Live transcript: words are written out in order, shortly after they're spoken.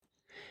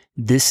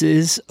This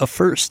is a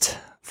first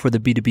for the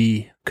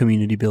B2B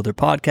Community Builder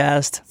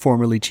podcast,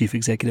 formerly Chief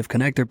Executive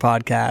Connector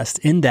podcast,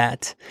 in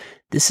that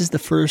this is the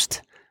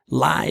first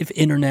live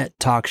internet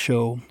talk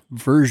show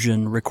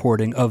version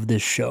recording of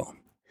this show.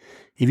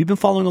 If you've been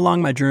following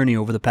along my journey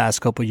over the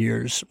past couple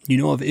years, you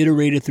know I've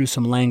iterated through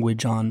some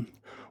language on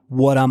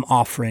what I'm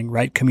offering,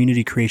 right?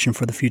 Community creation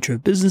for the future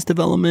of business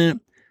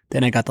development.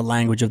 Then I got the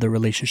language of the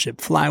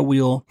relationship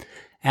flywheel.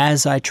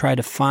 As I try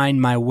to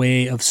find my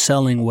way of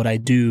selling what I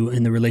do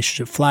in the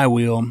relationship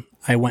flywheel,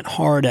 I went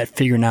hard at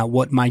figuring out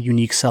what my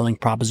unique selling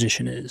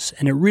proposition is.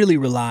 And it really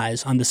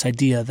relies on this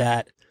idea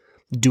that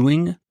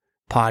doing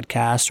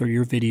podcasts or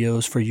your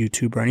videos for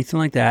YouTube or anything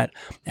like that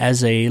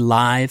as a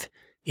live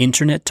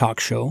internet talk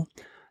show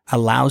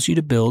allows you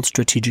to build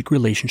strategic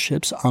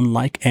relationships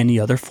unlike any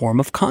other form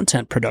of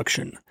content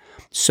production.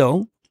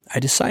 So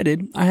I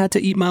decided I had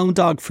to eat my own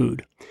dog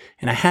food,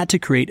 and I had to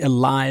create a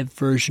live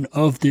version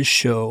of this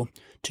show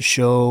to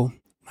show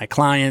my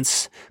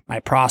clients, my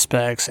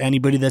prospects,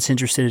 anybody that's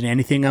interested in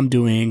anything I'm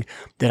doing,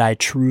 that I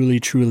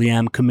truly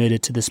am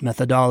committed to this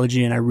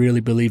methodology, and I really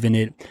believe in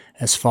it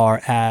as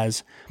far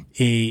as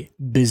a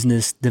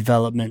business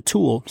development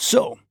tool.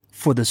 So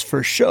for this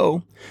first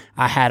show,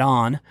 I had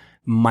on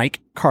Mike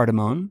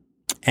Cardamone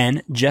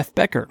and Jeff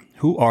Becker,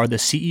 who are the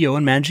CEO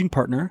and managing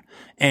partner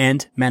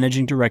and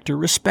managing director,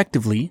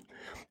 respectively,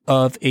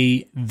 of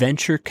a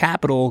venture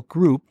capital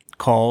group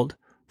called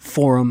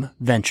Forum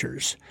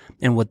Ventures.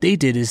 And what they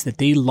did is that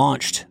they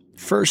launched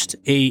first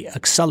a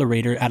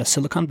accelerator out of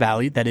Silicon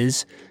Valley that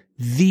is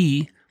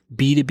the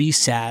B2B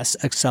SaaS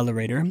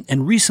accelerator,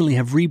 and recently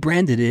have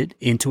rebranded it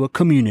into a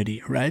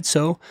community, right?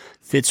 So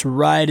fits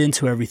right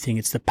into everything.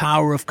 It's the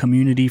power of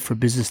community for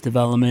business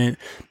development.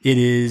 It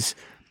is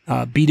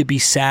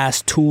B2B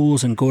SaaS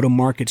tools and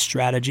go-to-market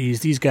strategies.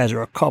 These guys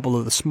are a couple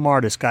of the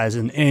smartest guys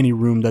in any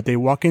room that they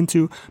walk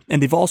into,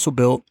 and they've also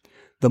built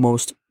the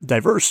most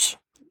diverse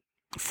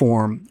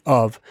form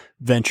of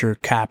venture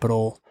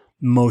capital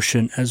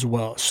motion as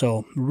well.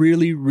 So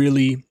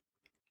really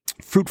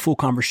fruitful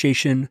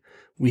conversation.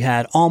 We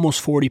had almost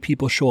 40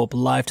 people show up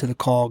live to the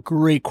call.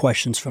 Great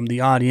questions from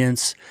the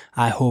audience.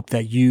 I hope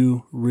that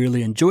you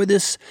really enjoy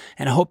this,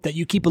 and I hope that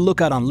you keep a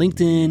lookout on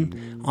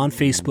LinkedIn, on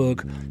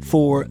Facebook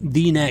for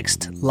the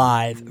next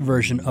live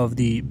version of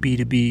the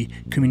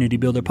B2B Community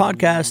Builder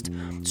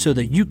podcast so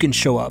that you can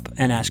show up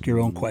and ask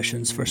your own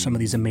questions for some of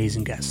these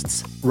amazing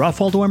guests. Ralph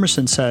Waldo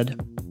Emerson said,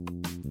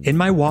 "In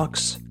my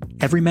walks,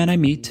 every man I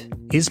meet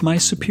is my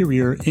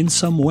superior in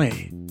some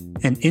way,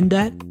 and in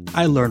that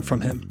I learn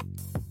from him."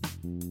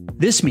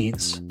 This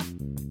means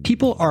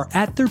people are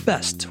at their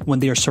best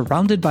when they are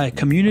surrounded by a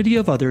community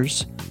of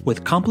others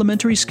with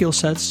complementary skill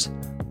sets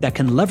that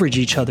can leverage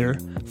each other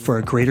for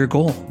a greater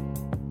goal.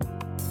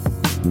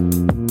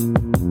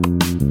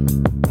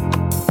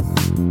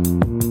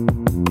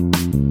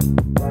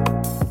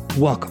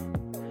 Welcome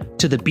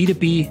to the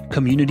B2B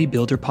Community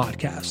Builder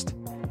podcast.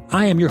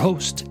 I am your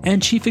host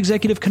and Chief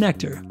Executive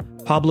Connector,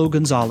 Pablo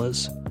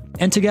Gonzalez,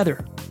 and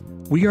together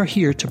we are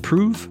here to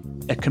prove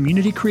that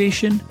community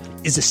creation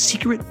is a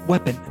secret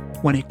weapon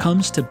when it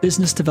comes to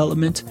business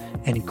development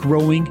and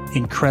growing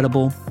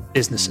incredible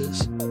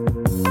businesses.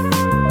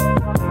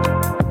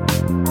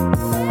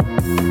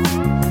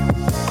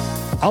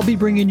 I'll be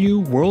bringing you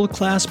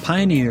world-class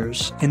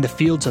pioneers in the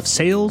fields of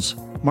sales,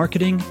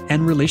 marketing,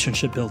 and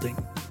relationship building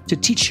to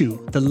teach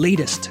you the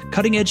latest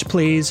cutting-edge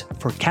plays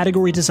for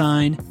category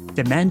design,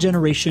 demand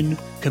generation,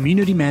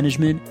 community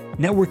management,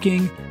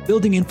 networking,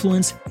 building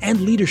influence,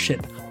 and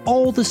leadership.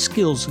 All the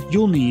skills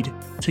you'll need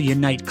to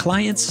unite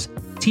clients,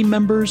 team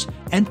members,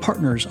 and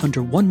partners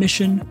under one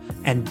mission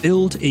and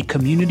build a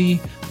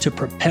community to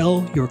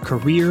propel your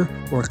career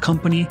or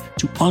company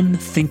to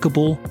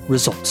unthinkable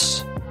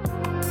results.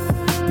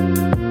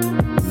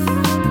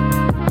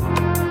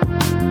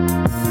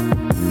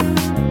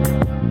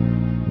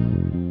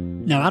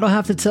 Now, I don't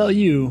have to tell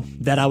you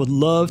that I would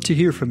love to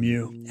hear from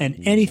you, and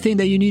anything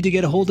that you need to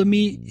get a hold of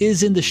me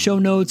is in the show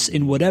notes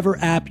in whatever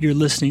app you're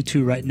listening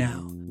to right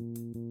now.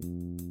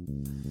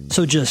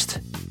 So just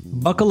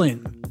buckle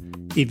in.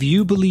 If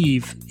you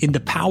believe in the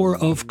power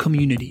of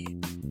community,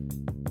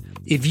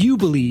 if you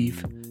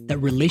believe that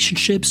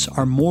relationships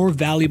are more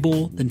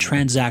valuable than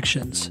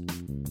transactions,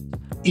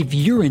 if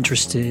you're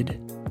interested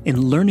in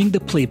learning the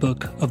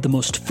playbook of the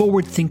most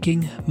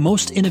forward-thinking,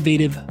 most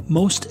innovative,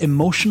 most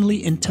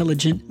emotionally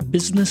intelligent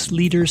business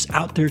leaders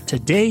out there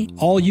today,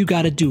 all you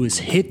got to do is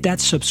hit that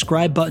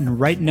subscribe button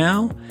right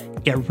now,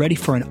 get ready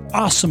for an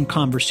awesome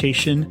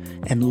conversation,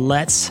 and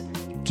let's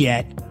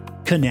get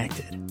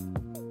connected.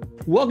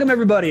 Welcome,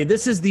 everybody.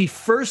 This is the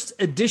first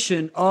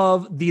edition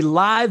of the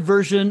live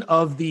version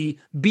of the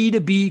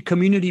B2B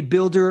Community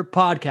Builder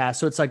podcast.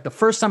 So it's like the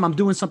first time I'm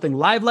doing something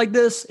live like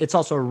this. It's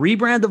also a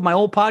rebrand of my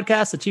old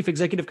podcast, the Chief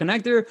Executive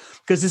Connector,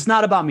 because it's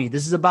not about me.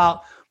 This is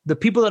about the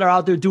people that are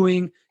out there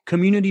doing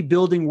community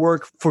building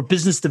work for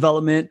business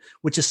development,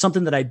 which is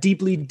something that I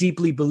deeply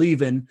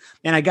believe in.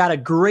 And I got a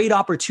great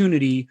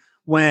opportunity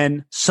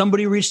when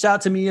somebody reached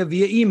out to me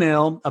via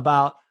email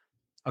about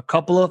A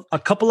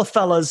couple of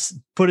fellas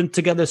putting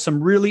together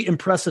some really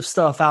impressive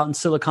stuff out in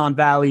Silicon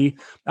Valley.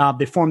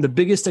 They formed the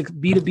biggest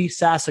B2B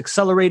SaaS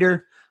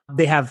accelerator.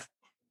 They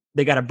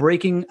got a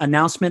breaking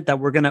announcement that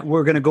we're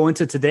gonna go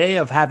into today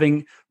of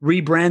having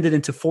rebranded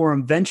into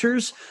Forum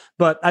Ventures.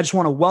 But I just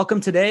want to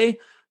welcome today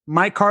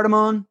Mike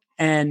Cardamone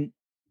and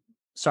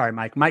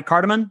Mike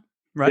Cardamone,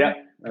 right? Yeah,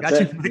 Got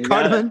you. Mike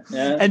Cardamone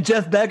and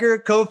Jeff Becker,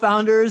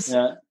 co-founders.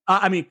 Yeah.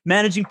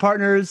 Managing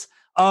partners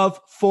of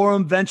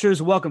Forum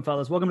Ventures. Welcome,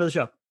 fellas. Welcome to the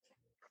show.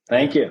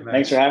 Thank you.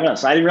 Thanks for having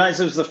us. I didn't realize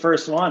it was the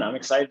first one. I'm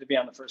excited to be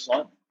on the first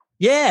one.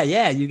 Yeah.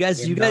 You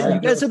guys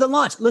are the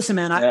launch. Listen,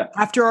 man,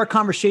 after our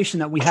conversation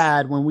that we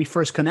had when we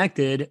first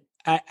connected,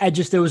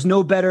 there was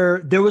no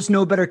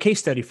better case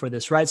study for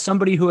this, right?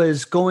 Somebody who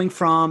is going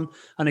from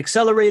an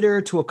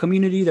accelerator to a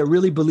community that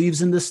really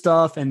believes in this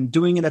stuff and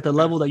doing it at the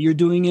level that you're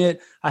doing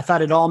it. I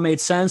thought it all made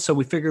sense. So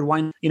we figured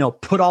why,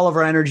 put all of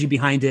our energy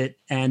behind it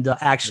and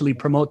actually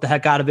promote the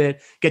heck out of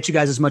it, get you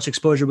guys as much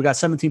exposure. We got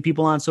 17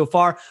 people on so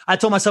far. I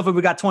told myself if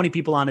we got 20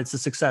 people on, it's a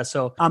success.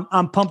 So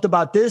I'm pumped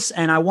about this.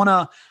 And I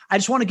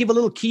just want to give a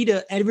little key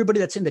to everybody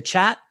that's in the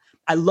chat.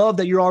 I love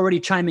that you're already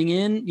chiming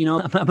in.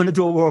 I'm going to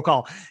do a roll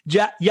call.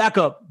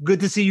 Jakob, good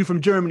to see you from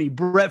Germany.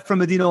 Brett from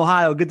Medina,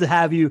 Ohio, good to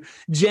have you.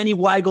 Jenny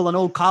Weigel, an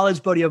old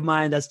college buddy of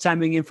mine that's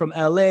chiming in from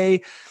LA.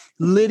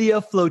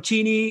 Lydia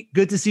Flocini,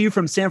 good to see you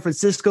from San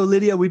Francisco.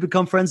 Lydia, we've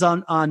become friends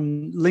on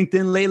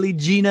LinkedIn lately.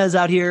 Gina is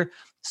out here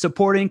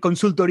supporting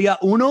Consultoria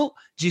Uno.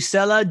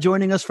 Gisela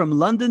joining us from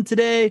London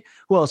today.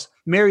 Who else?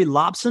 Mary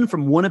Lobson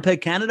from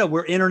Winnipeg, Canada.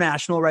 We're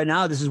international right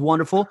now. This is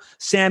wonderful.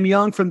 Sam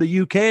Young from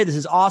the UK. This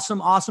is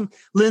awesome.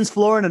 Linz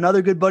Florin,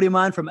 another good buddy of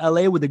mine from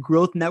LA with the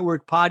Growth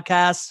Network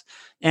podcast.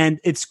 And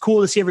it's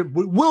cool to see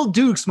Will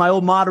Dukes, my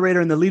old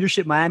moderator in the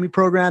Leadership Miami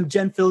program.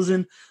 Jen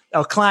Filzen,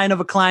 a client of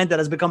a client that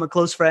has become a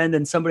close friend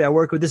and somebody I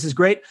work with. This is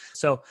great.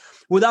 So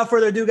without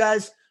further ado,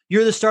 guys,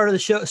 you're the star of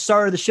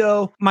the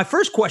show. My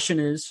first question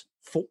is,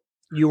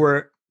 you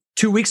were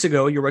 2 weeks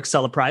ago, you were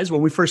Acceleprise.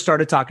 When we first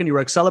started talking, you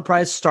were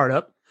Acceleprise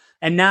startup,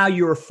 and now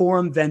you're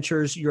Forum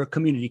Ventures, you're a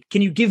community.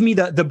 Can you give me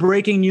the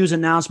breaking news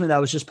announcement that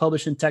was just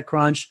published in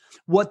TechCrunch,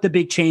 what the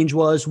big change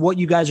was, what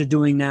you guys are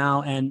doing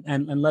now,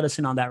 and let us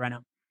in on that right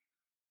now?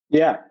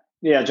 Yeah,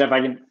 Jeff, I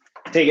can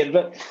take it.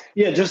 But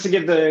yeah, just to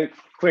give the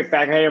quick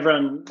background, hey,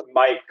 everyone,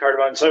 Mike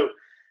Cardamone. So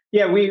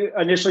yeah, we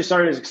initially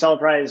started as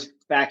Acceleprise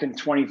back in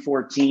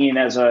 2014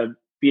 as a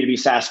B2B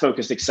SaaS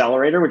focused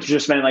accelerator, which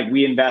just meant like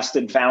we invest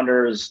in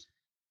founders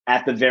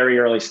at the very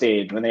early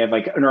stage when they have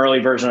like an early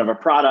version of a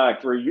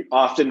product. We're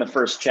often the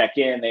first check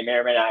in. They may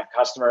or may not have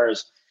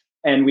customers.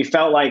 And we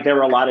felt like there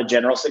were a lot of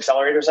generalist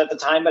accelerators at the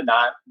time, but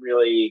not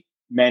really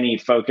many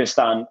focused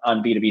on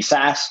B2B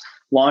SaaS.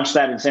 Launched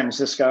that in San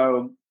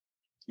Francisco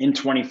in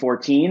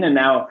 2014. And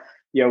now,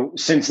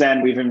 since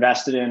then we've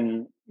invested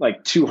in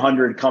like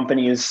 200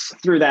 companies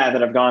through that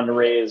have gone to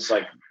raise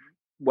like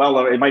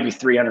it might be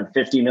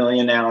 350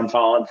 million now in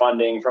follow-on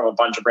funding from a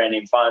bunch of brand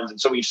name funds.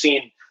 And so we've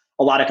seen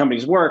a lot of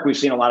companies work. We've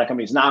seen a lot of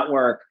companies not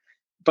work.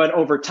 But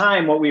over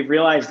time, what we've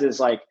realized is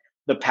like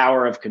the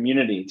power of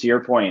community, to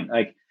your point.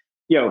 Like,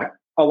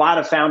 a lot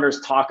of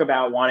founders talk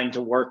about wanting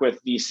to work with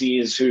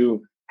VCs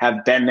who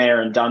have been there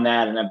and done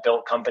that and have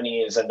built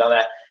companies and done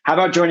that. How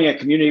about joining a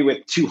community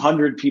with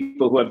 200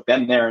 people who have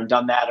been there and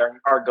done that or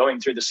are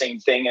going through the same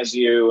thing as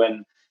you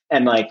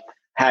and like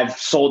have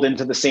sold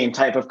into the same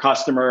type of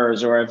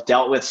customers or have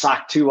dealt with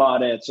SOC 2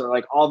 audits or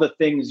like all the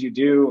things you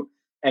do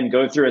and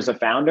go through as a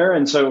founder.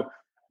 And so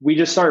we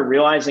just started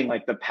realizing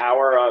like the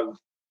power of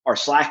our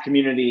Slack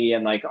community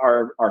and like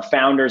our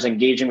founders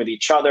engaging with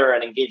each other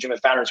and engaging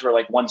with founders who are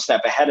like one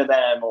step ahead of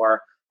them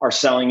or are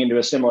selling into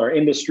a similar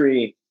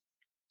industry.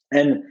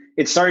 And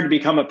it started to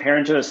become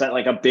apparent to us that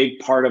like a big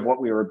part of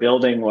what we were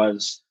building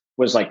was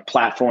like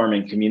platform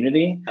and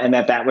community, and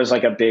that was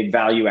like a big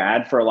value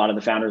add for a lot of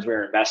the founders we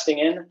were investing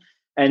in.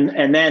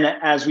 And then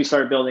as we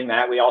started building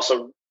that, we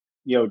also,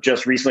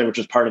 just recently, which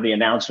was part of the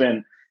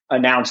announcement,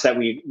 announced that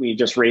we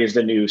just raised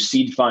a new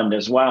seed fund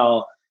as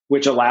well,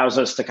 which allows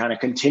us to kind of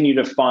continue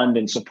to fund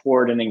and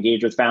support and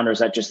engage with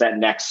founders at just that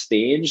next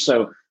stage.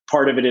 So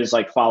part of it is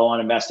like follow-on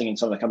investing in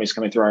some of the companies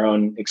coming through our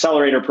own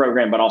accelerator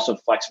program, but also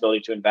flexibility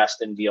to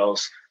invest in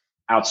deals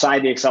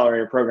outside the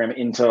accelerator program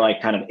into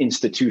like kind of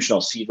institutional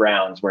seed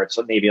rounds where it's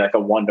maybe like a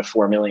 $1 to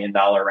 $4 million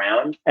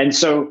round. And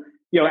so,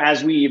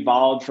 as we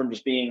evolved from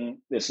just being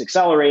this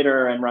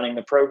accelerator and running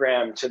the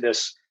program to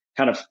this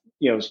kind of,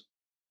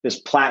 this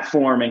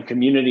platform and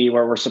community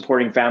where we're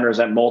supporting founders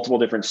at multiple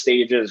different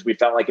stages, we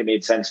felt like it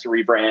made sense to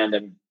rebrand.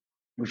 And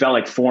we felt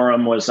like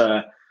Forum was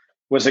a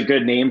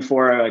good name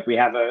for it. Like we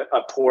have a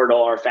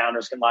portal our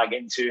founders can log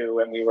into,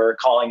 and we were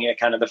calling it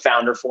kind of the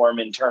founder forum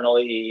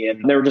internally.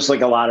 And there were just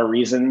like a lot of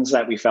reasons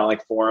that we felt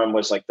like Forum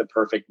was like the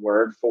perfect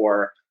word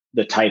for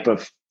the type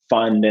of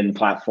fund and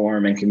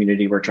platform and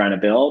community we're trying to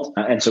build.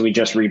 And so we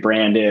just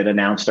rebranded,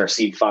 announced our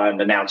seed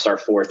fund, announced our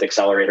fourth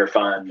accelerator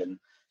fund. And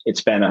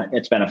it's been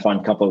a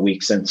fun couple of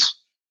weeks since.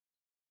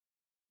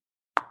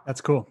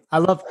 That's cool. I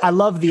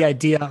love the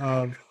idea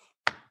of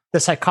the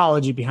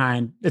psychology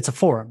behind it's a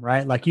forum,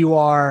 right? Like you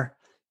are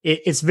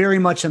it's very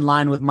much in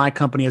line with my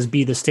company as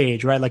be the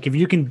stage, right? Like if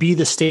you can be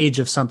the stage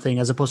of something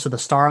as opposed to the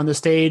star on the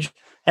stage,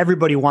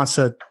 everybody wants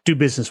to do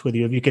business with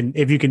you.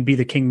 If you can be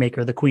the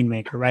kingmaker, the queen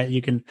maker, right?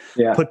 You can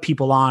put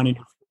people on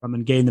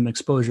and gain them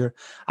exposure.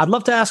 I'd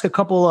love to ask a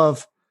couple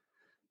of,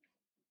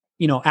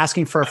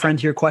 asking for a friend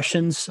here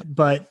questions,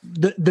 but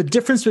the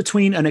difference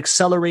between an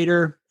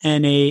accelerator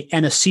and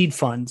a seed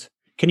fund,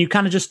 can you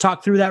kind of just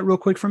talk through that real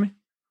quick for me?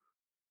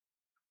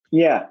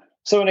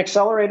 So an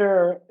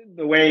accelerator,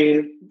 the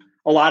way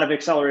a lot of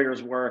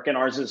accelerators work, and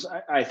ours is,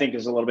 I think,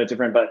 is a little bit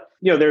different, but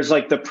there's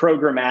like the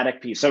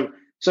programmatic piece.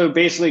 So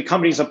basically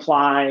companies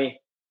apply,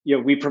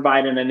 we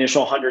provide an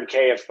initial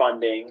 100K of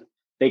funding.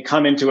 They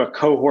come into a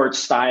cohort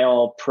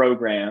style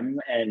program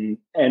and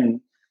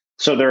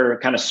so they're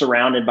kind of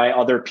surrounded by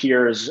other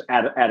peers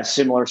at a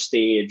similar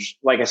stage.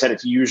 Like I said,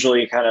 it's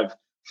usually kind of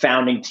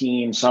founding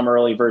team, some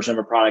early version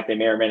of a product. They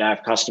may or may not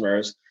have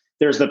customers.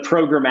 There's the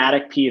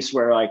programmatic piece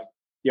where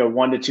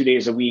 1 to 2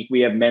 days a week,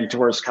 we have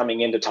mentors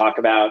coming in to talk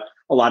about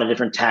a lot of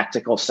different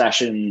tactical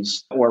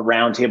sessions or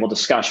roundtable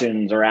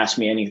discussions or ask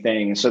me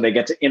anything. So they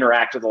get to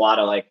interact with a lot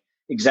of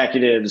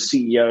executives,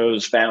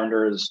 CEOs,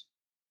 founders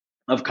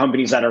of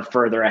companies that are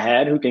further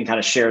ahead who can kind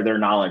of share their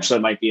knowledge. So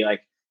it might be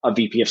a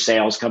VP of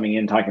sales coming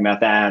in talking about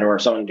that, or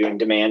someone doing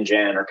demand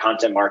gen or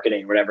content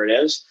marketing, whatever it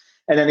is.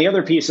 And then the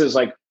other piece is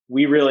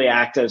we really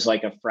act as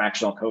a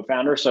fractional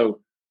co-founder. So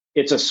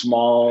it's a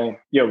small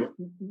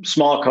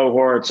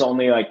cohorts,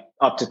 only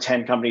up to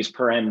 10 companies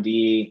per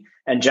MD.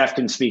 And Jeff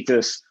can speak to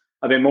this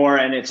a bit more.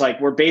 And it's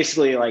we're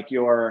basically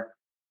your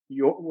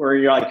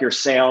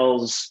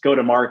sales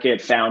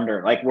go-to-market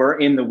founder. We're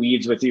in the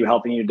weeds with you,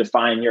 helping you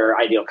define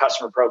your ideal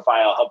customer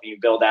profile, helping you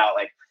build out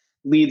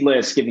lead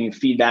lists, giving you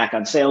feedback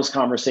on sales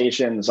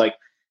conversations.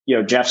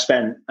 Jeff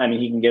spent,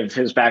 he can give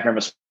his background,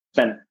 but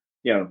spent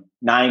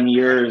 9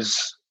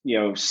 years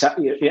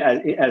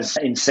as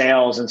in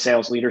sales and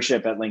sales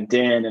leadership at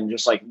LinkedIn, and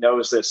just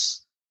knows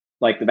this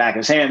the back of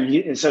his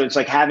hand. So it's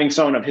having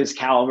someone of his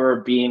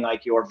caliber being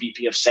your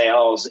VP of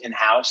sales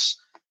in-house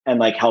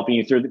and helping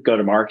you through the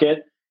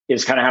go-to-market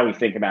is kind of how we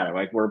think about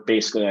it. We're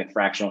basically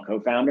fractional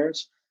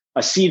co-founders.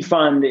 A seed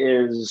fund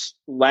is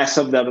less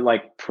of the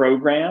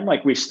program.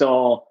 We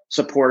still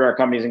support our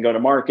companies and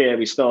go-to-market.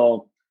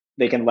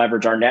 They can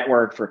leverage our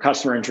network for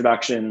customer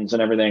introductions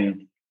and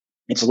everything.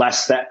 It's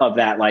less of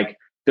that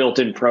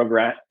built-in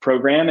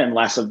program and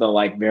less of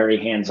the very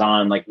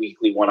hands-on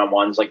weekly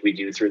one-on-ones we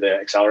do through the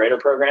accelerator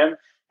program.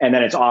 And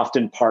then it's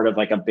often part of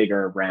a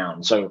bigger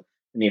round. So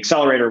in the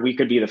accelerator, we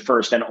could be the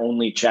first and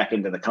only check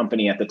into the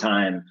company at the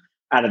time.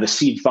 Out of the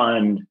seed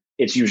fund,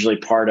 it's usually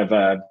part of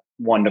a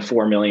 $1 to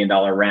 $4 million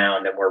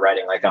round, and we're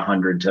writing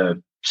 100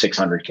 to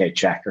 600K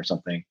check or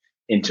something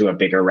into a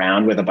bigger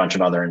round with a bunch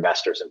of other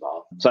investors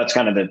involved. So that's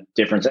kind of the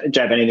difference.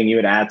 Jeff, anything you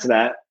would add to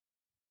that?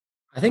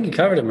 I think you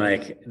covered it,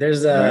 Mike.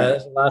 There's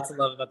lots to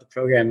love about the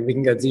program. We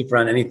can go deeper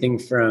on anything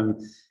from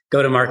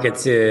go-to-market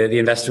to the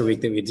investor week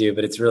that we do,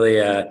 but it's really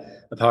a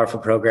powerful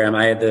program.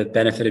 I had the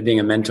benefit of being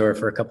a mentor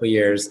for a couple of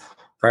years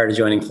prior to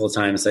joining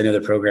full-time, so I know the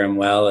program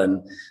well,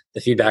 and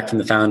the feedback from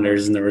the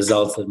founders and the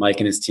results that Mike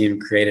and his team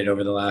created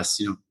over the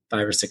last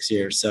 5 or 6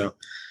 years. So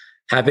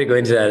happy to go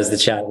into that as the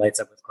chat lights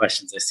up with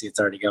questions. I see it's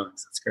already going,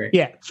 so that's great.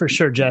 Yeah, for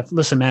sure, Jeff.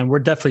 Listen, man, we're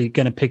definitely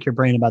going to pick your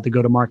brain about the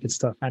go-to-market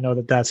stuff. I know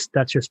that's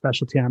your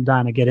specialty, and I'm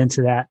dying to get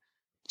into that.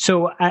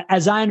 So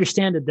as I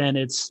understand it, then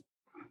it's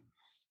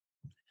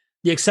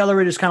the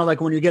accelerator is kind of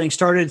when you're getting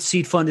started.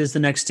 Seed fund is the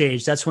next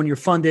stage. That's when you're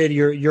funded.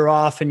 You're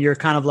off, and you're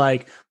kind of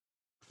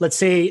let's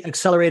say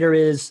accelerator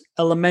is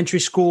elementary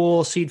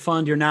school. Seed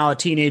fund, you're now a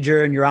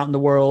teenager and you're out in the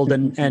world,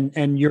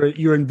 and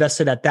you're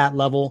invested at that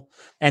level.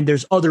 And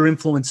there's other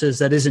influences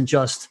that isn't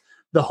just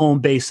the home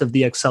base of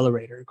the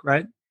accelerator,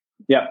 right?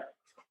 Yeah.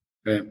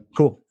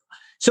 Cool.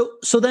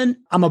 So then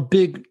I'm a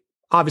big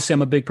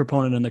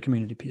proponent in the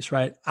community piece,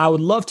 right? I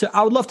would love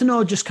to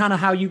know just kind of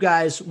how you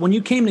guys, when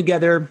you came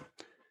together,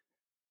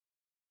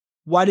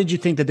 why did you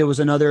think that there was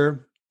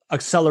another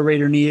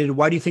accelerator needed?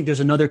 Why do you think there's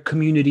another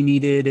community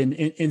needed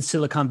in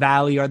Silicon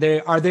Valley? Are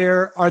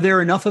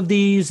there enough of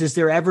these? Is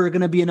there ever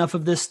going to be enough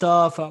of this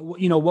stuff?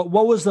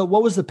 What was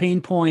the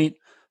pain point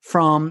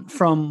from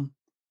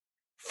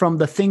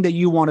the thing that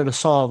you wanted to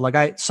solve?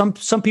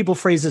 Some people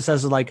phrase this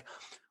as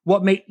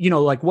what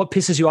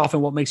pisses you off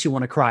and what makes you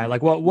want to cry?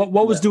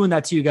 What was doing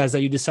that to you guys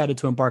that you decided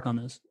to embark on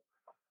this?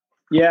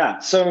 Yeah.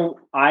 So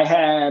I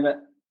had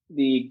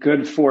the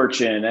good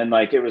fortune, and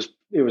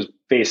it was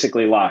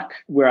basically luck,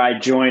 where I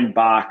joined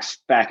Box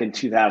back in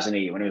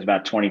 2008 when it was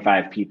about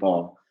 25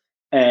 people.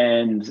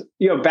 And,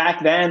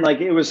 back then,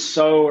 it was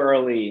so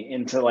early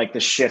into the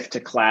shift to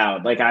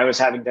cloud. I was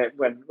having to,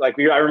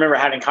 I remember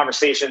having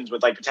conversations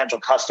with potential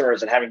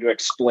customers and having to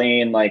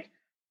explain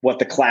what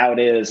the cloud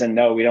is. And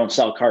no, we don't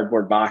sell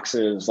cardboard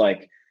boxes.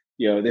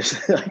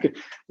 This,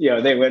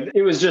 they would,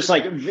 it was just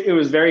it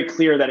was very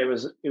clear that it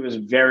was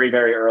very,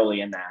 very early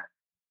in that.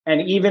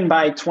 And even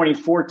by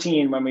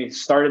 2014, when we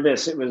started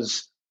this, it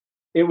was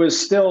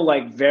still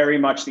very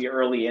much the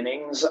early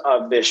innings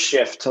of this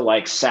shift to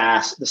the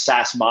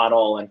SaaS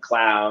model and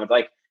cloud.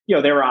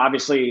 there were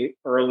obviously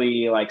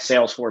early like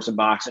Salesforce and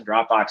Box and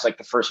Dropbox, like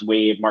the first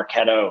wave,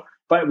 Marketo,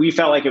 but we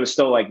felt like it was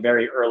still like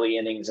very early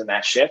innings in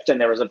that shift, and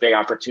there was a big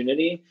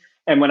opportunity.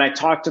 And when I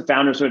talked to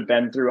founders who had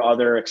been through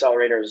other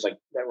accelerators like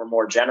that were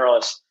more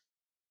generalists,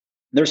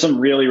 there's some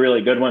really,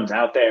 really good ones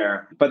out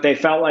there, but they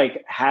felt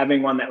like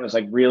having one that was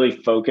like really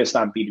focused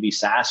on B2B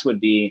SaaS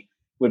would be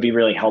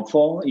really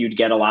helpful. You'd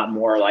get a lot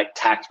more like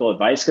tactical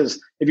advice, because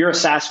if you're a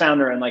SaaS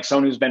founder and like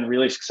someone who's been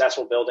really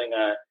successful building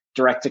a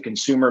direct to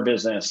consumer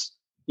business,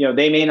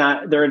 they may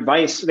not, their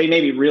advice, they may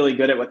be really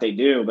good at what they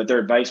do, but their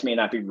advice may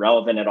not be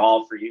relevant at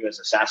all for you as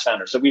a SaaS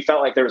founder. So we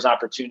felt like there was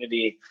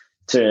opportunity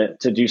to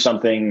do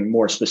something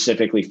more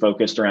specifically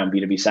focused around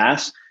B2B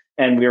SaaS.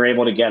 And we were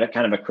able to get a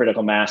kind of a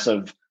critical mass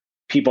of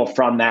people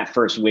from that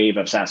first wave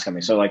of SaaS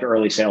companies. So like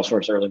early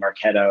Salesforce, early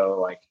Marketo,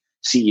 like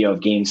CEO of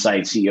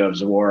Gainsight, CEO of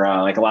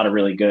Zuora, like a lot of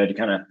really good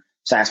kind of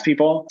SaaS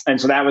people. And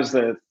so that was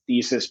the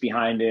thesis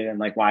behind it and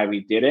like why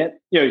we did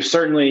it.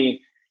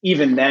 Certainly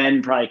even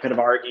then probably could have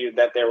argued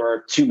that there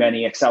were too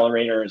many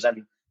accelerators,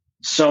 and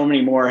so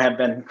many more have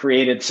been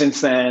created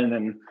since then.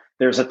 And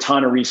there's a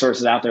ton of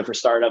resources out there for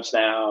startups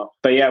now.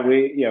 But yeah,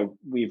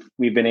 we've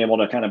been able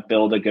to kind of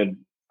build a good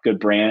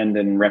brand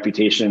and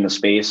reputation in the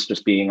space,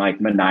 just being like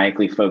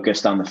maniacally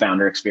focused on the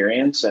founder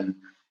experience and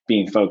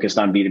being focused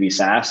on B2B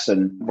SaaS.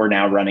 And we're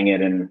now running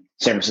it in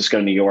San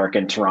Francisco, New York,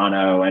 and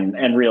Toronto,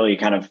 and really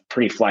kind of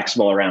pretty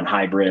flexible around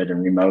hybrid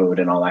and remote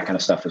and all that kind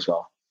of stuff as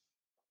well.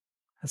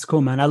 That's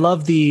cool, man. I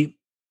love the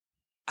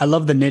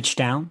niche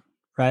down,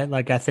 right?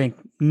 Like I think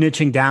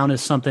niching down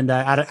is something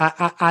that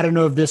I don't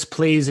know if this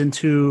plays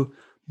into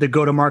the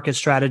go-to-market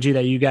strategy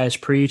that you guys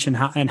preach and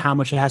how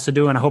much it has to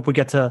do. And I hope we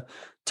get to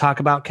talk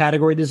about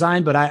category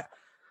design, but I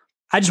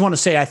just want to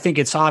say, I think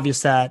it's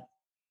obvious that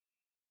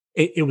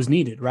it was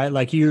needed, right?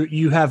 Like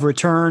you have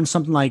returned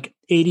something like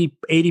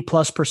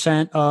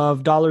 80+%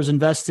 of dollars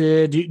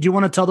invested. Do you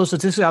want to tell those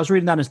statistics? I was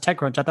reading that in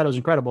TechCrunch. I thought it was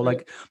incredible.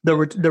 Like the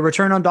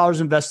return on dollars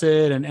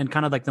invested and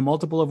kind of like the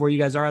multiple of where you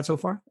guys are at so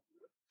far.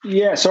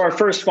 Yeah. So our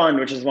first fund,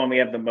 which is the one we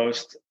have the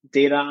most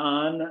data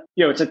on,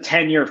 it's a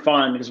 10-year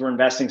fund because we're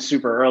investing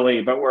super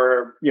early, but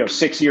we're,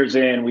 6 years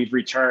in, we've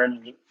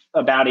returned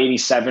about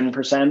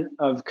 87%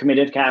 of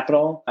committed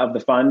capital of the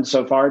fund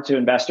so far to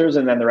investors.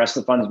 And then the rest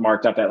of the fund's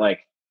marked up at like,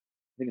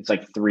 I think it's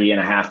like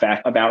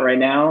 3.5x about right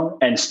now,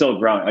 and still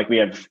growing. Like we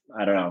have,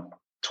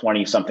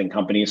 20 something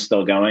companies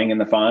still going in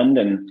the fund.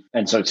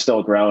 And so it's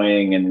still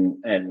growing.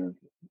 And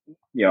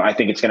I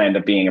think it's going to end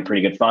up being a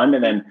pretty good fund.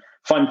 And then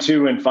Fund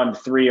 2 and Fund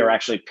 3 are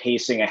actually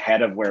pacing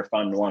ahead of where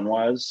Fund 1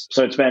 was.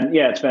 So it's been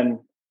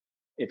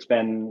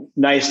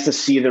nice to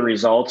see the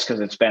results,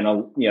 because it's been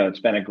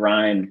a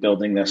grind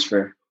building this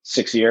for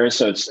 6 years.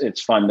 So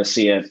it's fun to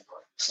see it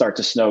start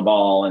to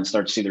snowball and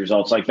start to see the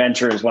results. Like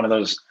venture is one of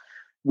those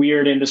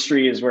weird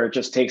industries where it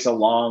just takes a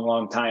long,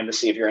 long time to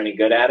see if you're any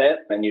good at it.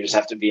 And you just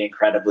have to be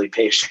incredibly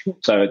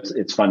patient. So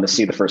it's fun to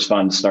see the first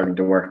fund starting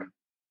to work.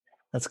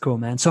 That's cool,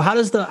 man. So how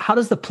does the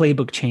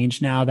playbook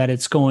change now that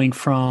it's going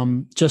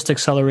from just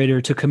accelerator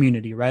to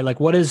community, right? Like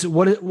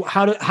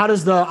how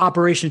does the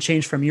operation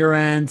change from your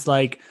end?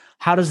 Like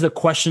how does the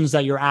questions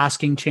that you're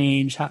asking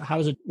change? How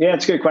does it? Yeah,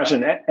 it's a good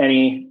question.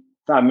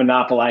 I'm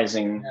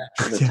monopolizing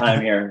the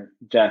time here.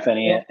 Jeff,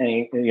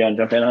 any you want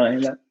to jump in on any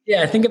of that?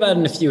 Yeah, I think about it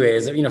in a few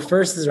ways.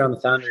 First is around the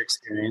founder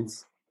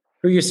experience.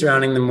 Who you're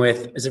surrounding them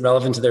with, is it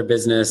relevant to their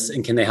business,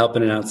 and can they help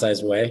in an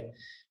outsized way?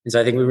 And so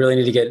I think we really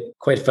need to get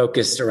quite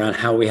focused around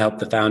how we help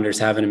the founders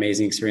have an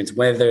amazing experience,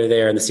 whether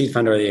they're in the seed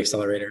fund or the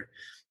accelerator.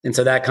 And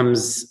so that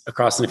comes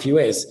across in a few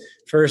ways.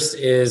 First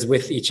is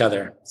with each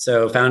other.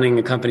 So founding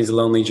a company is a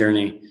lonely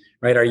journey,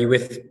 right? Are you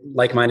with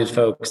like-minded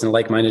folks in a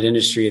like-minded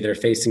industry that are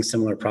facing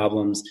similar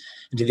problems?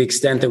 And to the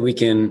extent that we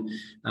can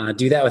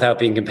do that without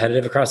being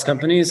competitive across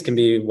companies can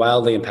be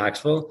wildly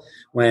impactful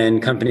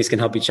when companies can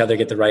help each other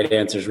get the right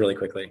answers really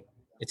quickly.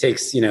 It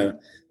takes,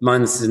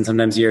 months and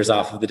sometimes years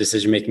off of the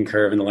decision-making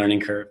curve and the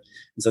learning curve.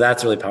 And so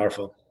that's really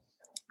powerful.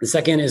 The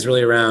second is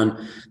really around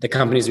the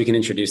companies we can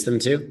introduce them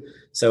to.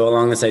 So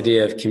along this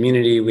idea of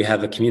community, we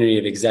have a community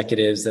of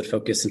executives that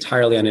focus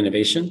entirely on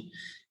innovation.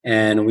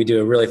 And we do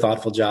a really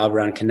thoughtful job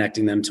around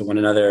connecting them to one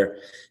another,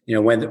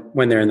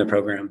 when they're in the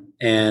program,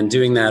 and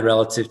doing that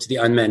relative to the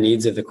unmet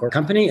needs of the core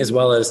company, as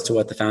well as to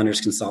what the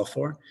founders can solve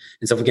for.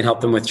 And so if we can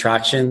help them with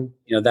traction,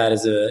 that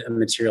is a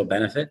material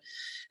benefit.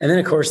 And then,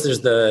 of course,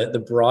 there's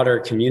the broader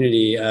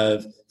community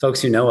of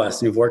folks who know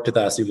us and who've worked with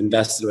us, who've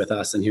invested with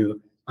us, and who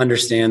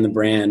understand the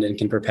brand and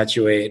can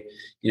perpetuate,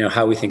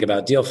 how we think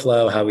about deal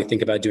flow, how we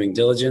think about doing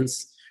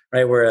diligence,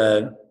 right?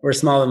 We're a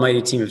small but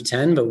mighty team of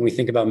 10, but when we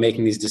think about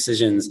making these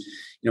decisions,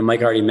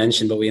 Mike already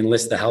mentioned, but we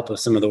enlist the help of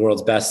some of the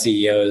world's best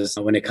CEOs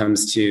when it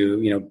comes to,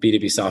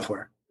 B2B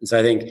software. And so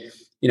I think,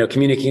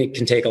 community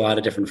can take a lot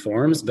of different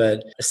forms,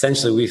 but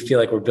essentially we feel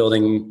like we're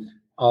building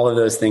all of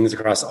those things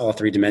across all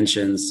three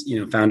dimensions,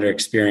 founder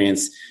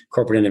experience,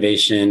 corporate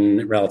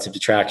innovation, relative to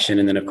traction,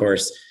 and then of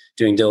course,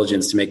 doing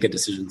diligence to make good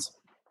decisions.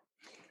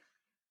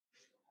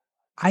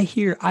 I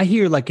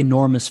hear like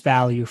enormous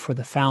value for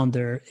the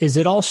founder. Is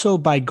it also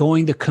by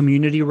going the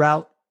community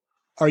route?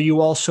 Are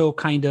you also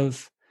kind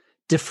of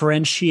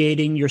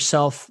differentiating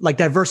yourself, like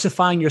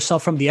diversifying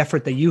yourself from the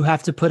effort that you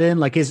have to put in?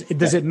 Like,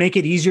 does it make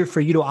it easier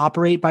for you to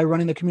operate by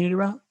running the community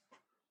route?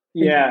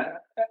 Yeah.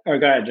 Or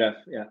go ahead, Jeff.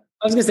 Yeah.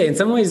 I was going to say, in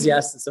some ways,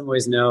 yes. In some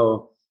ways,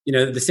 no.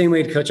 The same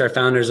way to coach our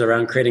founders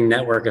around creating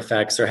network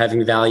effects or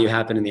having value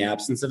happen in the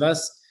absence of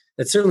us,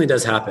 that certainly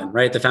does happen,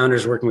 right? The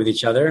founders working with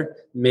each other,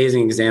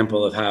 amazing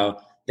example of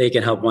how they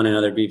can help one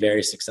another be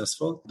very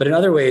successful. But in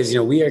other ways,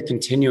 we are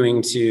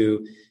continuing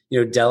to,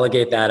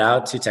 delegate that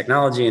out to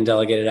technology and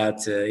delegate it out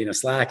to,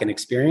 Slack and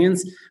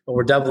experience. But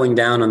we're doubling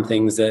down on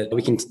things that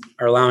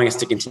are allowing us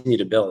to continue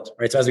to build,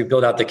 right? So as we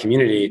build out the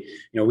community,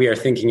 we are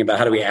thinking about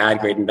how do we add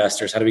great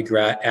investors? How do we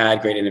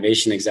add great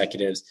innovation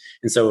executives?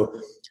 And so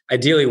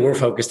ideally, we're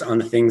focused on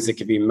the things that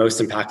could be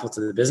most impactful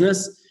to the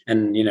business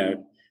and,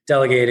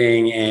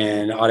 delegating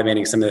and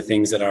automating some of the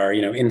things that are,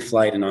 in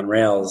flight and on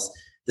rails.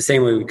 The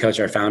same way we coach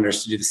our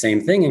founders to do the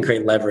same thing and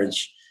create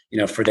leverage,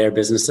 for their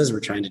businesses, we're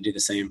trying to do the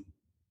same.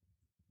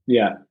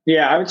 Yeah.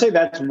 Yeah. I would say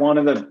that's one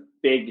of the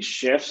big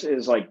shifts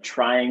is like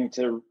trying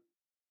to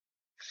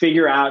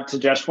figure out, to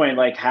Jeff's point,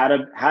 like how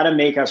to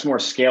make us more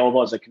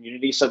scalable as a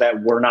community so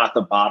that we're not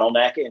the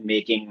bottleneck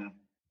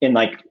in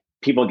like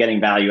people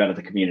getting value out of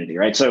the community.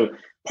 Right. So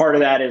part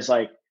of that is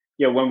like,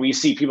 when we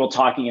see people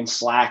talking in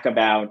Slack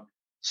about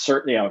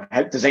certain,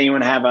 does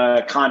anyone have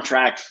a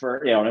contract for,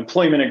 an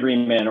employment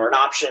agreement or an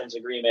options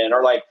agreement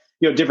or like,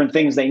 different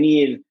things they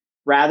need,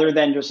 rather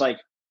than just like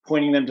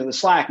pointing them to the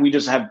Slack, we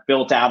just have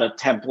built out a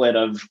template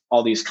of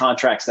all these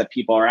contracts that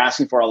people are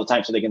asking for all the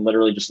time. So they can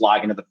literally just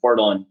log into the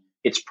portal and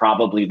it's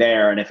probably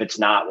there. And if it's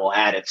not, we'll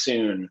add it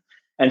soon.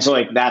 And so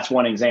like, that's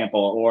one example.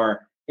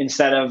 Or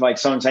instead of like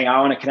someone saying, I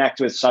want to connect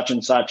with such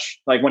and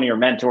such, like one of your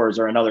mentors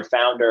or another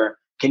founder,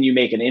 can you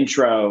make an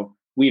intro?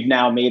 We've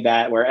now made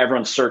that where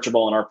everyone's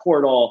searchable in our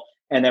portal.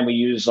 And then we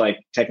use like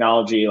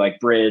technology like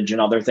Bridge and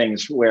other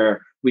things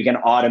where we can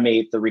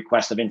automate the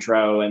request of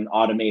intro and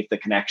automate the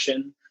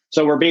connection.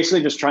 So we're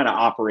basically just trying to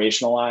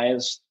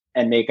operationalize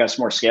and make us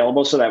more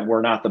scalable so that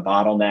we're not the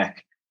bottleneck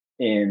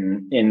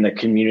in the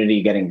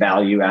community getting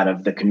value out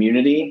of the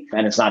community.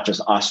 And it's not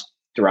just us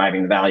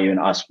deriving the value and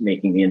us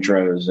making the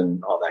intros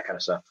and all that kind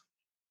of stuff.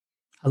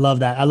 I love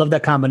that. I love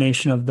that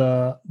combination of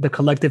the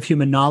collective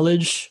human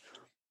knowledge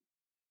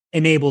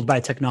enabled by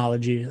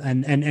technology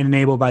and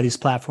enabled by these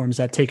platforms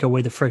that take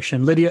away the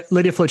friction. Lydia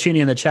Flocini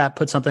in the chat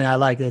put something I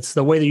like. It's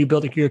the way that you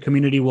build your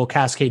community will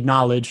cascade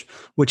knowledge,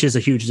 which is a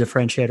huge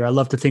differentiator. I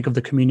love to think of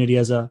the community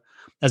as a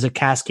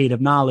cascade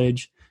of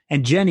knowledge.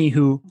 And Jenny,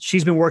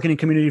 she's been working in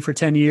community for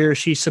 10 years.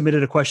 She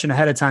submitted a question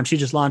ahead of time. She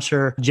just launched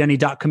her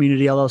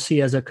Jenny.community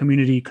LLC as a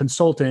community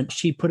consultant.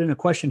 She put in a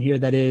question here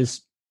that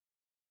is,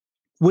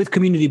 with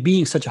community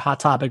being such a hot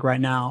topic right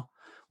now,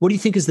 what do you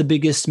think is the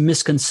biggest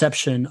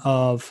misconception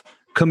of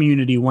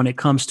community when it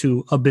comes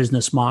to a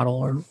business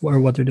model or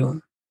what they're doing?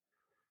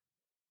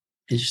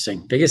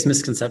 Interesting. Biggest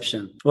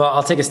misconception. Well,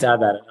 I'll take a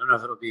stab at it. I don't know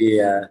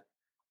if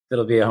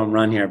it'll be a home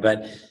run here,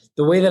 but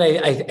the way that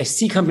I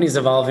see companies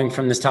evolving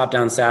from this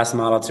top-down SaaS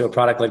model to a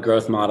product-led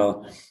growth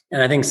model,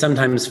 and I think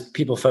sometimes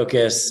people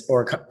focus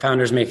or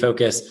founders may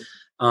focus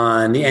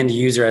on the end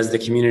user as the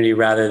community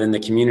rather than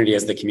the community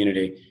as the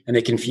community, and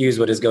they confuse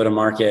what is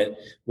go-to-market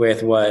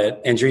with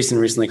what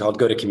Andreessen recently called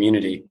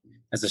go-to-community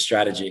as a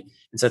strategy.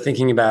 And so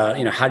thinking about,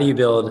 how do you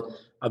build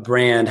a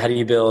brand? How do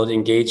you build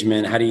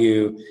engagement? How do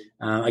you,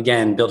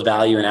 again, build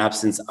value in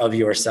absence of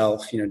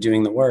yourself,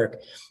 doing the work?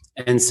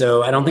 And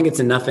so I don't think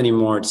it's enough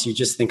anymore to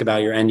just think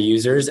about your end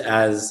users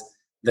as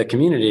the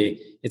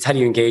community. It's how do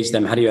you engage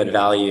them? How do you add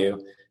value?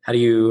 How do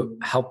you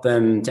help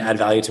them to add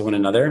value to one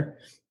another?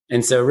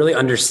 And so really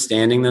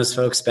understanding those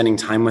folks, spending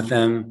time with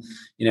them.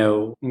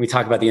 When we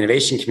talk about the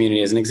innovation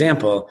community as an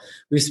example,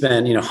 we've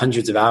spent,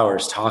 hundreds of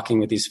hours talking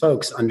with these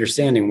folks,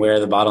 understanding where are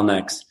the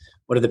bottlenecks,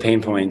 what are the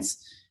pain points.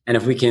 And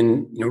if we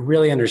can,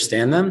 really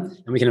understand them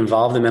and we can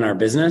involve them in our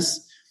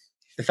business,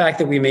 the fact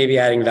that we may be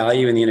adding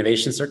value in the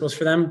innovation circles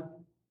for them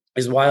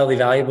is wildly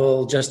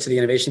valuable just to the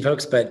innovation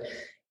folks. But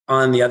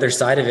on the other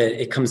side of it,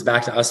 it comes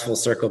back to us full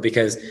circle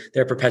because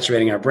they're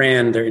perpetuating our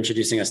brand. They're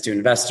introducing us to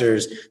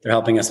investors. They're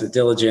helping us with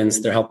diligence.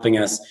 They're helping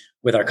us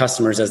with our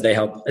customers as they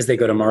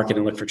go to market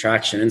and look for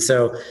traction. And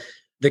so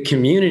the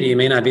community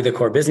may not be the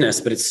core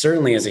business, but it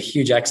certainly is a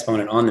huge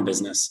exponent on the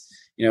business.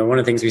 One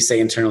of the things we say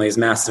internally is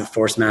massive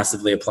force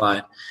massively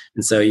applied.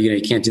 And so, you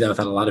can't do that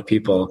without a lot of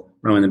people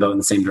rowing the boat in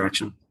the same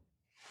direction.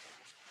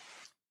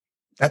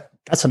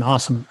 That's an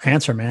awesome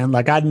answer, man.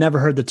 Like I'd never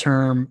heard the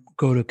term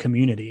go to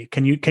community.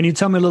 Can you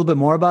tell me a little bit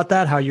more about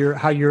that? How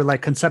you're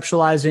like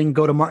conceptualizing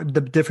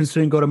the difference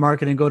between go to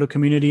market and go to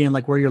community and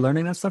like where you're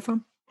learning that stuff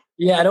from?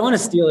 Yeah, I don't want to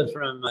steal it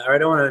from, or I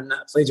don't want to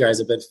not plagiarize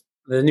it, but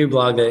the new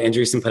blog that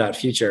Andreessen put out,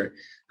 Future,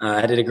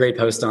 I did a great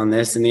post on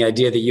this and the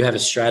idea that you have a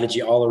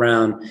strategy all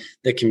around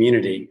the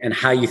community and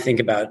how you think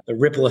about the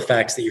ripple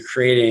effects that you're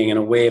creating in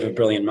a wave of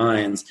brilliant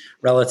minds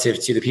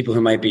relative to the people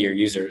who might be your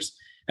users.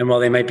 And while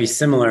they might be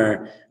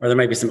similar or there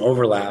might be some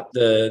overlap,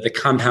 the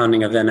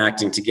compounding of them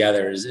acting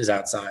together is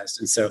outsized.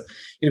 And so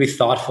be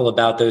thoughtful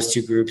about those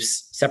two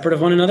groups separate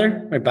of one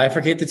another, right?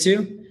 Bifurcate the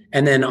two,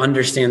 and then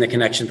understand the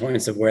connection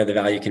points of where the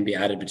value can be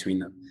added between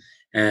them.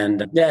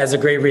 And yeah, it's a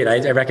great read.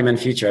 I recommend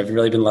Future. I've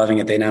really been loving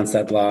it. They announced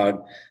that blog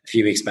a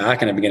few weeks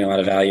back, and I've been getting a lot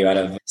of value out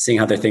of seeing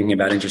how they're thinking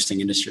about interesting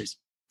industries.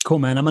 Cool,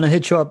 man. I'm going to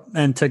hit you up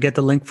and to get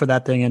the link for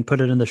that thing and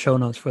put it in the show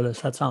notes for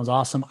this. That sounds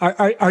awesome.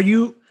 Are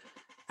you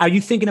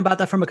thinking about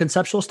that from a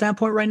conceptual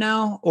standpoint right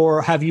now,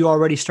 or have you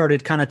already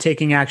started kind of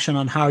taking action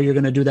on how you're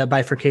going to do that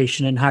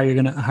bifurcation and how you're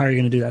going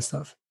to do that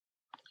stuff?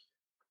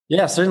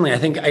 Yeah, certainly. I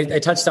think I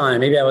touched on it.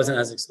 Maybe I wasn't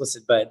as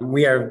explicit, but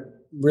we are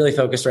really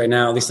focused right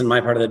now, at least in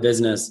my part of the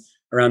business,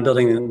 around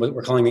building what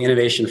we're calling the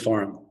Innovation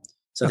Forum.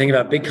 So think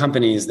about big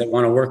companies that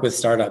want to work with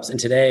startups. And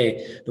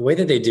today, the way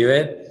that they do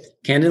it,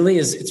 candidly,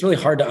 is it's really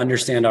hard to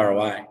understand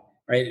ROI,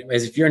 right?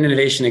 As if you're an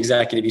innovation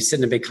executive, you sit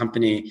in a big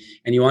company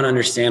and you want to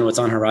understand what's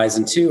on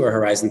Horizon 2 or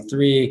Horizon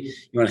 3.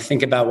 You want to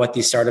think about what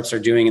these startups are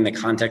doing in the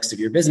context of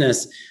your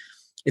business.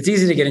 It's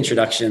easy to get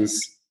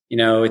introductions.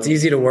 It's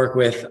easy to work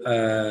with,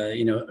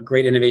 a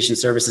great innovation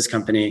services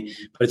company,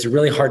 but it's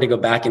really hard to go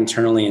back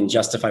internally and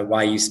justify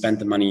why you spent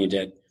the money you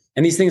did.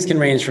 And these things can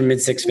range from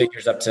mid six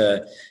figures up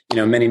to,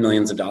 many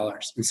millions of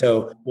dollars. And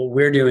so what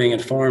we're doing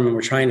at Forum, and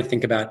we're trying to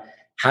think about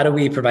how do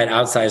we provide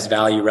outsized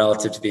value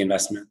relative to the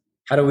investment?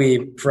 How do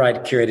we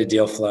provide curated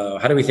deal flow?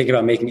 How do we think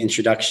about making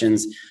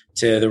introductions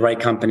to the right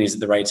companies at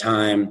the right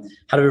time?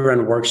 How do we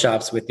run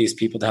workshops with these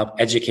people to help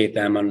educate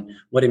them on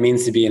what it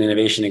means to be an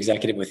innovation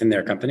executive within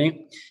their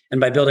company?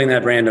 And by building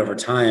that brand over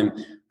time,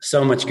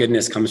 so much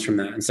goodness comes from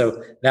that. And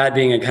so that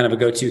being a kind of a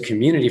go-to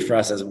community for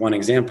us as one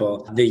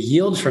example, the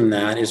yield from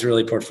that is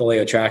really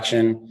portfolio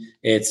traction.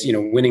 It's,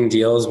 winning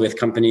deals with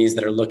companies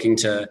that are looking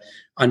to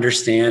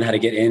understand how to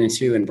get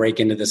into and break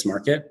into this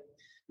market.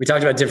 We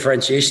talked about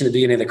differentiation at the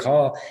beginning of the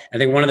call. I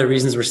think one of the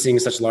reasons we're seeing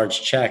such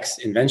large checks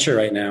in venture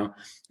right now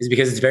is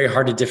because it's very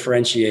hard to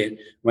differentiate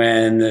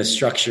when the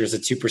structure is a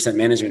 2%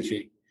 management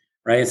fee,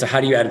 right? And so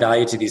how do you add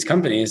value to these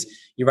companies?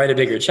 You write a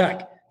bigger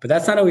check, but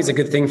that's not always a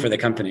good thing for the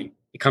company.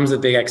 It comes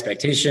with big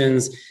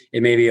expectations.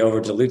 It maybe over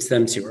dilutes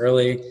them too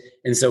early.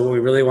 And so what we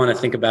really want to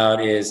think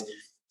about is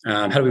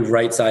how do we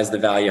right size the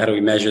value? How do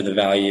we measure the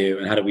value?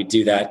 And how do we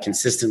do that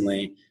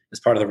consistently as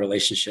part of the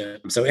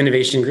relationship? So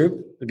innovation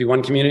group would be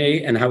one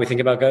community, and how we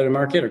think about go to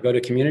market or go to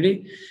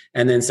community.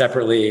 And then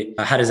separately,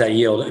 how does that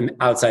yield an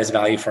outsized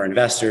value for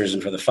investors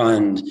and for the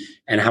fund?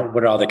 And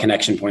what are all the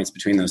connection points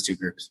between those two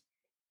groups?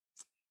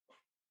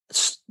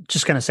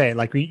 Just going to say,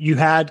 like you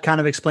had kind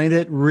of explained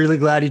it. Really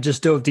glad you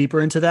just dove deeper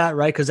into that,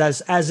 right? Because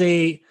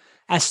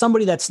as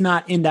somebody that's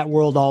not in that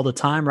world all the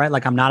time, right?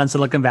 Like I'm not in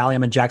Silicon Valley,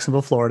 I'm in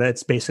Jacksonville, Florida.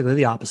 It's basically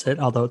the opposite,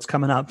 although it's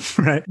coming up,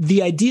 right?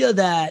 The idea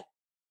that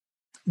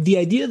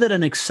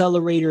an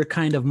accelerator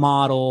kind of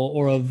model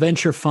or a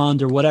venture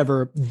fund or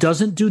whatever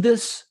doesn't do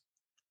this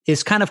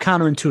is kind of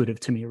counterintuitive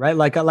to me, right?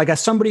 Like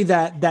as somebody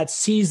that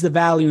sees the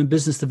value in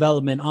business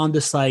development on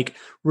this like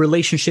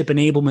relationship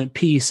enablement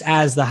piece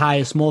as the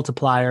highest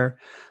multiplier,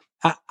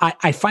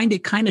 I find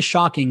it kind of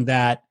shocking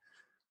that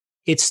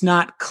it's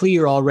not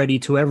clear already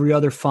to every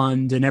other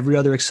fund and every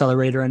other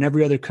accelerator and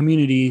every other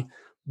community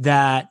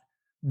that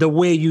the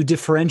way you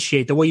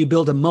differentiate, the way you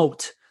build a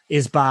moat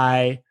is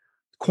by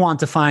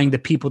quantifying the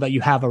people that you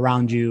have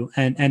around you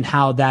and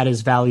how that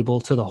is valuable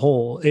to the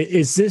whole.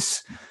 Is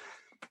this,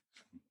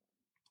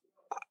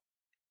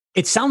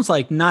 it sounds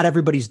like not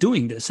everybody's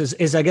doing this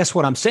is I guess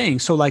what I'm saying.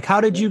 So like, how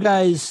did you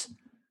guys,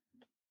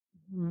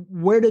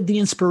 where did the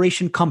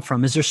inspiration come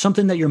from? Is there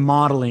something that you're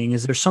modeling?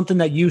 Is there something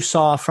that you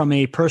saw from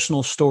a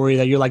personal story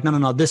that you're like,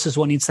 no, this is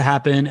what needs to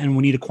happen. And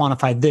we need to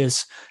quantify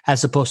this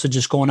as opposed to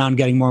just going out and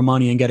getting more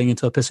money and getting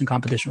into a pissing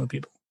competition with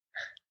people?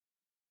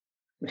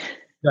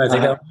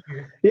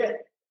 Yeah.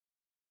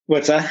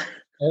 What's that?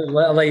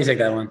 I'll let you take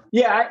that one.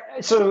 Yeah.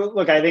 So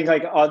look, I think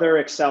like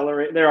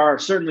there are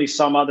certainly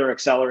some other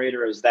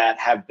accelerators that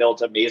have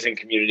built amazing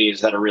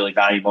communities that are really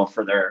valuable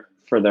for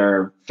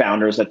their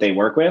founders that they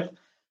work with.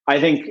 I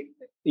think,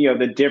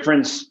 the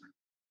difference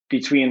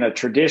between a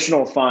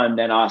traditional fund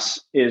and us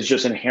is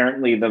just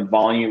inherently the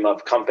volume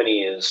of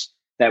companies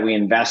that we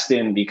invest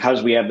in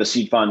because we have the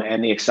seed fund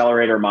and the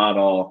accelerator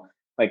model.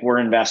 Like we're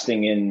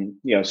investing in,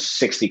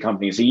 60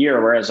 companies a year,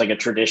 whereas like a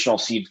traditional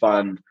seed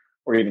fund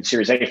or even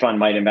Series A fund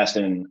might invest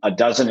in a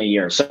dozen a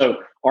year. So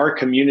our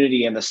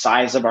community and the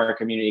size of our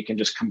community can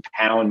just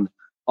compound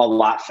a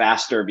lot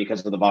faster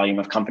because of the volume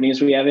of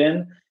companies we have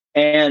in.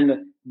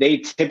 And they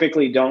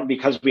typically don't,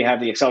 because we have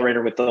the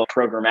accelerator with the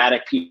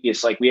programmatic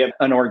piece, like we have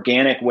an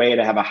organic way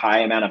to have a high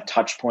amount of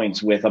touch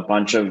points with a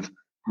bunch of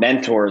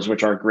mentors,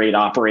 which are great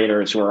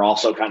operators who are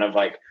also kind of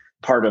like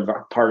part of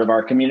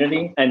our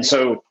community. And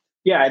so,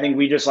 yeah, I think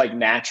we just like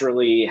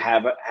naturally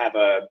have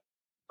a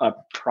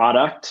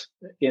product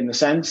in the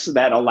sense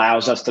that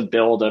allows us to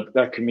build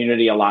a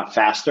community a lot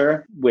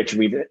faster, which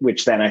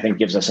then I think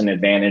gives us an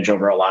advantage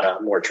over a lot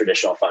of more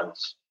traditional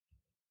funds.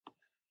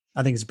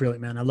 I think it's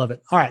brilliant, man. I love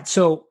it. All right.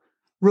 So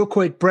real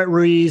quick, Brett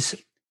Ruiz,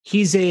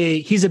 he's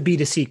a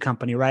B2C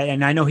company, right?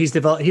 And I know he's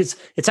developed,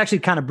 it's actually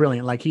kind of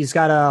brilliant. Like he's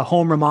got a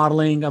home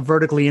remodeling, a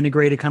vertically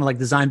integrated kind of like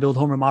design build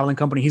home remodeling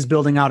company. He's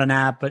building out an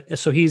app, but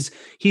so he's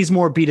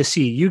more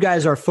B2C. You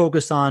guys are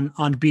focused on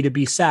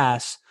B2B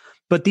SaaS,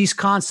 but these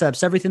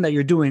concepts, everything that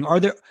you're doing,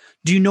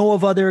 do you know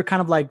of other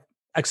kind of like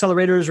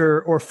accelerators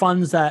or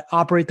funds that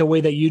operate the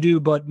way that you do,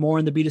 but more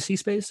in the B2C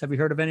space? Have you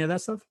heard of any of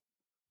that stuff?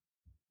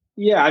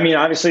 Yeah, I mean,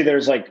 obviously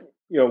there's like,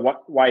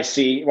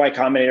 YC, Y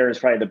Combinator is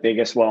probably the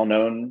biggest,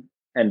 well-known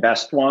and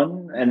best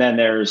one. And then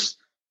there's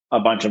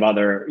a bunch of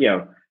other,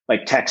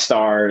 like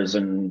Techstars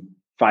and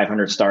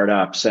 500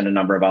 Startups and a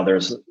number of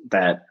others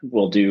that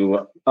will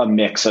do a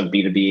mix of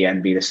B2B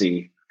and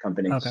B2C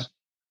companies. Okay.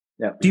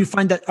 Yeah. Do you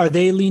find that, are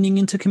they leaning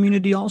into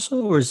community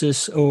also, or is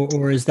this,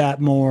 or is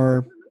that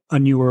more a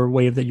newer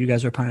wave that you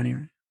guys are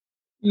pioneering?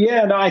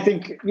 Yeah, no, I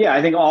think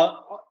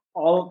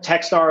all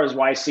Techstars,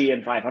 YC,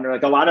 and 500,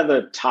 like a lot of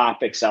the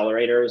top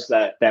accelerators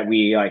that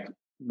we like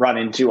run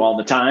into all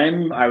the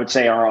time, I would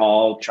say are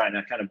all trying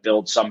to kind of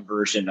build some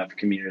version of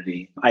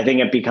community. I think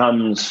it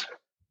becomes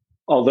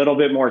a little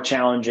bit more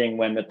challenging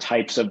when the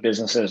types of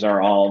businesses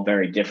are all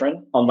very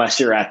different, unless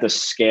you're at the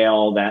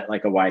scale that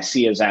like a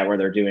YC is at, where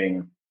they're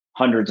doing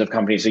hundreds of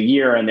companies a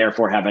year and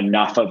therefore have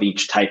enough of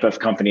each type of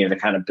company to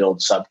kind of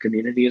build sub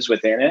communities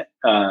within it.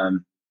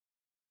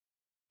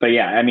 But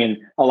yeah, I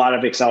mean, a lot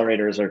of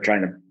accelerators are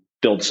trying to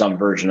build some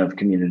version of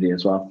community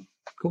as well.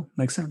 Cool.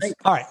 Makes sense.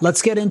 All right.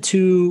 Let's get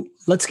into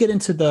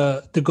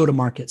the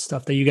go-to-market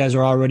stuff that you guys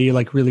are already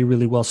like really,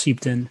 really well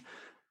seeped in.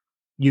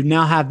 You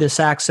now have this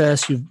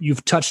access.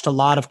 You've touched a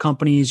lot of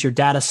companies. Your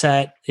data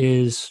set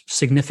is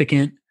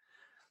significant.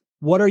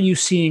 What are you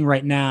seeing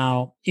right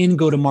now in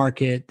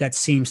go-to-market that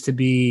seems to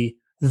be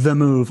the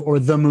move or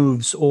the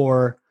moves,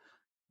 or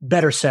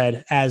better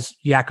said, as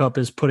Jakob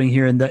is putting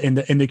here in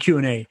the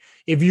Q&A,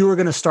 if you were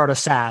going to start a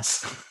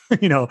SaaS,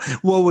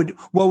 what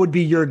would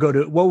be your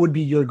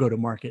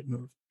go-to-market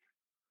move?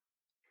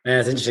 Man,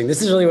 it's interesting.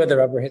 This is really where the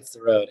rubber hits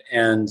the road.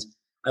 And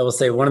I will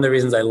say one of the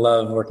reasons I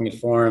love working at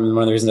Forum, and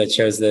one of the reasons I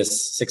chose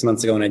this 6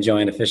 months ago when I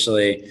joined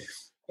officially,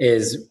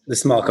 is the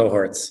small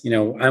cohorts.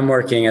 I'm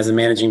working as a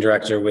managing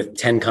director with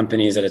 10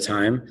 companies at a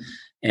time,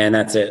 and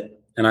that's it.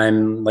 And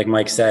I'm, like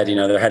Mike said,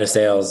 their head of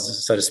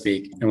sales, so to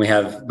speak. And we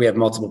have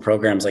multiple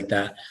programs like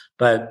that.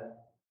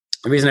 But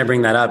the reason I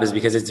bring that up is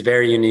because it's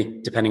very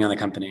unique depending on the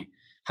company.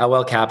 How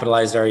well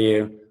capitalized are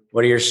you?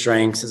 What are your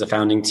strengths as a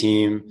founding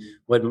team?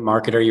 What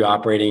market are you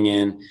operating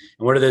in? And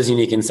what are those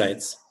unique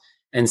insights?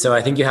 And so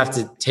I think you have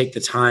to take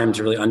the time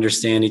to really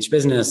understand each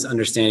business,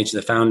 understand each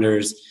of the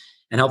founders,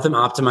 and help them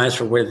optimize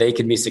for where they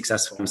can be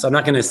successful. So I'm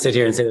not going to sit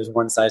here and say there's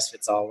one size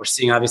fits all. We're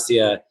seeing obviously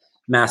a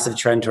massive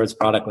trend towards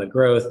product-led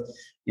growth.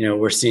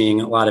 We're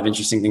seeing a lot of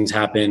interesting things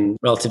happen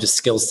relative to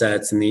skill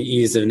sets and the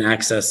ease and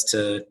access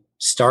to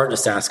start a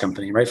SaaS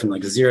company, right? From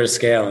like zero to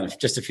scale in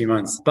just a few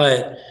months.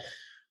 But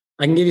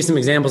I can give you some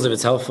examples if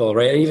it's helpful,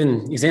 right?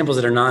 Even examples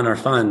that are not in our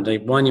fund.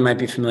 Like one you might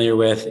be familiar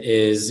with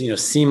is,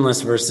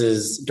 Seamless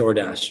versus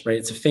DoorDash, right?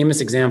 It's a famous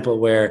example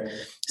where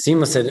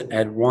Seamless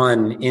had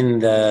won in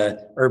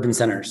the urban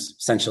centers,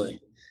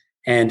 essentially.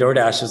 And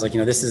DoorDash was like,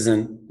 this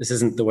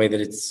isn't the way that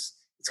it's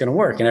going to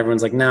work. And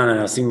everyone's like,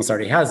 no, Seamless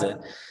already has it.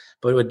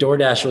 But what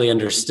DoorDash really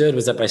understood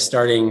was that by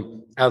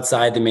starting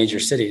outside the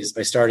major cities,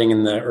 by starting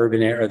in the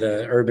urban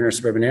or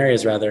suburban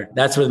areas, rather,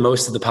 that's where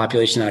most of the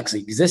population actually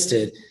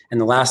existed.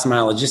 And the last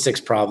mile logistics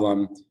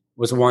problem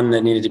was one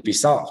that needed to be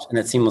solved, and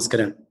that Seamless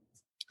couldn't.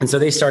 And so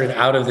they started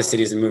out of the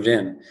cities and moved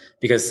in,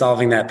 because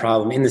solving that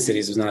problem in the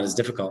cities was not as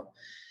difficult.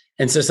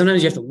 And so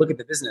sometimes you have to look at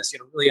the business,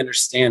 really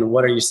understand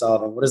what are you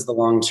solving? What is the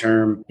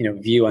long-term,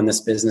 view on this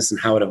business and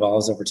how it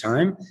evolves over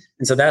time?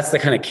 And so that's the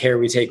kind of care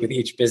we take with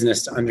each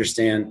business to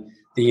understand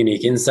the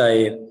unique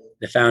insight,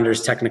 the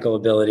founder's technical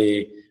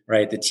ability,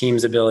 right? The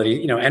team's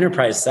ability.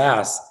 Enterprise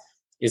SaaS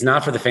is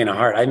not for the faint of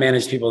heart. I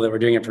managed people that were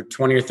doing it for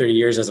 20 or 30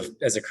 years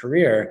as a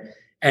career,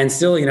 and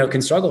still,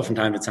 can struggle from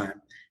time to time.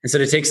 And so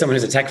to take someone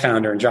who's a tech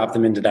founder and drop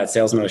them into that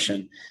sales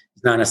motion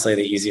is not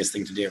necessarily the easiest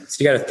thing to do.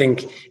 So you got to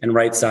think and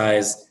right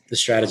size the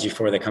strategy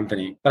for the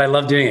company. But I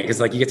love doing it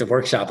because you get to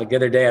workshop. Like the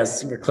other day,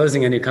 we're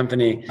closing a new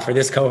company for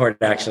this cohort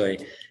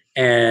actually.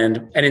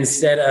 And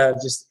instead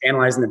of just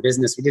analyzing the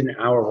business, we did an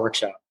hour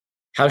workshop.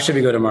 How should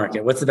we go to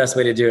market? What's the best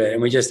way to do it?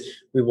 And we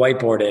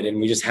whiteboarded and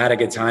we just had a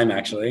good time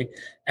actually.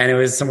 And it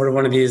was somewhat of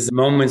one of these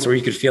moments where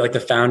you could feel like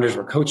the founders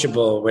were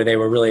coachable, where they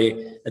were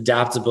really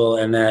adaptable,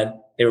 and that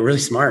they were really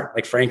smart.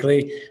 Like,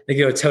 frankly, they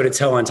could go toe to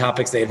toe on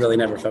topics they had really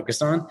never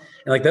focused on.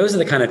 And those are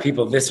the kind of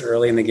people this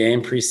early in the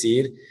game,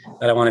 pre-seed,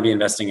 that I want to be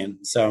investing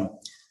in. So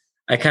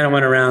I kind of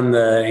went around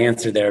the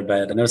answer there,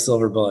 but no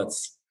silver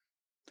bullets.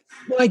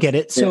 Well, I get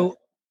it. So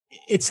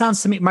it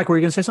sounds to me, Mike, were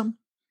you going to say something?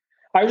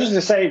 I was just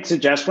going to say,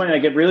 to Jeff's point,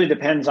 it really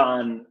depends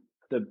on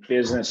the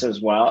business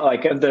as well,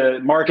 like the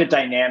market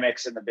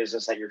dynamics in the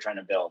business that you're trying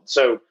to build.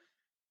 So,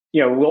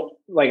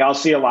 I'll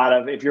see a lot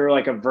of, if you're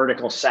like a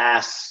vertical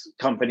SaaS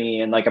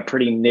company in like a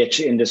pretty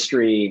niche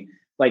industry,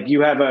 like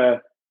you have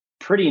a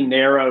pretty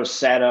narrow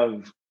set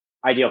of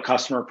ideal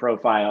customer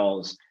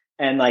profiles.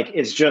 And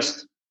it's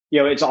just,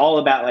 it's all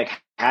about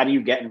how do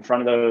you get in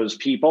front of those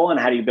people and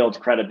how do you build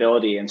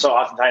credibility? And so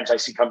oftentimes I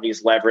see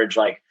companies leverage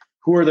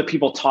who are the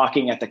people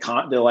talking at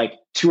the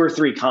 2 or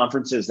 3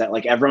 conferences that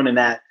everyone in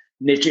that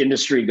niche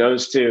industry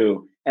goes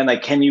to,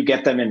 and can you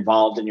get them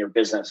involved in your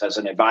business as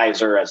an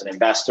advisor, as an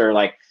investor,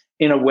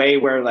 in a way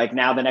where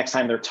now the next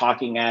time they're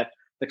talking at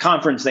the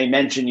conference, they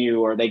mention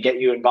you or they get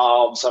you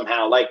involved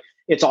somehow. Like,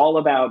 it's all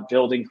about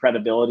building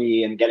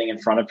credibility and getting in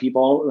front of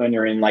people when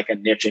you're in like a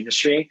niche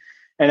industry.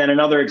 And then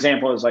another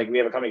example is like, we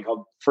have a company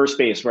called First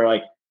Base where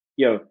like,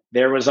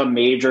 there was a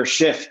major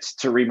shift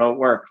to remote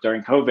work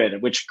during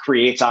COVID, which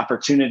creates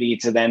opportunity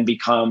to then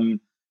become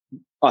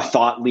a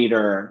thought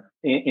leader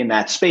in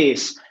that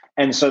space.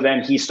 And so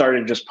then he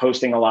started just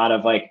posting a lot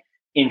of like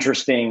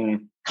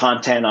interesting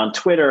content on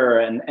Twitter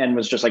and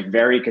was just like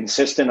very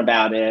consistent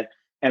about it,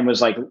 and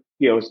was like,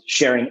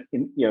 sharing,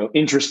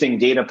 interesting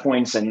data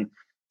points and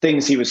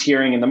things he was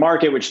hearing in the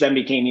market, which then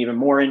became even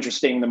more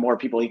interesting the more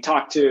people he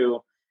talked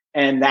to.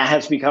 And that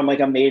has become like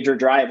a major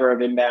driver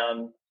of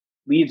inbound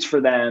leads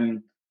for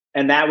them.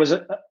 And that was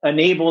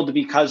enabled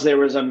because there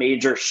was a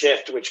major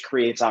shift, which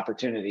creates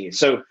opportunity.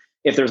 So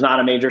if there's not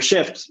a major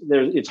shift,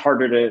 it's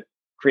harder to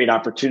create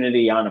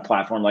opportunity on a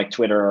platform like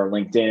Twitter or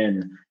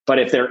LinkedIn. But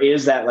if there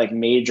is that like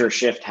major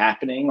shift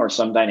happening or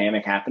some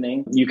dynamic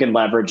happening, you can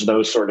leverage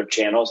those sort of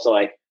channels to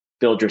like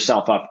build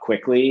yourself up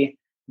quickly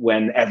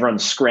when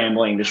everyone's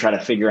scrambling to try to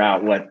figure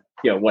out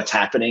what's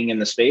happening in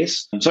the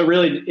space. So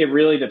it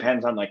really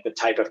depends on like the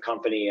type of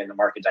company and the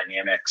market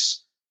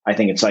dynamics. I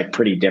think it's like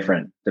pretty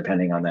different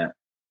depending on that.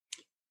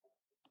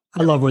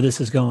 I love where this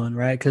is going,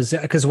 right?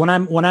 Because when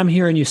I'm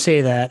hearing you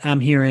say that, I'm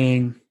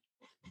hearing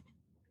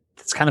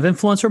it's kind of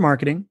influencer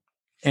marketing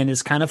and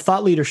it's kind of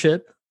thought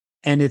leadership,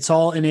 and it's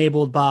all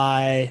enabled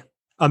by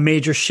a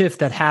major shift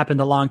that happened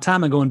a long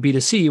time ago in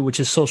B2C, which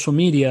is social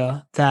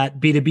media, that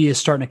B2B is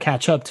starting to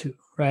catch up to,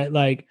 right?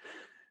 Like,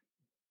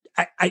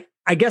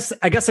 I guess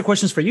the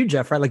question is for you,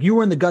 Jeff, right? Like, you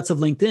were in the guts of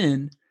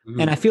LinkedIn,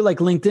 and I feel like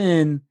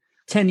LinkedIn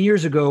 10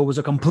 years ago was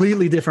a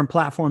completely different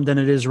platform than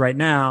it is right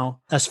now,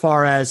 as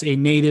far as a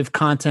native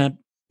content,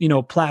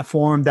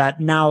 platform that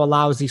now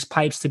allows these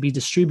pipes to be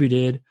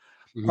distributed.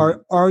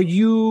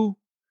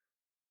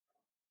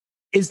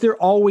 Is there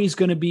always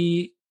going to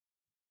be,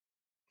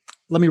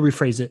 let me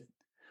rephrase it.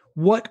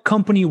 What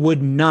company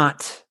would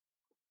not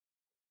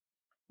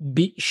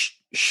be,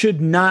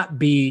 should not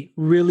be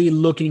really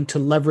looking to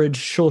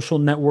leverage social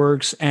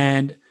networks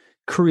and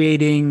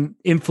creating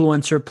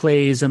influencer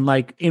plays and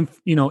like,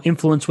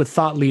 influence with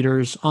thought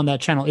leaders on that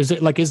channel? Is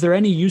there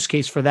any use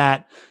case for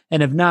that?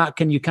 And if not,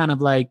 can you kind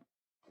of like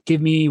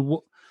give me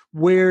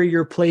where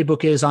your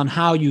playbook is on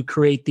how you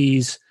create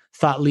these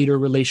thought leader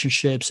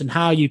relationships and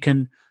how you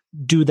can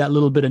do that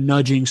little bit of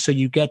nudging so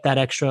you get that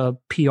extra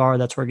PR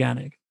that's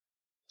organic?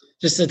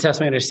 Just to test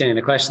my understanding,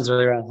 the question's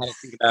really around how to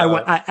think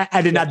about.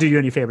 I did not do you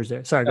any favors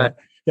there. Sorry. Go ahead.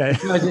 Yeah.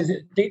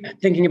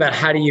 Thinking about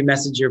how do you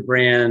message your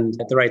brand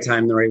at the right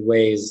time, the right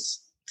ways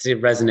to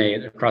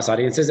resonate across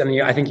audiences.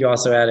 And I think you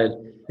also added,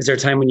 is there a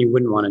time when you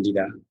wouldn't want to do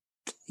that?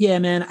 Yeah,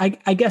 man.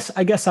 I guess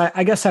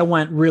I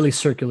went really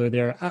circular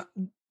there.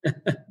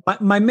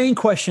 My main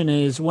question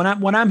is when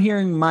I'm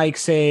hearing Mike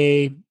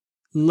say,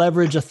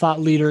 leverage a thought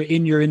leader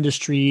in your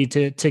industry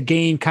to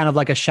gain kind of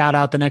like a shout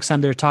out the next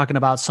time they're talking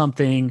about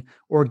something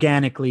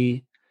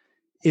organically.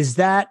 Is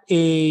that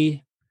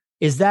a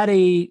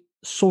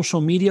social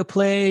media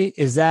play?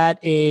 Is that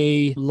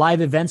a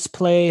live events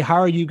play? How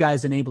are you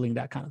guys enabling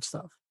that kind of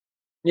stuff?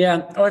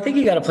 Yeah. I think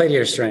you got to play to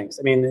your strengths.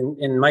 I mean,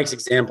 in Mike's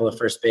example of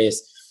First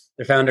Base,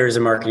 their founder is a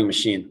marketing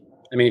machine.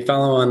 I mean, you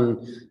follow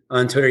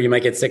on Twitter, you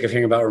might get sick of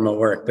hearing about remote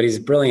work, but he's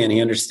brilliant.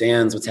 He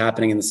understands what's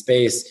happening in the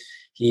space.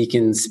 He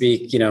can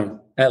speak,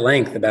 at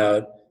length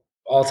about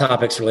all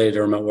topics related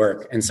to remote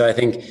work. And so I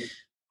think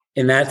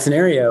in that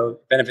scenario,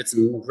 it benefits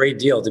him a great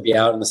deal to be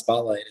out in the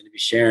spotlight and to be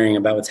sharing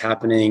about what's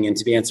happening and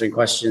to be answering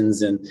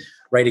questions and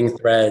writing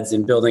threads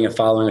and building a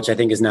following, which I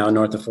think is now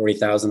north of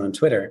 40,000 on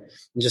Twitter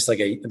in just like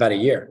about a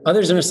year.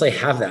 Others don't necessarily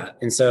have that.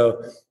 And so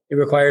it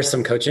requires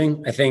some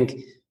coaching. I think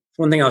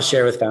one thing I'll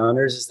share with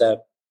founders is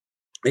that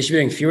they should be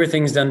doing fewer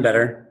things done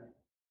better,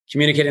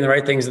 communicating the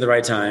right things at the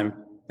right time,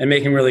 and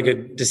making really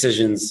good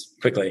decisions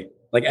quickly.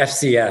 Like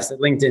FCS at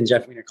LinkedIn,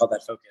 Jeff Weiner called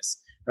that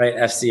focus, right?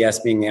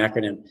 FCS being the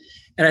acronym.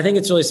 And I think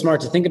it's really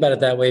smart to think about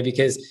it that way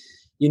because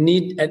you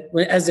need,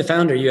 as a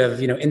founder, you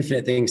have,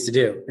 infinite things to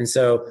do. And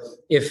so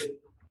if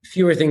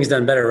fewer things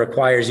done better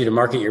requires you to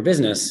market your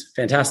business,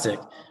 fantastic.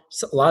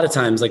 So a lot of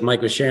times, like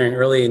Mike was sharing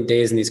early in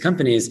days in these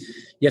companies,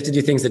 you have to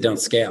do things that don't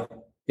scale.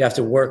 You have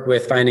to work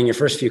with finding your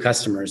first few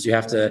customers. You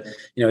have to,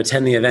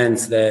 attend the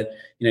events that,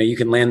 you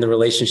can land the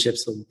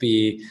relationships that will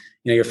be,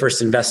 your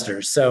first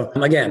investors. So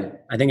again,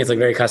 I think it's like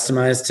very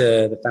customized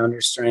to the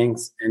founder's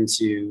strengths and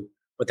to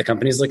what the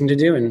company is looking to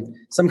do. And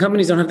some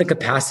companies don't have the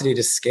capacity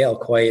to scale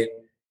quite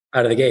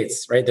out of the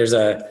gates, right? There's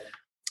a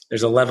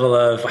level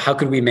of how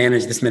could we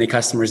manage this many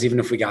customers, even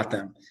if we got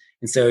them?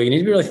 And so you need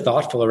to be really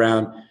thoughtful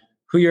around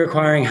who you're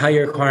acquiring, how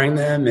you're acquiring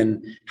them,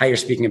 and how you're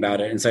speaking about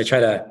it. And so I try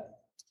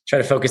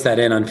to focus that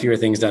in on fewer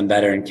things done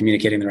better and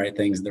communicating the right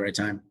things at the right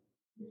time.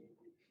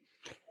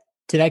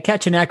 Did I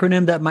catch an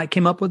acronym that Mike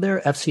came up with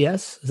there?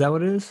 FCS? Is that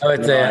what it is? Oh,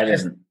 it's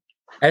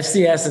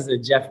FCS is a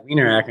Jeff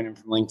Weiner acronym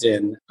from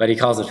LinkedIn, but he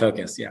calls it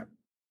focus. Yeah.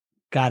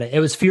 Got it. It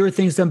was fewer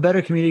things done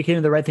better,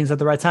 communicating the right things at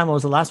the right time. What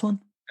was the last one?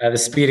 The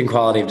speed and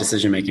quality of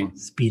decision-making.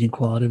 Speed and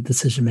quality of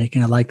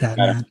decision-making. I like that,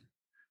 man.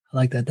 I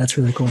like that. That's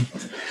really cool.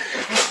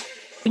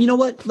 You know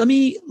what? Let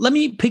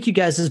me pick you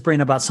guys'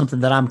 brain about something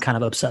that I'm kind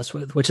of obsessed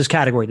with, which is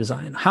category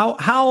design.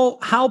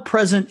 How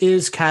present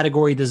is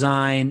category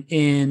design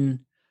in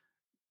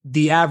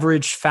the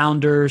average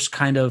founder's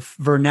kind of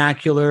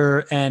vernacular,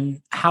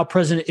 and how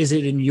present is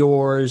it in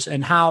yours?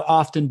 And how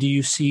often do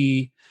you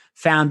see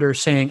founders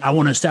saying, "I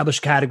want to establish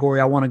a category,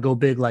 I want to go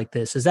big like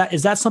this"? Is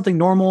that something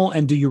normal,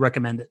 and do you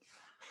recommend it?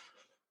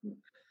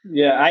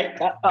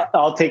 Yeah,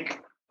 I'll take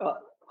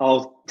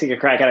a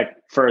crack at it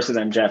first, and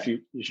then Jeff, you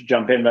should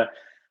jump in. But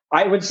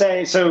I would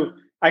say so.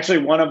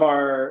 Actually, some of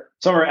our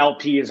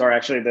LPs are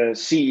actually the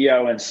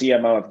CEO and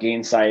CMO of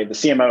Gainsight. The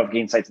CMO of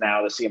Gainsight's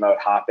now the CMO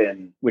at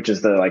Hopin, which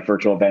is the like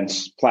virtual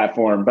events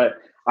platform. But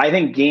I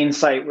think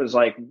Gainsight was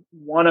like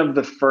one of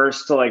the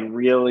first to like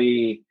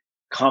really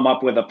come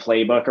up with a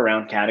playbook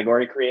around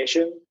category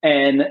creation.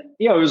 And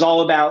it was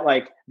all about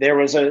like there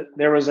was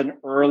an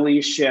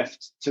early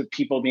shift to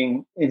people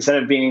being,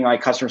 instead of being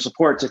like customer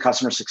support, to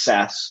customer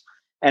success.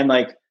 And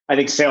like I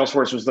think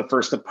Salesforce was the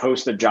first to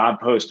post a job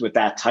post with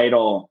that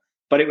title,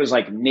 but it was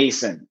like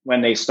nascent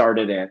when they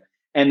started it.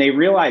 And they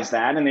realized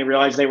that, and they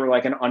realized they were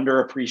like an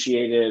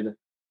underappreciated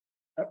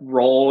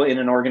role in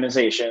an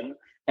organization.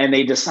 And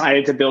they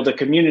decided to build a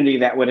community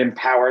that would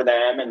empower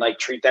them and like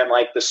treat them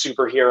like the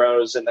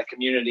superheroes in the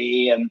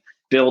community, and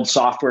build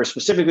software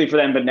specifically for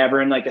them, but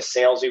never in like a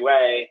salesy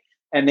way.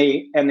 And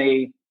they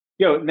then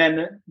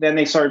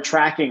they started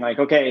tracking like,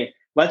 okay,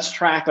 let's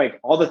track like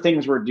all the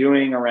things we're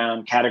doing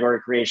around category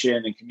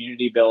creation and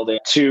community building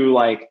to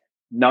like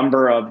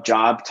number of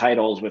job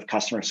titles with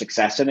customer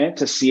success in it,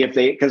 to see if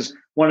because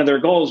one of their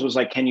goals was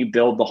like, can you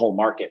build the whole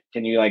market?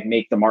 Can you like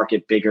make the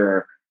market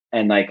bigger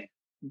and like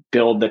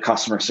build the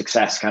customer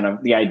success, kind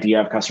of the idea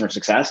of customer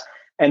success?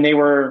 And they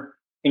were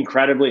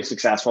incredibly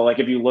successful. Like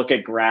if you and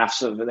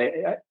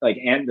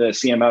the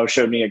CMO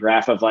showed me a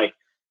graph of like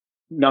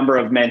number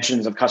of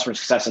mentions of customer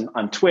success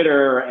on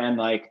Twitter, and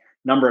like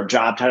number of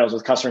job titles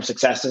with customer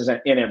successes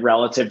in it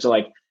relative to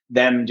like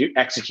them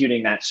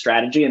executing that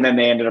strategy. And then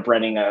they ended up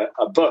writing a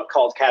book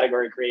called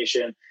Category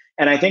Creation.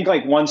 And I think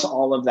like once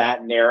all of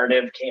that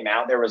narrative came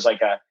out, there was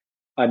like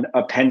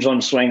a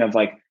pendulum swing of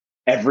like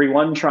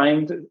everyone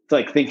trying to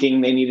like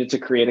thinking they needed to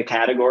create a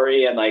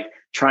category and like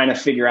trying to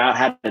figure out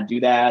how to do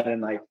that.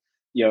 And like,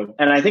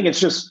 and I think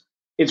it's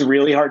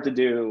really hard to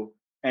do.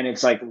 And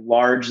it's like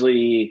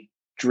largely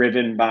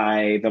driven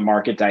by the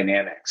market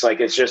dynamics.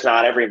 Like it's just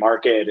not every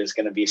market is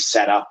going to be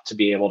set up to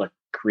be able to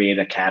create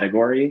a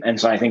category. And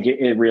so I think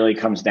it really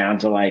comes down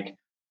to like,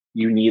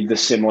 you need the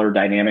similar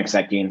dynamics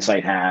that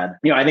Gainsight had.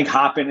 I think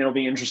Hopin, it'll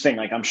be interesting.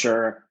 Like I'm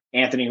sure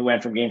Anthony, who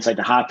went from Gainsight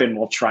to Hopin,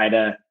 will try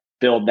to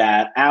build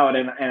that out.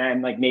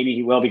 And like, maybe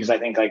he will, because I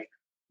think like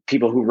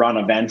people who run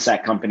events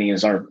at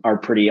companies are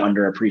pretty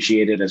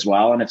underappreciated as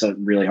well. And it's a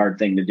really hard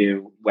thing to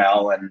do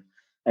well.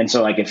 And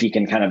so like, if he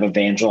can kind of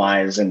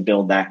evangelize and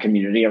build that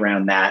community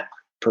around that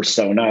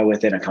persona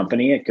within a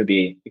company, it could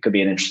be an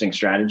interesting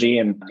strategy.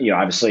 And,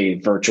 obviously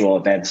virtual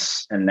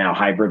events and now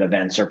hybrid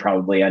events are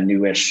probably a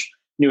new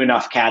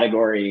enough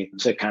category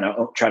to kind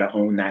of try to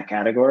own that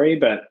category.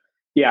 But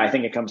yeah, I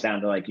think it comes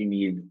down to like,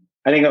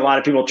 I think a lot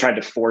of people tried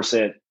to force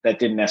it that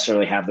didn't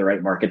necessarily have the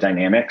right market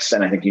dynamics.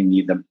 And I think you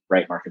need the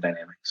right market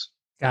dynamics.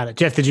 Got it.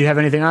 Jeff, did you have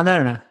anything on that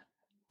or not?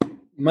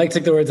 Mike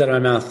took the words out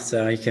of my mouth,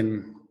 so he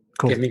can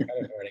give me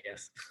credit for it, I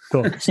guess.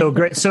 Cool. So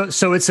great.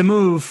 So it's a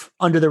move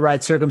under the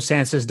right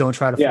circumstances. Don't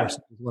try to force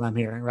it, is what I'm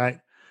hearing, right?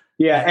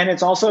 Yeah. And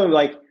it's also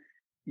like,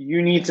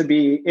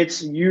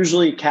 it's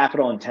usually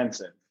capital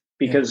intensive,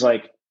 because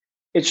like,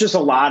 it's just a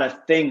lot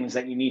of things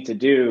that you need to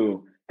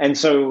do. And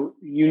so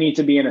you need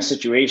to be in a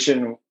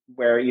situation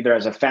where either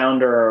as a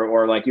founder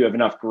or like you have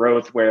enough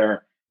growth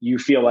where you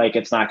feel like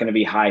it's not going to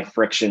be high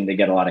friction to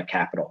get a lot of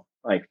capital.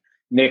 Like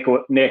Nick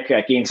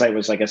at Gainsight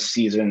was like a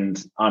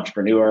seasoned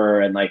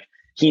entrepreneur, and like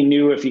he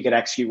knew if he could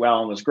execute well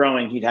and was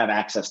growing, he'd have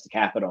access to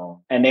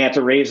capital. And they had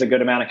to raise a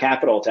good amount of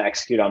capital to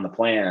execute on the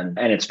plan.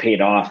 And it's paid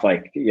off.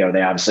 Like, they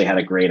obviously had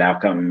a great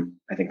outcome.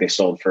 I think they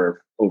sold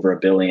for over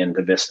 $1 billion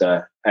to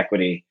Vista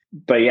Equity.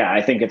 But yeah,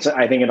 I think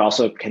it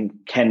also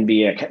can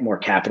be a more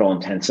capital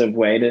intensive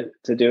way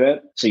to do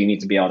it. So you need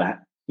to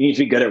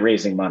be good at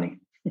raising money.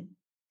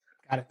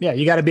 Got it. Yeah,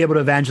 you got to be able to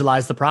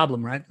evangelize the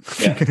problem, right?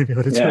 Yeah,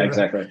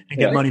 exactly. And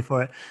get money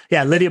for it.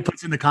 Yeah, Lydia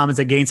puts in the comments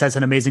that Gainsight's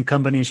an amazing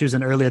company, and she was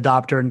an early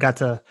adopter and got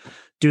to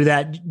do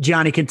that.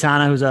 Gianni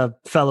Quintana, who's a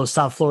fellow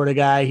South Florida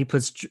guy, he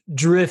puts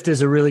Drift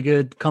is a really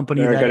good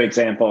company. They're a good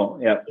example.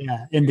 Yep.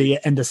 Yeah, in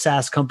the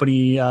SaaS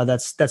company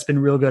that's been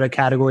real good at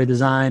category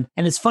design.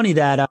 And it's funny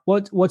that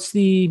what's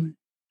the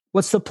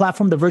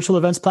platform, the virtual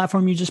events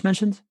platform you just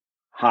mentioned?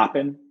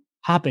 Hopin.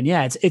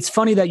 Yeah, it's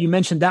funny that you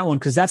mentioned that one,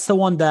 because that's the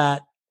one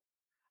that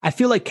I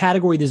feel like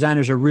category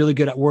designers are really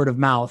good at word of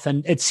mouth.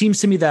 And it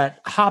seems to me that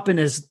Hopin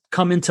has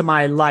come into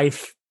my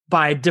life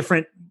by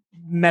different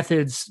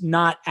methods,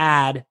 not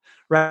ad,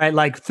 right?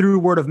 Like through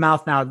word of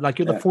mouth now. Like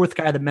you're the fourth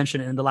guy that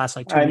mentioned it in the last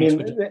like 2 weeks. I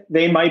mean,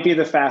 they might be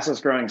the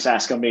fastest growing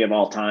SaaS company of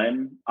all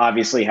time.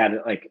 Obviously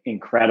had like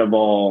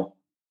incredible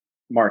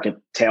market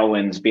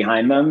tailwinds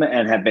behind them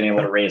and have been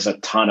able to raise a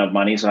ton of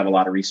money. So have a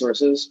lot of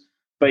resources.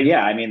 But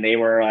yeah, I mean, they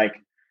were like,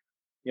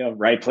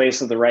 right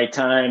place at the right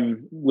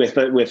time with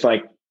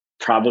like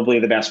probably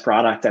the best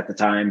product at the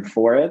time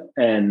for it.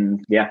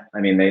 And yeah, I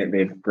mean,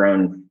 they've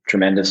grown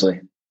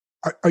tremendously.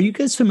 Are you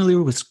guys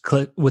familiar with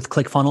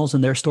ClickFunnels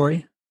and their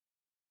story?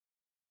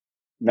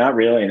 Not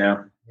really,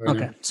 no.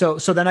 Okay. So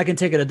then I can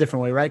take it a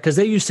different way, right? Because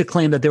they used to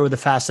claim that they were the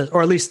fastest,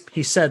 or at least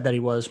he said that he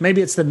was.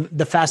 Maybe it's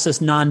the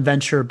fastest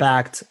non-venture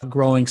backed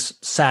growing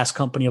SaaS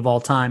company of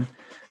all time.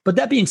 But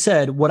that being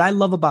said, what I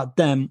love about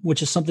them,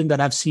 which is something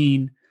that I've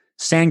seen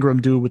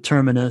Sangram do with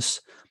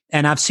Terminus,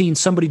 and I've seen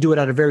somebody do it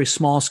at a very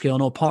small scale,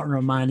 no partner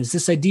of mine, is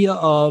this idea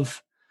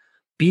of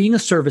being a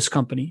service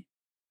company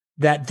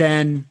that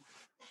then,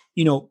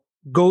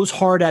 goes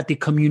hard at the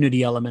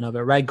community element of it,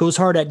 right? Goes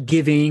hard at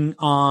giving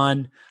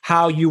on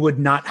how you would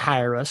not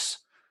hire us,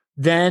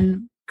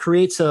 then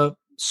creates a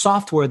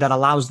software that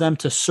allows them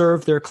to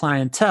serve their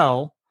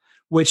clientele,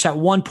 which at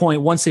one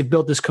point, once they've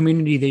built this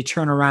community, they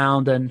turn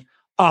around and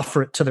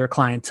offer it to their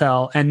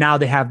clientele. And now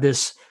they have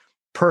this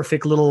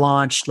perfect little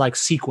launch like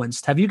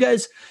sequenced. Have you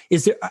guys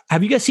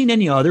seen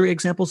any other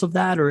examples of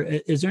that? Or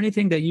is there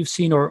anything that you've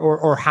seen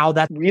or how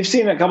that? We've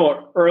seen a couple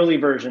of early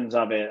versions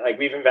of it. Like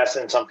we've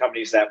invested in some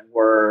companies that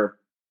were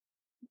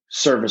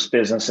service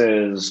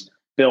businesses,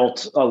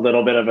 built a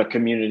little bit of a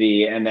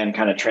community and then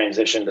kind of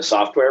transitioned to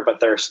software, but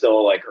they're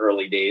still like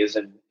early days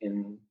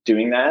in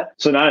doing that.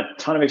 So not a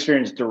ton of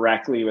experience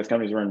directly with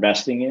companies we're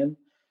investing in.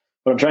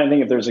 But I'm trying to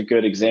think if there's a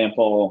good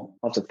example.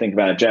 I'll have to think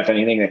about it. Jeff,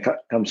 anything that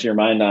comes to your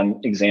mind on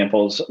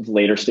examples of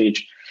later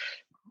stage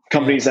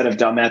companies that have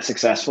done that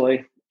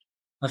successfully?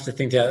 I'll have to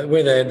think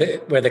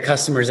where the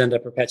customers end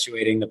up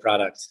perpetuating the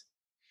product.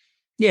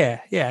 Yeah,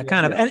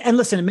 kind of. And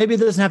listen, maybe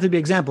it doesn't have to be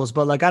examples,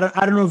 but like I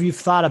don't know if you've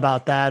thought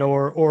about that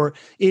or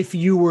if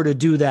you were to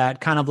do that,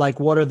 kind of like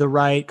what are the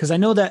right? Because I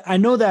know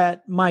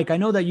that Mike,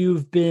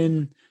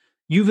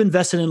 you've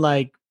invested in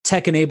like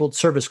tech-enabled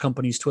service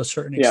companies to a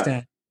certain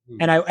extent.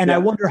 And I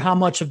wonder how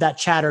much of that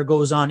chatter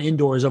goes on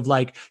indoors of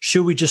like,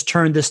 should we just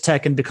turn this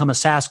tech and become a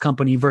SaaS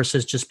company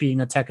versus just being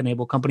a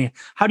tech-enabled company?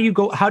 How do you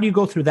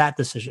go through that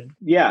decision?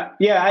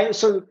 Yeah.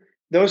 So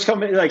those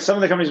companies, like some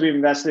of the companies we've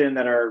invested in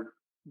that are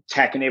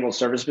tech-enabled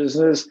service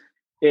business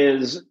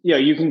is,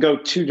 you can go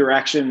two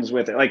directions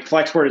with it. Like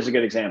Flexport is a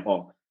good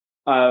example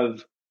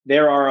of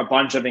there are a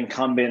bunch of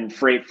incumbent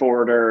freight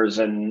forwarders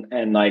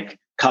and like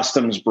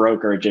customs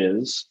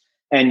brokerages.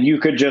 And you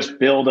could just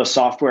build a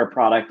software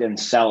product and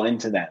sell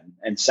into them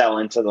and sell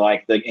into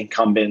the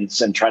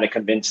incumbents and try to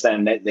convince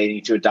them that they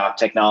need to adopt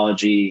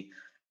technology.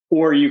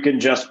 Or you can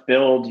just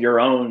build your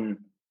own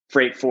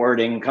freight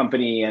forwarding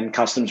company and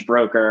customs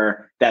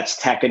broker that's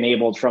tech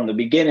enabled from the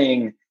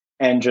beginning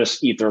and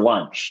just eat their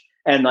lunch.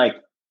 And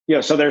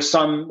so there's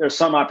some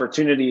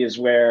opportunities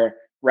where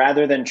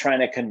rather than trying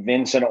to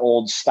convince an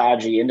old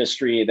stodgy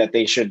industry that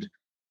they should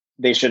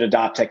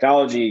adopt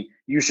technology,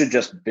 you should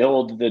just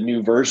build the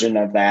new version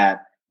of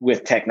that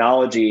with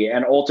technology.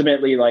 And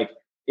ultimately,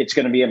 it's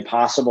going to be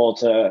impossible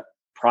to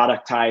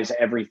productize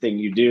everything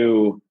you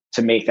do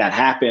to make that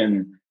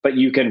happen, but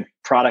you can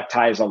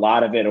productize a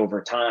lot of it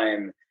over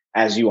time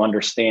as you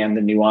understand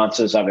the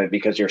nuances of it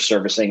because you're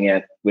servicing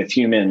it with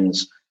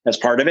humans as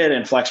part of it.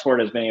 And Flexport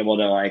has been able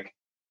to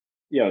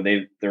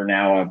they're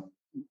now a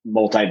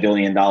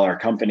multi-billion-dollar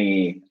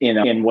company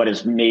in what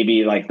is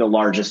maybe like the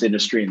largest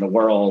industry in the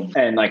world.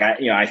 And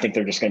I think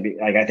they're just going to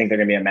be I think they're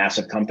going to be a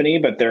massive company,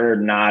 but they're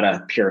not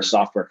a pure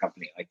software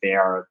company.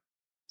 They're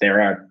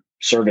a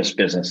service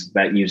business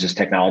that uses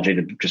technology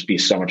to just be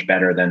so much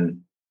better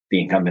than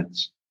the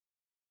incumbents.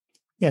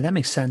 Yeah, that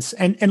makes sense.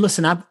 And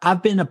listen,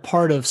 I've been a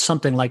part of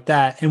something like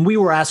that. And we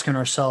were asking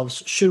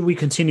ourselves, should we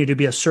continue to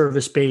be a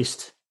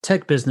service-based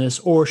tech business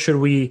or should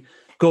we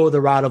go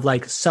the route of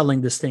like selling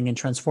this thing and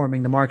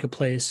transforming the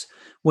marketplace?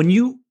 I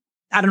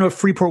don't know if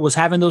Freeport was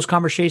having those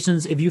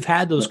conversations. If you've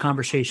had those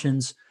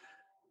conversations,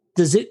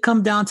 does it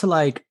come down to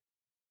like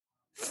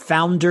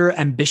founder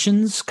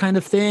ambitions kind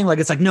of thing? Like,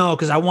 it's like, no,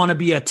 because I want to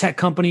be a tech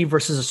company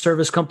versus a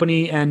service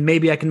company. And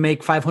maybe I can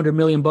make $500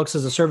 million as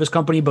a service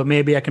company, but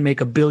maybe I can make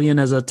 $1 billion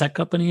as a tech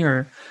company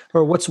or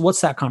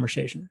what's that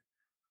conversation?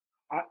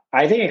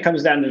 I think it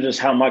comes down to just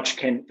how much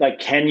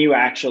can you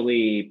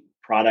actually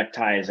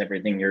productize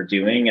everything you're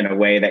doing in a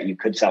way that you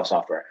could sell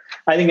software.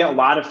 I think a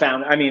lot of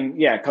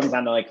it comes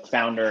down to like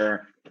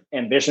founder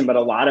ambition, but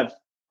a lot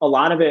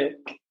of it,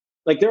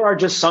 like there are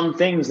just some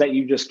things that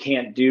you just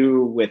can't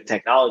do with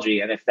technology.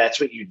 And if that's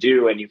what you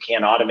do and you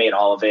can't automate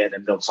all of it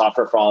and build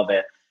software for all of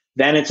it,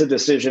 then it's a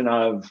decision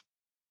of,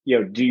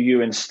 do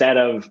you, instead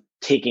of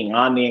taking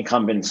on the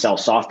incumbents, sell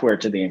software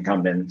to the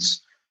incumbents,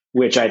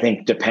 which I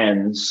think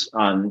depends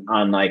on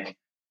like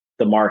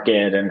the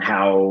market and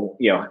how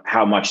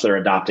much they're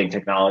adopting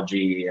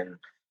technology and,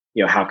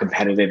 how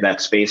competitive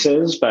that space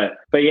is. But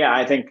yeah,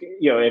 I think,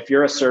 if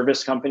you're a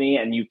service company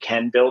and you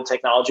can build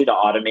technology to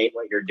automate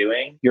what you're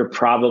doing, you're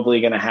probably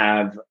going to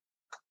have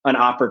an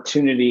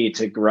opportunity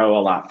to grow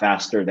a lot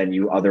faster than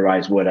you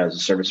otherwise would as a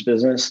service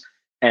business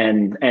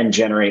and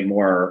generate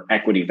more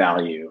equity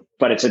value.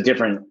 But it's a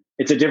different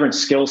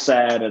skill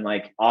set. And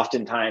like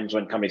oftentimes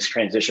when companies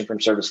transition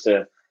from service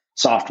to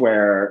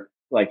software,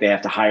 like they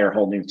have to hire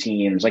whole new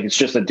teams. Like it's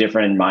just a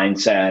different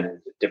mindset,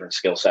 different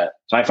skill set.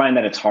 So I find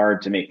that it's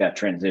hard to make that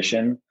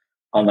transition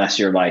unless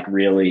you're like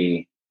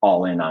really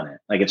all in on it.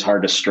 Like it's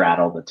hard to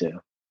straddle the two.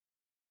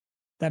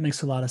 That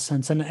makes a lot of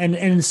sense.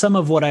 And some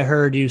of what I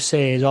heard you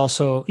say is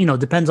also,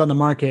 depends on the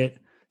market.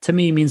 To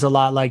me means a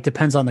lot, like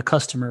depends on the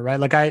customer, right?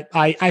 Like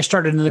I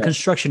started in the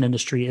construction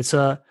industry. It's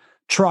a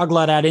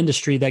troglodyte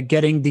industry that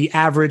getting the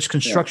average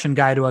construction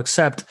guy to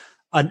accept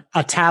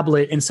a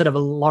tablet instead of a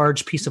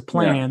large piece of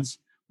plans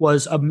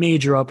was a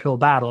major uphill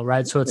battle,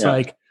 right? So it's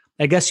like,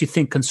 I guess you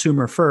think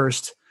consumer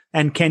first,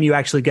 and can you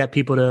actually get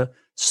people to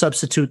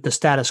substitute the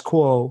status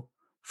quo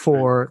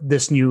for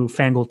this new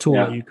fangled tool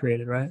that you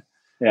created, right?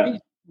 Yeah.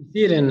 You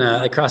see it in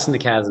Crossing the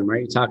Chasm,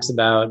 right? He talks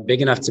about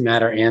big enough to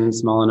matter and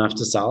small enough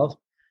to solve,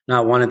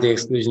 not one at the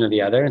exclusion of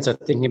the other. And so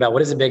thinking about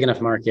what is a big enough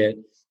market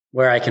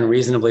where I can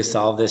reasonably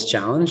solve this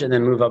challenge and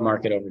then move up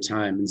market over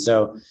time. And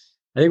so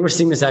I think we're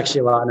seeing this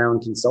actually a lot now in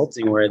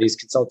consulting, where these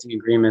consulting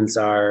agreements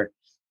are,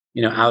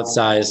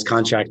 outsized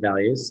contract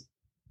values.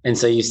 And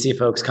so you see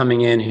folks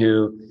coming in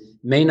who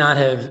may not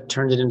have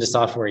turned it into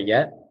software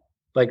yet,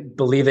 but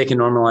believe they can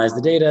normalize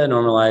the data,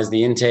 normalize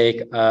the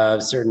intake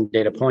of certain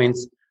data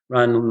points,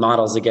 run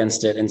models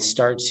against it, and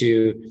start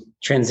to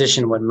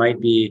transition what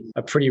might be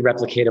a pretty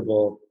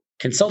replicatable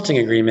consulting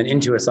agreement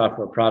into a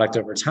software product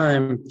over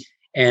time.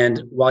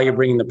 And while you're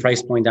bringing the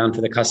price point down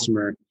for the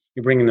customer,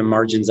 you're bringing the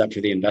margins up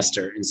for the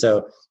investor. And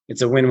so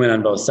it's a win-win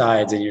on both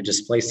sides, and you're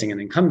displacing an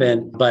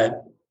incumbent.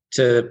 But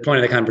to the point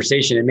of the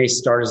conversation, it may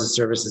start as a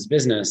services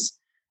business,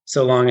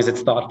 so long as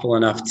it's thoughtful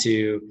enough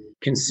to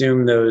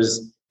consume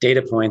those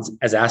data points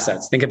as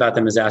assets. Think about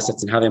them as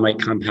assets and how they might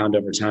compound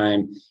over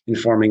time,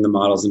 informing the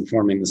models,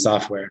 informing the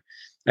software.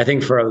 I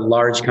think for a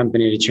large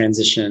company to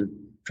transition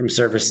from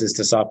services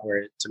to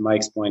software, to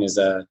Mike's point, it's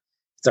a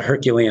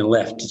Herculean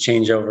lift to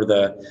change over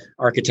the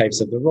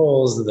archetypes of the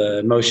roles,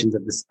 the motions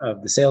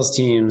of the sales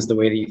teams, the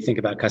way that you think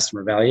about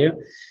customer value.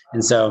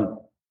 And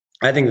so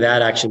I think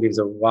that actually leaves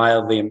a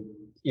wildly,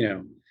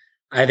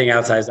 I think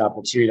outsized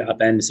opportunity to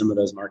upend some of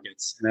those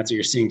markets. And that's what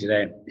you're seeing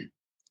today.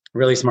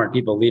 Really smart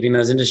people leading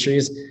those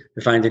industries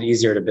who find it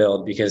easier to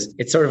build because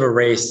it's sort of a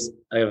race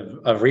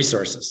of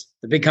resources.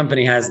 The big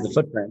company has the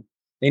footprint.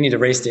 They need a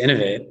race to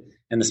innovate,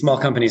 and the small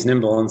company's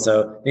nimble. And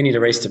so they need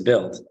a race to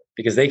build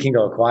because they can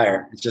go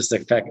acquire. It's just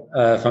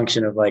a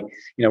function of like,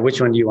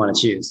 which one do you want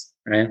to choose,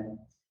 right?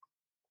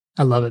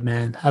 I love it,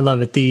 man. I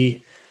love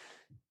it.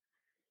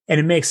 And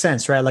it makes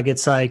sense, right? Like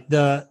it's like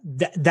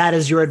that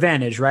is your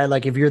advantage, right?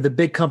 Like if you're the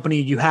big company,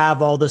 you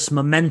have all this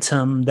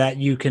momentum that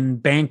you can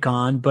bank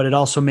on, but it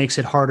also makes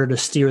it harder to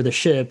steer the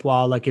ship.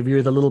 While like if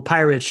you're the little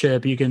pirate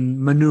ship, you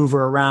can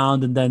maneuver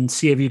around and then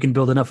see if you can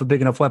build a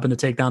big enough weapon to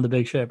take down the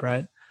big ship,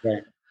 right?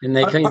 Right. And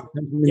they come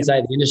from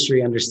inside the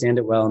industry, understand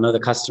it well, know the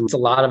customer. It's a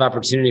lot of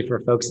opportunity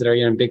for folks that are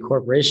in big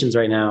corporations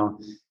right now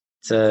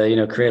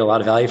to create a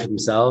lot of value for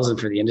themselves and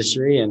for the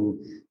industry.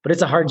 But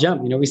it's a hard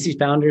jump. We see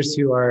founders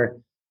who are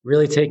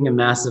really taking a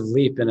massive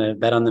leap and a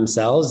bet on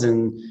themselves.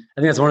 And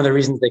I think that's one of the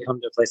reasons they come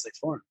to a place like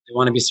Forum. They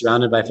want to be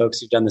surrounded by folks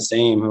who've done the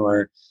same, who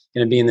are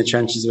going to be in the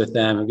trenches with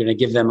them, who are going to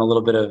give them a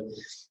little bit of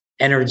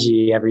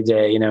energy every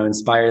day,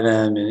 inspire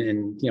them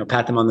and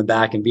pat them on the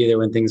back and be there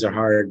when things are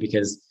hard,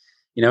 because,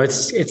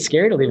 it's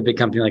scary to leave a big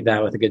company like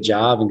that with a good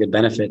job and good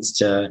benefits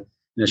to,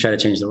 try to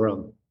change the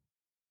world.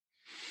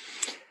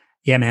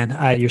 Yeah,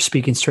 man, you're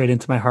speaking straight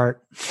into my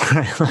heart.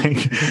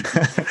 Like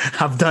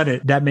I've done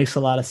it. That makes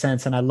a lot of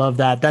sense. And I love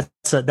that.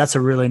 That's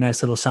a really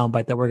nice little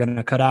soundbite that we're going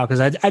to cut out.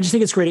 Cause I just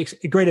think it's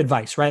great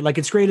advice, right? Like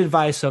it's great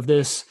advice of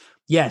this.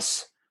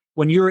 Yes.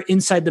 When you're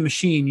inside the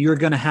machine, you're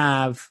going to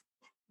have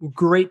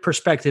great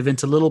perspective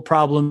into little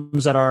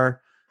problems that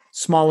are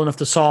small enough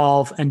to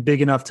solve and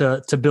big enough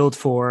to build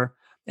for.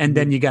 And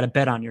then you got to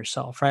bet on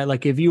yourself, right?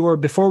 Like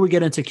before we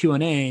get into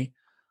Q&A,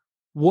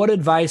 what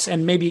advice,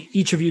 and maybe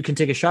each of you can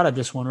take a shot at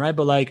this one, right?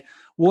 But like,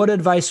 what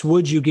advice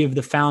would you give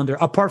the founder,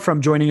 apart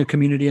from joining a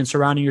community and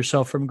surrounding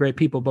yourself from great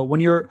people? But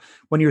when you're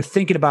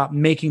thinking about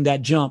making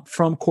that jump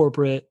from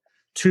corporate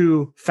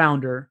to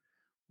founder,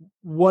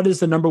 what is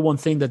the number one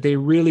thing that they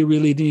really,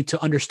 really need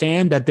to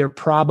understand that they're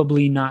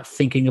probably not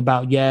thinking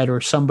about yet, or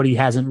somebody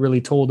hasn't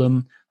really told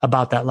them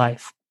about that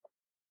life?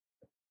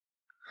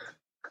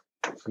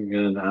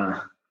 Good.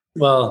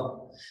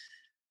 Well,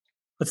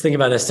 let's think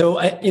about this. So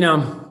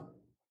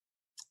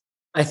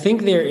I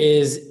think there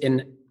is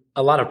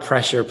a lot of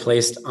pressure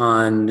placed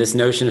on this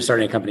notion of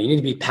starting a company. You need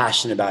to be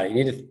passionate about it.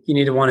 You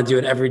need to want to do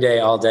it every day,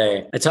 all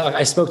day.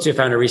 I spoke to a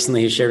founder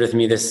recently who shared with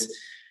me this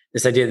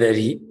idea that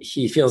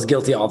he feels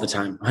guilty all the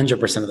time,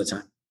 100% of the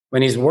time.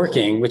 When he's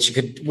working, which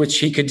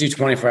he could do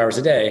 24 hours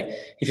a day,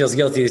 he feels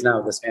guilty he's not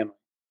with his family.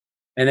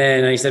 And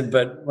then he said,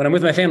 but when I'm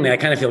with my family, I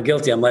kind of feel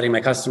guilty. I'm letting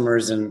my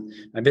customers and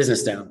my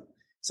business down.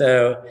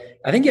 So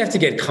I think you have to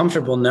get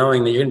comfortable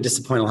knowing that you're going to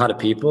disappoint a lot of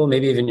people,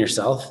 maybe even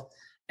yourself.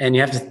 And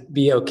you have to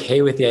be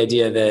okay with the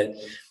idea that,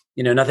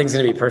 nothing's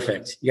going to be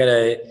perfect. You got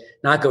to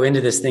not go into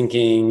this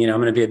thinking,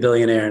 I'm going to be a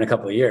billionaire in a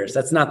couple of years.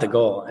 That's not the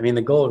goal. I mean,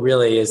 the goal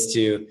really is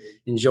to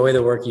enjoy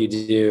the work you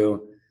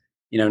do,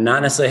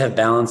 not necessarily have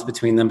balance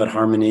between them, but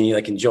harmony,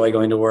 like enjoy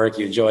going to work,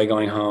 you enjoy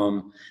going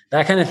home,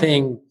 that kind of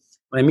thing.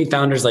 When I meet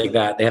founders like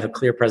that, they have a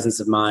clear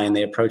presence of mind.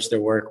 They approach their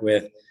work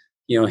with,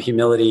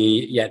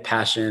 humility, yet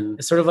passion.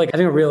 It's sort of like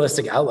having a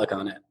realistic outlook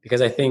on it.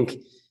 Because I think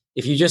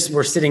if you just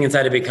were sitting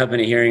inside a big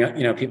company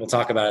hearing, people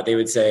talk about it, they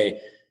would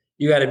say,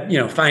 you got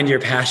to, find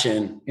your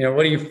passion.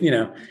 What do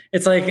you,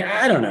 it's like,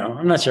 I don't know.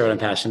 I'm not sure what I'm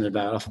passionate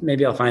about.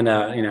 Maybe I'll find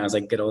out, as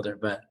I get older,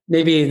 but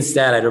maybe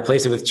instead I'd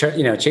replace it with,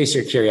 chase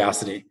your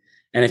curiosity.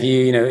 And if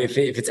you, if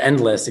it's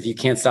endless, if you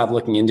can't stop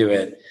looking into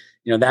it,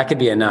 that could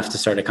be enough to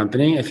start a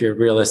company if you're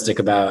realistic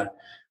about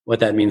what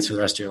that means for the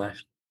rest of your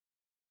life.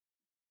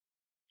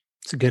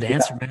 It's a good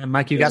answer, man.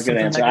 Mike, you got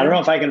something? I don't know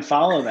if I can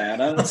follow that.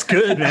 That's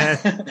good, man.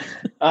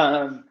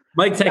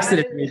 Mike texted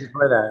it to me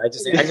before that.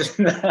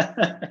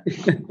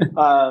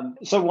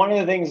 So one of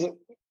the things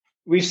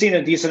we've seen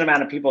a decent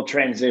amount of people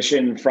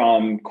transition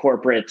from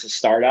corporate to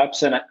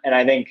startups. And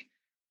I think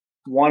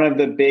one of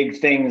the big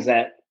things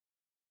that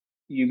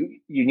you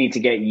need to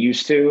get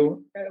used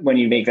to when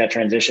you make that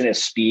transition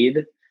is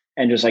speed,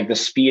 and just like the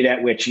speed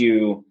at which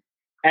you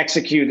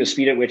execute, the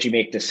speed at which you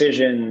make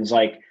decisions.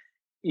 Like,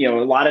 a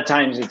lot of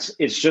times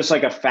it's just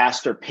like a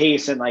faster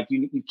pace, and like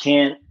it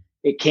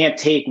can't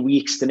take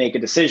weeks to make a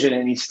decision.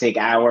 It needs to take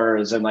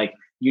hours, and like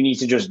you need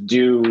to just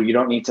do. You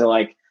don't need to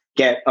like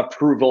get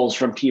approvals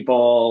from people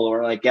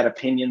or like get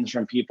opinions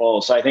from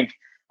people. So I think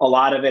a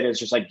lot of it is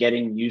just like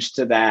getting used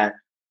to that,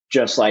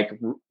 just like,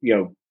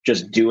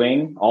 just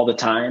doing all the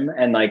time.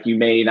 And like,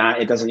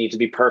 it doesn't need to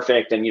be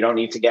perfect, and you don't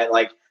need to get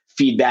like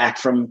feedback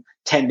from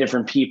 10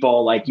 different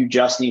people. Like you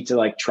just need to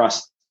like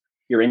trust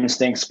your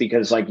instincts,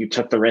 because like you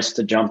took the risk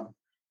to jump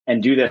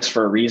and do this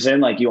for a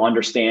reason. Like you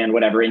understand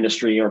whatever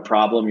industry or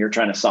problem you're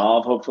trying to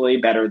solve, hopefully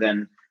better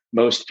than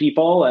most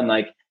people. And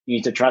like, you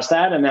need to trust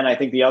that. And then I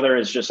think the other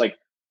is just like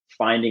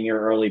finding your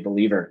early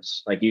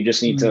believers. Like you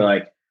just need to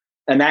like,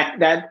 and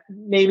that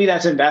maybe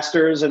that's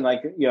investors, and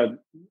like,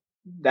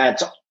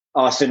 that's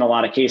us in a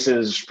lot of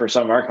cases for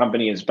some of our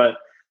companies, but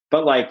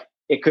like,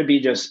 it could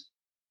be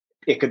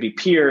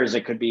peers.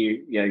 It could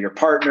be, your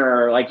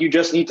partner. Like you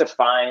just need to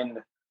find,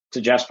 to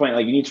Jeff's point,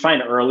 like you need to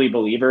find early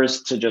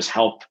believers to just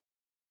help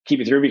keep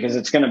you through, because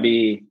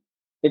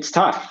it's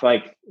tough.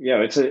 Like,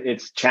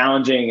 it's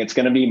challenging. It's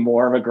going to be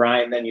more of a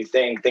grind than you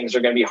think. Things are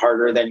going to be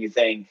harder than you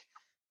think.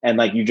 And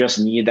like, you just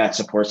need that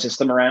support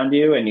system around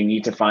you, and you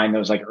need to find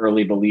those like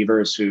early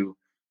believers who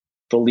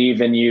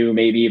believe in you,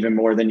 maybe even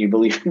more than you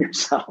believe in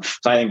yourself.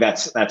 So I think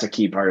that's a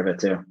key part of it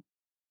too.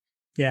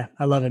 Yeah,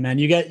 I love it, man.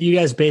 You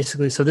guys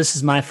basically, so this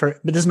is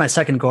my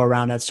second go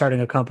around at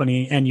starting a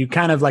company, and you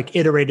kind of like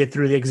iterated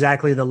through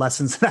exactly the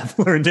lessons that I've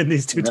learned in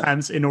these two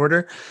times in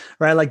order,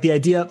 right? Like the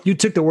idea, you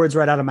took the words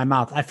right out of my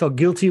mouth. I feel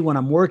guilty when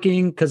I'm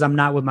working because I'm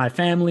not with my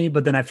family,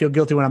 but then I feel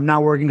guilty when I'm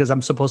not working because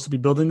I'm supposed to be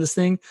building this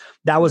thing.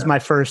 That was my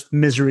first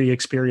misery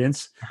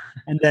experience.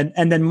 And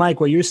then Mike,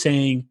 what you're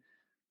saying,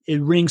 it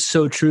rings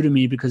so true to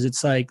me, because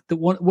it's like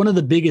one of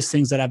the biggest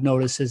things that I've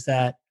noticed is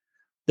that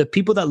the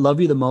people that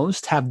love you the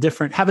most have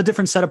a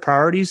different set of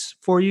priorities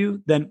for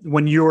you than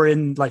when you're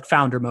in like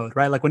founder mode,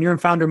 right? Like when you're in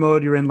founder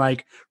mode, you're in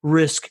like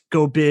risk,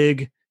 go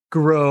big,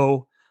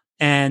 grow,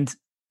 and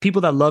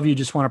people that love you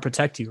just want to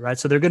protect you, right?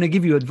 So they're going to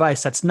give you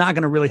advice that's not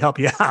going to really help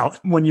you out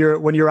when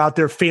you're out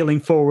there failing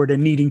forward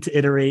and needing to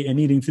iterate and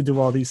needing to do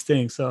all these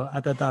things. So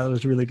I thought that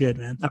was really good,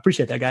 man. I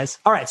appreciate that, guys.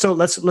 All right, so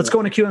let's go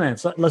into Q&A.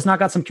 So let's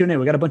knock out some Q&A.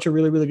 We got a bunch of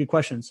really, really good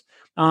questions.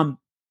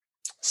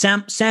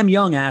 Sam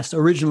Young asked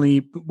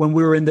originally when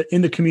we were in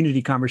the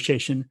community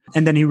conversation,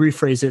 and then he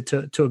rephrased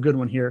it to a good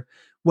one here.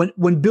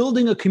 When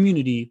building a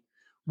community,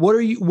 what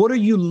are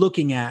you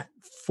looking at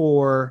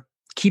for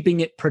keeping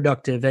it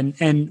productive,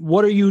 and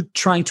what are you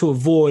trying to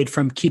avoid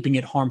from keeping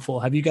it harmful?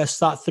 Have you guys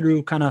thought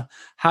through kind of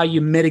how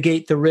you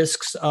mitigate the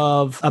risks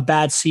of a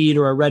bad seed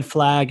or a red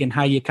flag, and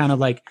how you kind of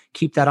like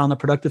keep that on the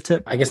productive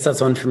tip? I guess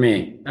that's one for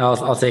me.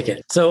 I'll take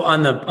it. So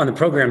on the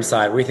program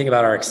side, we think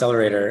about our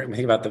accelerator, and we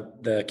think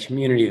about the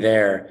community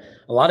there.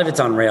 A lot of it's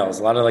on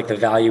Rails. A lot of like the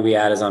value we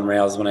add is on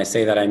Rails. When I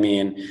say that, I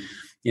mean,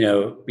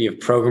 we have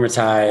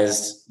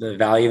programatized the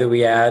value that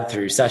we add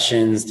through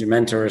sessions, through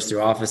mentors,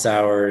 through office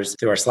hours,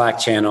 through our Slack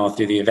channel,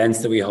 through the events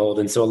that we hold.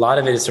 And so a lot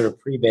of it is sort of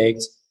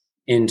pre-baked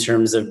in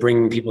terms of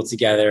bringing people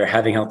together,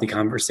 having healthy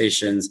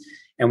conversations,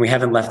 and we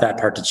haven't left that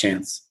part to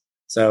chance.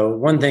 So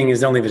one thing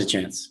is, don't leave it to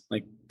chance,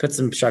 like put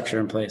some structure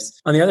in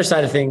place. On the other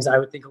side of things, I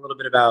would think a little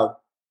bit about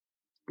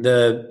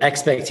the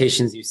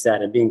expectations you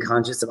set and being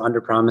conscious of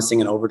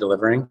under-promising and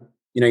over-delivering.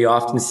 You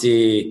often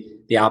see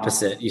the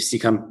opposite. You see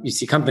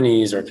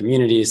companies or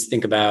communities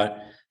think about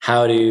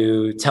how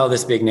to tell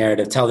this big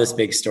narrative, tell this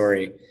big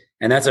story.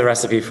 And that's a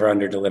recipe for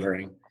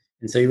under-delivering.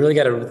 And so you really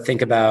got to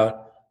think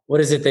about,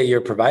 what is it that you're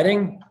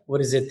providing?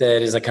 What is it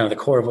that is like kind of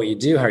the core of what you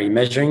do? How are you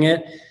measuring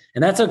it?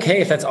 And that's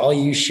okay if that's all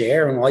you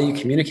share and all you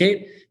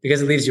communicate,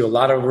 because it leaves you a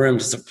lot of room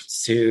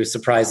to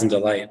surprise and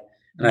delight.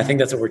 And I think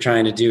that's what we're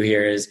trying to do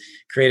here, is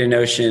create a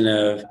notion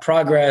of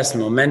progress,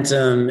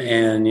 momentum,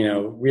 and,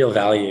 real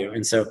value.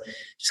 And so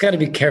just got to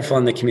be careful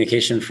on the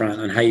communication front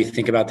on how you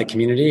think about the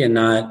community, and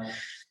not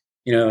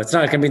it's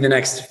not going to be the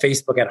next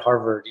Facebook at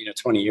Harvard,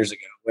 20 years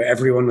ago, where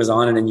everyone was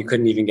on it and you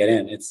couldn't even get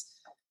in. It's,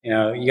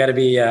 you got to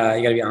be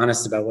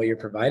honest about what you're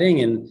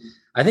providing. And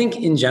I think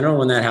in general,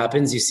 when that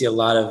happens, you see a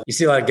lot of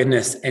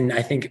goodness. And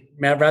I think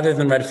rather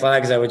than red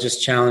flags, I would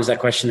just challenge that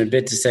question a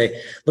bit to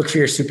say, look for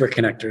your super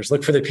connectors,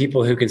 look for the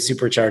people who can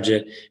supercharge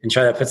it and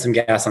try to put some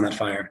gas on that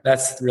fire.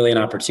 That's really an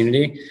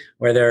opportunity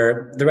where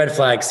the red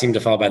flags seem to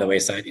fall by the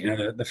wayside.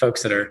 The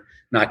folks that are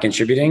not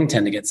contributing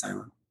tend to get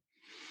silent.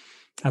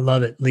 I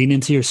love it. Lean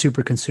into your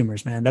super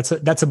consumers, man. That's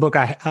a book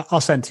I'll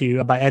send to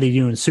you by Eddie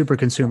Yoon. Super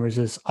Consumers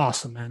is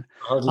awesome, man.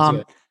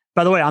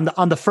 By the way,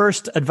 on the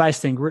first advice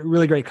thing,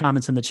 really great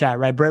comments in the chat,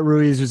 right? Brett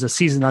Ruiz, who's a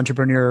seasoned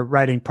entrepreneur,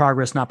 writing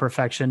Progress, Not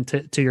Perfection,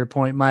 to your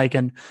point, Mike.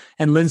 And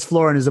Linz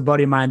Florin is a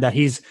buddy of mine that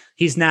he's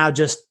now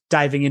just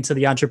diving into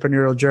the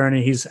entrepreneurial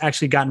journey. He's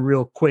actually gotten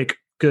real quick,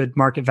 good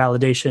market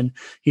validation.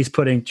 He's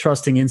putting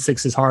trusting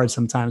instincts is hard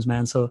sometimes,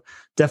 man. So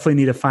definitely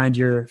need to find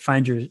your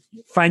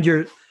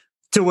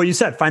to what you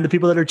said, find the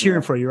people that are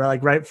cheering for you,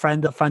 right? Like,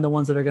 find the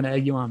ones that are going to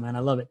egg you on, man. I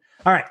love it.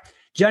 All right.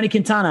 Johnny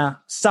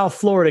Quintana, South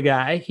Florida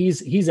guy.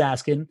 He's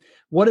asking,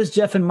 what is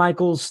Jeff and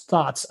Michael's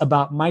thoughts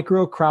about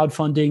micro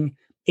crowdfunding,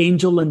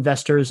 angel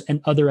investors,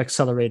 and other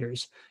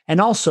accelerators? And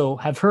also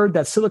have heard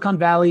that Silicon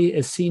Valley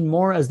is seen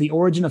more as the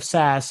origin of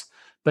SaaS,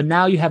 but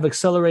now you have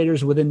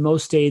accelerators within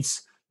most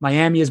states.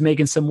 Miami is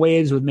making some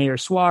waves with Mayor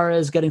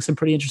Suarez, getting some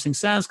pretty interesting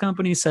SaaS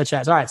companies such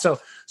as. All right, so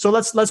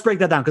let's break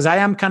that down, because I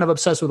am kind of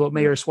obsessed with what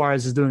Mayor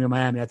Suarez is doing in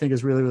Miami. I think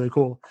is really, really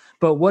cool.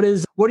 But what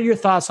are your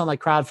thoughts on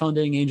like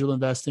crowdfunding, angel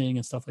investing,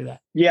 and stuff like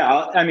that? Yeah,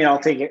 I'll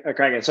take a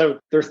crack at it. So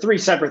there are three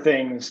separate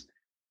things.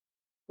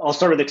 I'll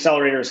start with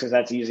accelerators because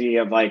that's easy.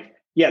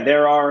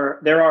 There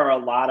are a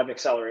lot of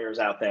accelerators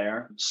out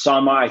there.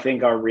 Some I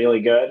think are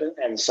really good,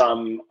 and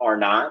some are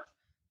not.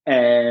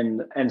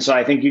 And so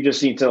I think you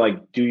just need to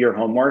like do your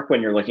homework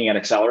when you're looking at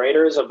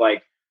accelerators of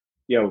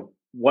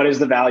what is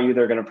the value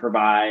they're going to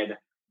provide?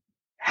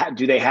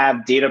 Do they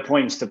have data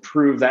points to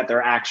prove that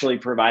they're actually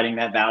providing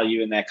that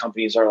value and that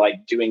companies are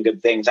like doing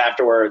good things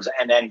afterwards?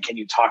 And then can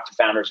you talk to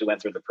founders who went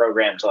through the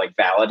program to like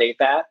validate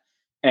that?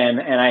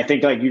 And I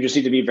think like you just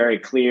need to be very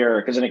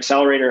clear, because an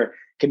accelerator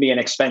can be an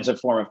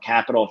expensive form of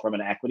capital from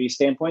an equity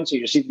standpoint. So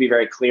you just need to be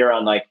very clear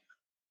on like,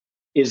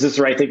 is this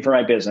the right thing for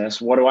my business?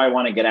 What do I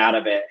want to get out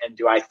of it? And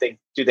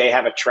do they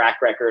have a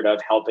track record of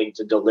helping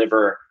to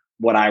deliver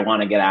what I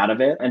want to get out of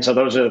it? And so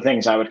those are the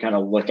things I would kind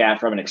of look at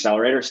from an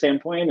accelerator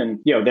standpoint. And,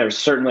 there's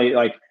certainly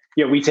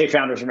we take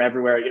founders from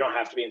everywhere. You don't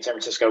have to be in San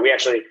Francisco.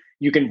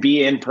 You can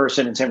be in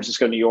person in San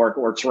Francisco, New York,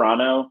 or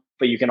Toronto,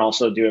 but you can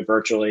also do it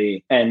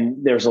virtually.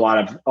 And there's a lot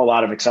of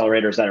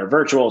accelerators that are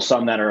virtual,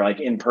 some that are like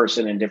in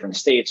person in different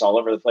states all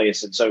over the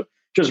place. And so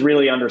just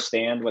really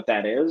understand what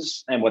that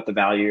is and what the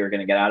value you're going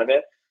to get out of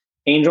it.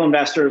 Angel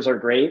investors are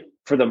great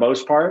for the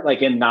most part,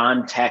 like in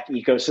non-tech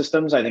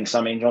ecosystems. I think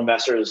some angel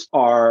investors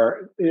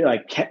are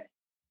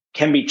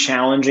can be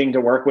challenging to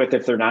work with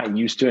if they're not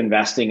used to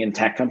investing in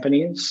tech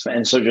companies.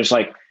 And so just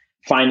like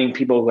finding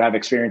people who have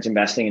experience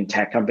investing in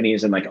tech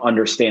companies and like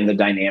understand the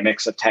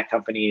dynamics of tech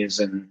companies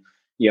and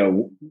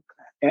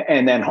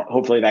then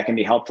hopefully that can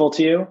be helpful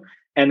to you.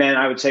 And then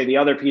I would say the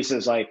other piece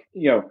is I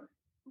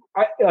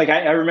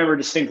remember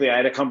distinctly, I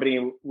had a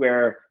company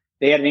where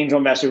they had an angel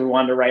investor who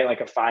wanted to write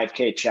like a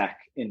 $5,000 check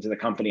into the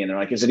company. And they're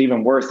like, is it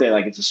even worth it?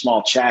 Like, it's a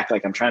small check.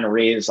 Like, I'm trying to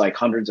raise like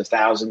hundreds of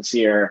thousands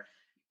here.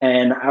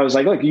 And I was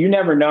like, look, you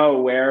never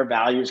know where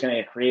value is going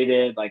to get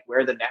created, like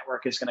where the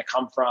network is going to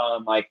come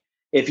from. Like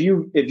if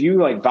you had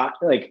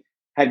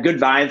good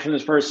vibes from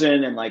this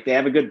person and like they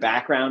have a good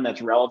background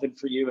that's relevant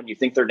for you and you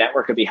think their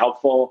network could be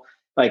helpful,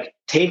 like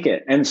take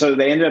it. And so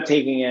they ended up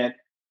taking it.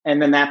 And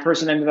then that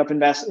person ended up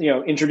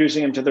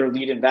introducing him to their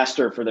lead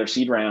investor for their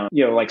seed round,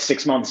 like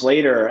 6 months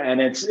later. And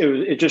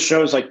it just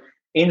shows like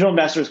angel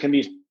investors can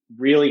be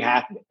really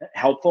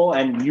helpful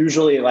and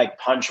usually like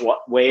punch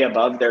way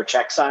above their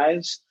check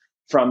size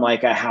from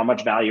like how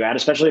much value add,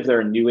 especially if they're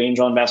a new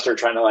angel investor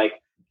trying to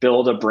like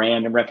build a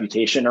brand and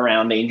reputation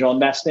around angel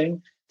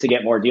investing to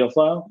get more deal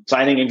flow. So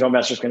I think angel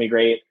investors can be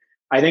great.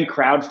 I think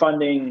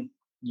crowdfunding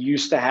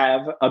used to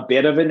have a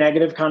bit of a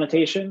negative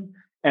connotation.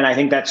 And I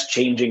think that's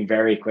changing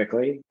very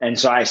quickly. And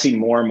so I see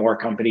more and more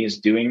companies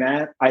doing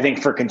that. I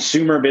think for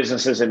consumer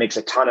businesses, it makes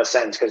a ton of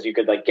sense because you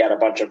could like get a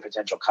bunch of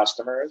potential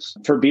customers.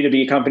 For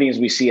B2B companies,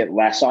 we see it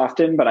less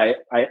often, but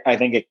I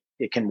think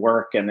it can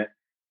work and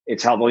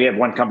it's helpful. We have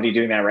one company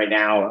doing that right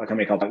now, a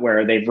company called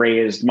where they've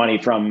raised money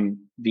from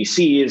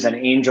VCs and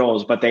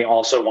angels, but they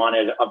also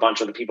wanted a bunch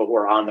of the people who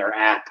are on their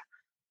app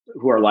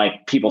who are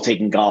like people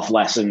taking golf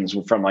lessons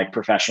from like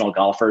professional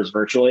golfers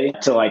virtually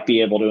to like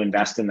be able to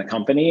invest in the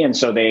company. And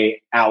so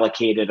they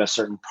allocated a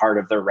certain part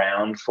of their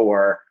round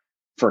for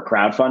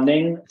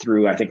crowdfunding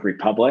through, I think,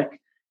 Republic.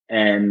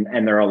 And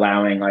they're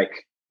allowing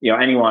like,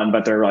 anyone,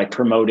 but they're like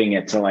promoting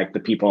it to like the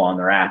people on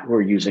their app who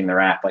are using their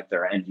app, like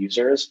their end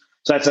users.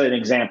 So that's an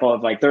example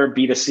of like they're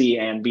B2C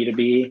and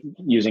B2B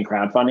using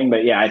crowdfunding.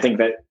 But yeah, I think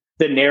that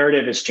the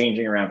narrative is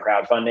changing around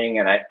crowdfunding.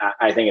 And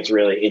I think it's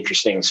really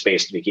interesting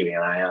space to be keeping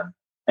an eye on.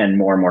 And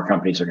more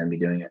companies are going to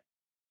be doing it.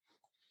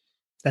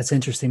 That's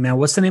interesting, man.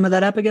 What's the name of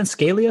that app again?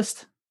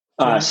 Scaliest?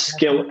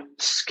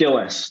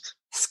 Skillest.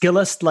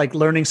 Skillest, like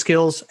learning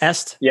skills,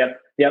 est? Yep.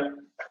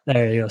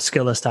 There you go.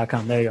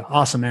 Skillest.com. There you go.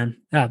 Awesome, man.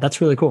 Yeah,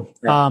 that's really cool.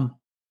 Yeah. All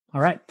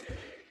right.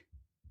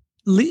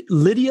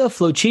 Lydia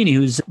Flocini,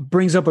 who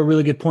brings up a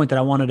really good point that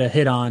I wanted to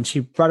hit on. She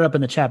brought it up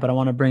in the chat, but I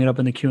want to bring it up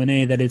in the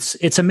Q&A, that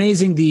it's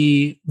amazing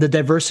the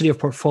diversity of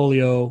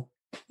portfolio,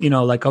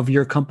 like of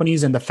your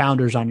companies and the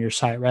founders on your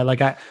site, right?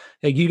 Like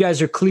you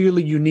guys are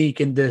clearly unique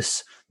in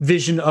this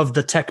vision of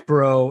the tech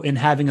bro in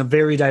having a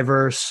very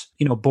diverse,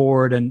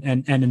 board and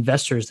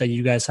investors that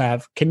you guys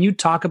have. Can you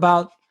talk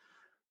about,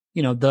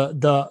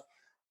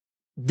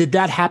 did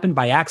that happen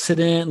by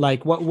accident?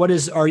 Like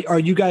are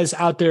you guys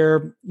out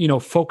there,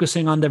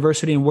 focusing on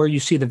diversity and where you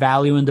see the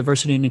value in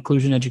diversity and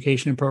inclusion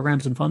education and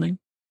programs and funding?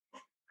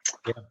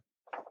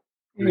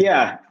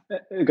 Yeah.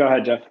 Go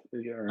ahead, Jeff.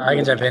 I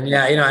can jump in.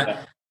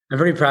 Yeah. I'm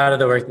pretty proud of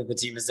the work that the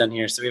team has done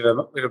here. So we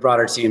have a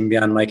broader team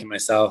beyond Mike and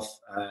myself,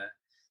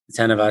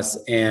 10 of us.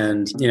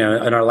 And, in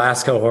our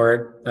last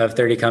cohort of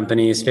 30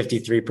 companies,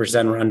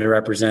 53% were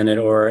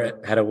underrepresented or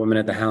had a woman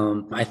at the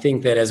helm. I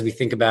think that as we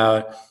think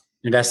about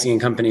investing in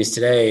companies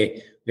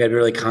today, we got to be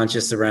really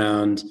conscious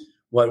around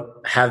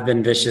what have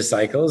been vicious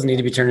cycles need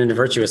to be turned into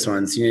virtuous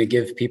ones. You need to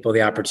give people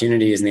the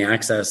opportunities and the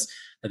access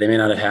that they may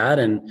not have had.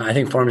 And I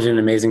think Form's doing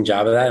an amazing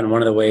job of that. And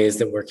one of the ways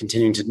that we're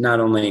continuing to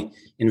not only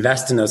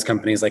invest in those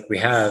companies like we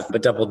have,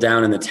 but double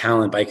down in the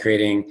talent by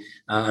creating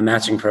a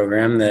matching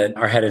program that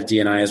our head of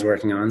D&I is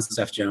working on,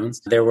 Steph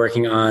Jones. They're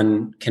working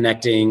on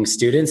connecting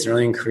students and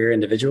early in career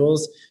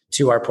individuals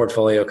to our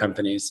portfolio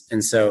companies.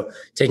 And so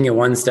taking it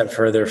one step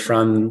further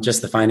from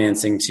just the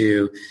financing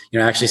to,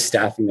 actually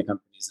staffing the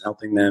companies and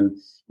helping them,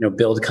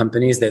 build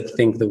companies that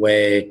think the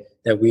way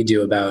that we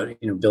do about,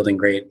 building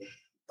great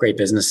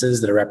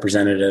businesses that are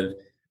representative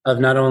of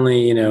not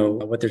only,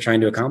 what they're trying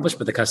to accomplish,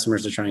 but the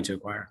customers they're trying to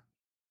acquire.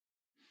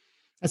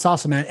 That's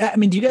awesome, man. I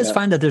mean, do you guys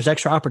find that there's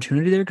extra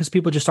opportunity there because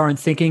people just aren't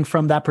thinking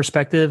from that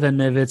perspective?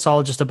 And if it's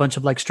all just a bunch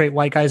of like straight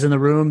white guys in the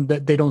room,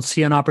 that they don't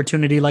see an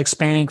opportunity like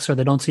Spanx, or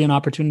they don't see an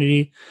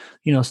opportunity,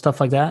 stuff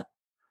like that?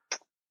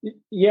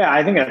 Yeah,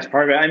 I think that's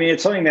part of it. I mean,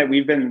 it's something that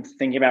we've been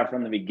thinking about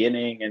from the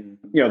beginning, and,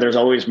 there's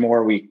always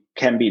more we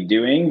can be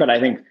doing. But I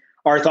think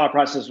our thought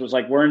process was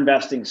like, we're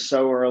investing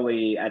so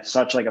early at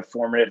such like a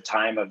formative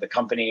time of the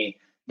company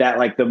that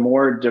like the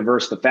more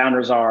diverse the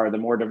founders are, the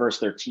more diverse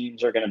their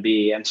teams are going to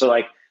be. And so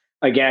like,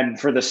 again,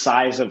 for the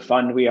size of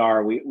fund we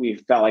are,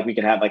 we felt like we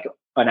could have like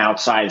an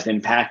outsized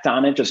impact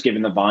on it, just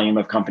given the volume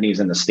of companies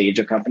and the stage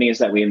of companies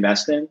that we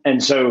invest in.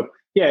 And so,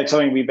 yeah, it's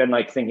something we've been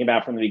like thinking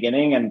about from the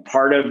beginning. And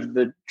part of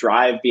the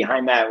drive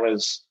behind that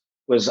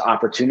was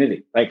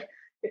opportunity. Like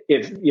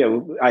if,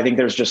 I think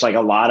there's just like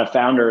a lot of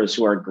founders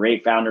who are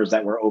great founders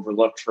that were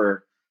overlooked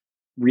for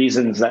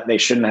reasons that they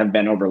shouldn't have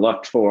been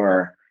overlooked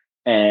for.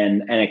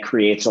 And it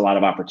creates a lot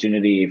of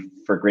opportunity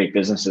for great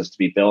businesses to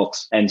be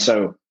built. And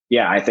so,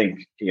 yeah, I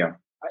think,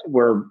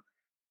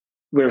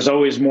 there's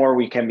always more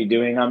we can be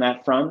doing on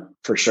that front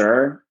for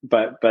sure.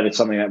 But it's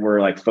something that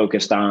we're like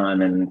focused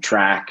on and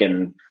track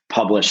and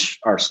publish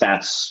our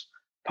stats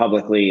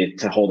publicly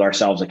to hold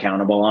ourselves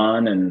accountable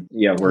on. And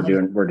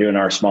we're doing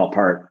our small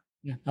part.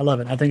 Yeah, I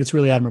love it. I think it's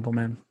really admirable,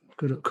 man.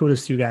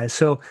 Kudos to you guys.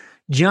 So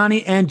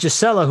Johnny and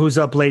Gisela, who's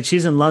up late,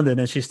 she's in London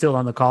and she's still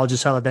on the call.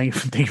 Gisela, thank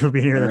you for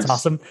being here. That's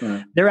awesome.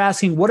 Yeah. They're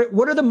asking, what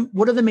are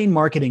the main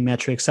marketing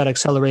metrics that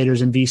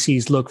accelerators and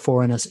VCs look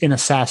for in a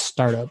SaaS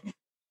startup?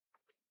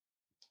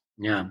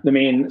 Yeah.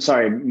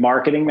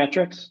 Marketing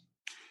metrics?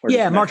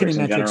 Marketing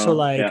metrics. So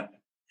like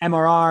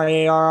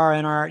MRR,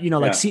 ARR, NRR,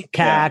 like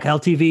CAC,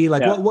 LTV,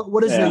 like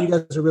what is it that you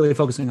guys are really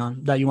focusing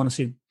on that you want to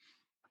see?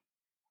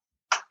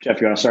 Jeff,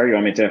 you want to start? You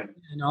want me to?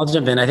 And I'll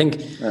jump in. I think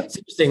it's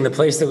interesting. The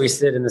place that we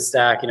sit in the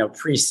stack,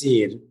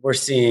 pre-seed, we're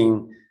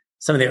seeing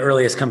some of the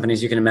earliest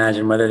companies you can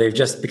imagine, whether they've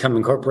just become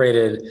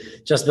incorporated,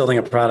 just building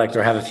a product,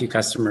 or have a few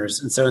customers.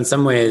 And so in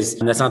some ways,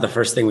 that's not the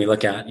first thing we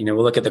look at.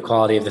 We'll look at the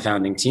quality of the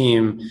founding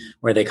team,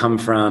 where they come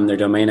from, their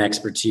domain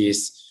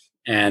expertise,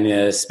 and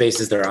the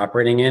spaces they're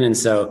operating in. And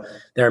so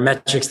there are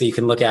metrics that you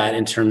can look at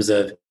in terms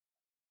of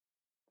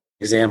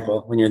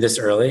example when you're this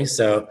early.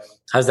 So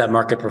how's that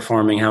market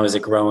performing? How is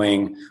it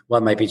growing?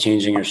 What might be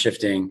changing or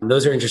shifting?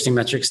 Those are interesting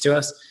metrics to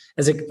us.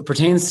 As it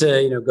pertains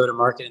to, go to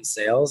market and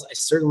sales, I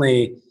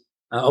certainly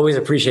always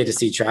appreciate to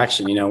see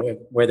traction.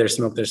 Where there's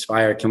smoke, there's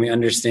fire. Can we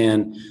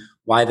understand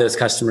why those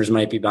customers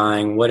might be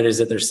buying, what it is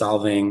that they're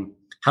solving,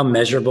 how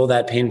measurable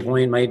that pain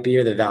point might be,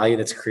 or the value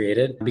that's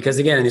created? Because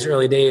again, in these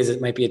early days,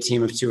 it might be a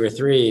team of 2 or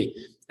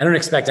 3. I don't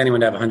expect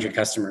anyone to have 100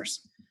 customers,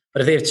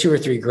 but if they have 2 or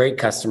 3 great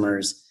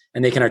customers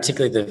and they can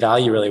articulate the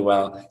value really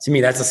well, to me,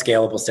 that's a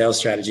scalable sales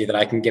strategy that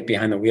I can get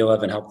behind the wheel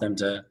of and help them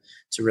to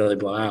really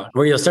blow out.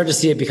 Where you'll start to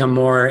see it become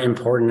more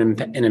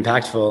important and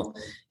impactful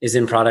is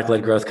in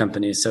product-led growth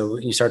companies. So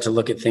you start to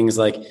look at things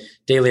like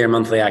daily or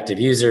monthly active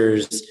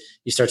users.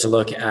 You start to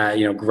look at,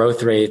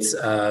 growth rates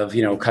of,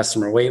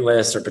 customer wait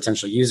lists or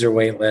potential user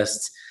wait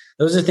lists.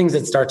 Those are things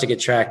that start to get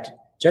tracked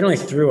generally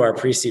through our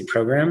pre-seed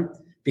program.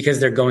 because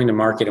they're going to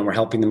market and we're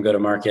helping them go to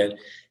market.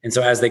 And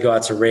so as they go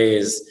out to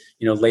raise,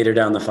 later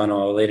down the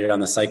funnel, later down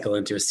the cycle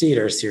into a seed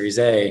or a Series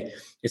A,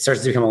 it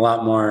starts to become a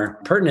lot more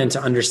pertinent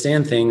to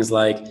understand things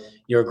like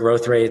your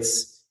growth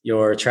rates,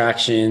 your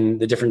traction,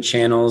 the different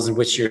channels in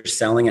which you're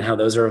selling and how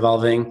those are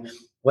evolving,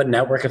 what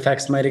network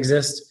effects might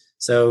exist.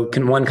 So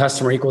can one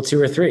customer equal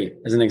 2 or 3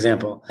 as an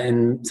example?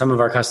 And some of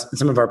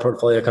our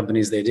portfolio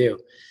companies, they do.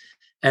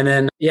 And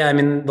then,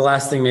 the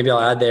last thing maybe I'll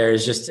add there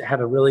is just have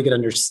a really good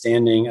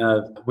understanding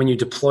of when you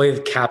deploy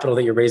the capital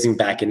that you're raising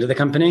back into the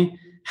company,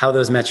 how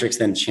those metrics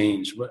then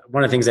change.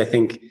 One of the things I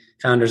think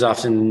founders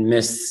often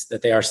miss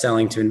that they are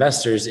selling to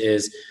investors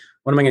is,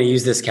 what am I going to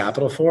use this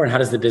capital for? And how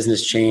does the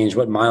business change?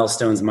 What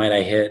milestones might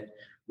I hit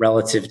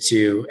relative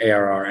to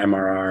ARR,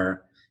 MRR,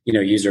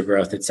 user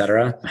growth, et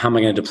cetera? How am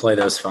I going to deploy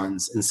those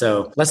funds? And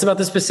so less about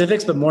the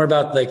specifics, but more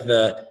about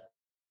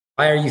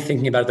why are you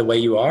thinking about it the way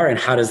you are? And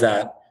how does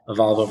that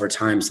evolve over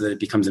time so that it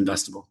becomes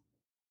investable?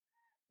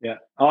 Yeah.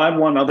 I'll add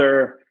one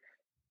other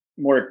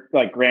more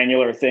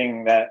granular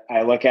thing that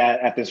I look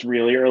at this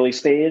really early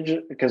stage,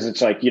 because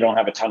it's you don't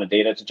have a ton of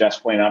data, to Jeff's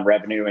point on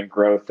revenue and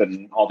growth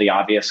and all the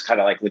obvious kind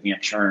of looking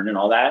at churn and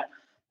all that,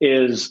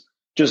 is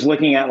just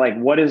looking at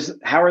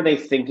how are they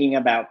thinking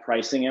about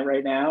pricing it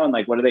right now? And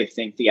what do they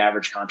think the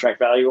average contract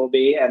value will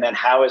be? And then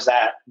how is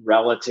that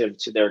relative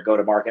to their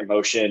go-to-market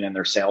motion and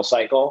their sales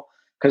cycle?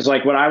 Because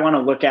what I want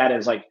to look at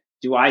is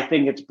do I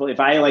think if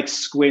I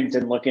squint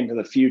and look into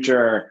the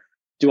future,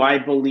 do I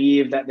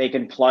believe that they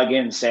can plug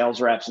in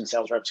sales reps and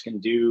sales reps can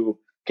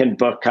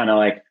book kind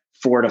of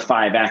 4 to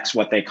 5x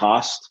what they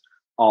cost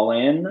all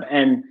in?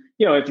 And,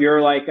 if you're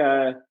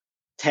a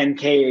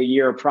 $10K a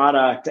year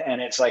product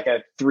and it's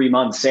a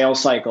 3-month sales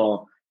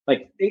cycle,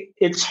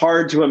 it's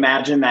hard to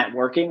imagine that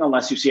working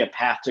unless you see a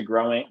path to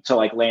growing, to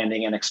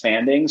landing and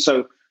expanding.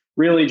 So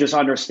really just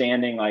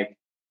understanding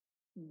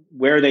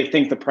where they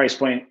think the price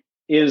point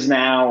is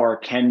now or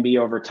can be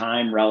over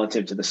time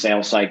relative to the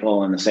sales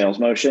cycle and the sales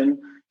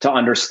motion, to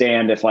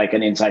understand if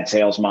an inside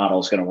sales model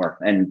is going to work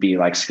and be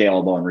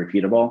scalable and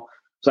repeatable.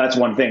 So that's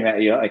one thing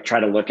that you try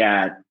to look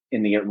at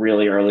in the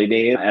really early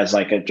days as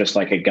just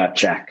a gut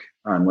check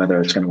on whether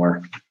it's going to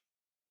work.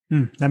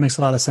 That makes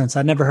a lot of sense.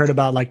 I never heard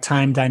about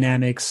time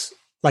dynamics,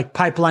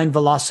 pipeline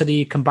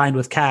velocity combined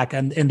with CAC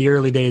and in the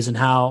early days, and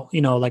how,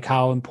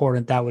 how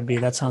important that would be.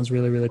 That sounds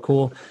really, really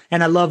cool.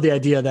 And I love the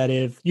idea that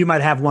if you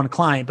might have one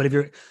client, but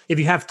if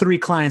you have 3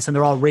 clients and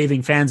they're all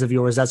raving fans of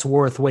yours, that's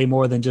worth way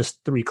more than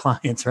just 3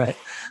 clients, right?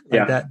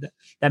 That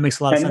makes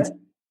a lot of sense.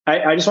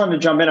 I just wanted to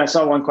jump in. I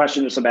saw one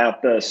question just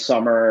about the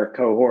summer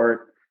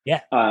cohort.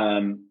 Yeah.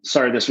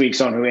 Started this week,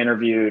 someone who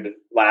interviewed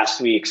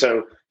last week.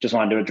 So just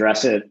wanted to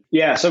address it.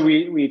 Yeah. So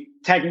we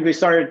technically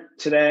started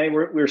today.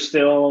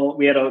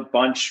 We had a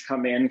bunch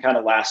come in kind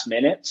of last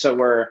minute. So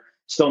we're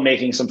still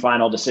making some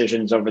final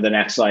decisions over the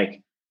next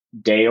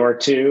day or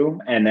two.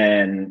 And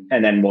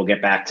then we'll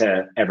get back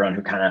to everyone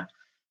who kind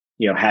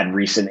of, had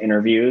recent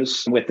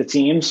interviews with the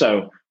team.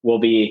 So we'll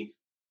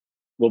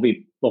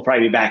probably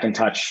be back in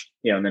touch,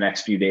 in the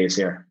next few days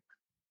here.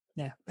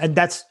 Yeah. And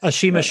that's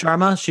Ashima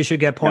Sharma. She should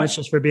get points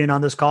just for being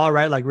on this call,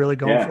 right? Really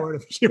going for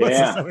it.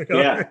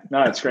 Yeah.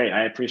 No, it's great.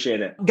 I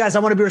appreciate it. Guys, I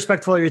want to be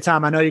respectful of your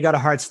time. I know you got a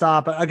hard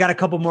stop. I got a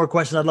couple more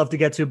questions I'd love to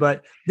get to,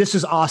 but this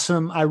is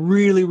awesome. I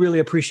really, really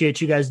appreciate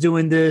you guys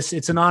doing this.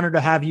 It's an honor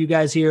to have you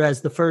guys here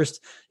as the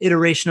first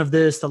iteration of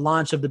this, the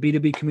launch of the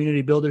B2B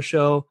Community Builder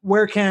Show.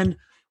 Where can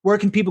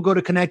people go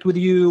to connect with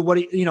you? What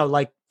do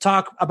you,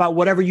 talk about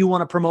whatever you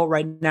want to promote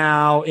right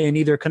now in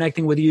either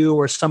connecting with you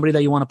or somebody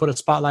that you want to put a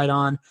spotlight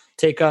on.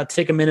 Take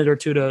a minute or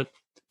two to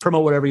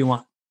promote whatever you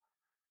want.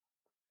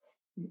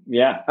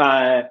 Yeah.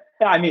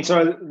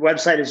 So the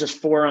website is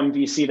just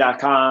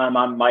forumvc.com.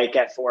 I'm Mike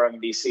at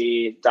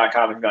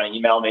forumvc.com. If you want to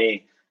email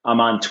me, I'm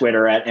on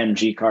Twitter at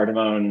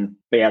mgcardamone.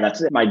 But yeah,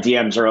 that's it. My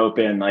DMs are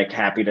open.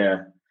 Happy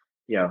to,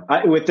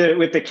 with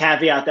the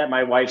caveat that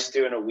my wife's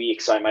due in a week,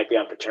 so I might be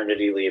on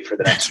paternity leave for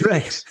the next 2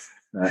 weeks.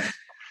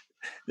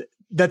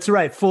 That's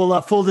right.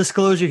 Full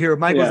disclosure here.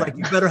 Mike was like,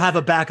 you better have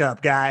a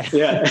backup guy.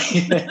 Yeah.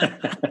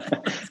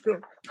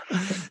 Cool.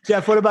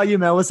 Jeff, what about you,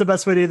 man? What's the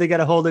best way to either get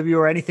a hold of you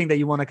or anything that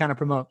you want to kind of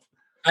promote?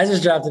 I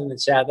just dropped it in the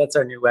chat. That's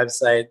our new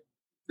website.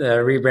 The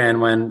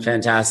rebrand went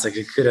fantastic.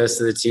 Kudos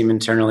to the team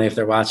internally if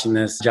they're watching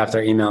this. Dropped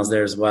our emails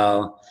there as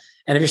well.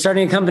 And if you're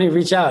starting a company,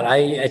 reach out.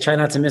 I try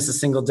not to miss a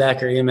single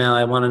deck or email.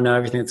 I want to know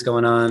everything that's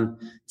going on.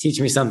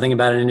 Teach me something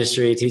about an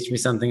industry. Teach me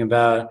something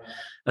about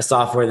a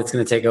software that's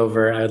going to take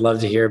over. I'd love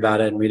to hear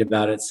about it and read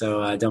about it.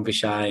 So don't be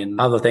shy. And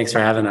Pablo, thanks for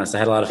having us. I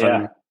had a lot of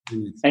fun.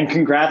 Yeah. And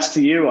congrats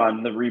to you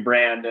on the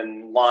rebrand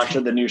and launch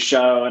of the new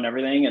show and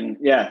everything. And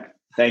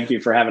thank you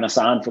for having us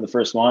on for the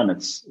first one.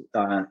 It's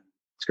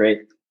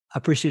great. I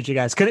appreciate you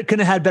guys. Couldn't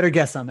have had better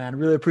guests on, man.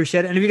 Really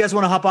appreciate it. And if you guys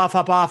want to hop off.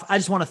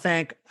 I want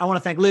to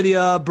thank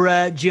Lydia,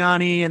 Brett,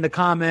 Gianni in the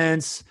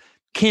comments.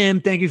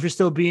 Kim, thank you for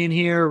still being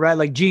here,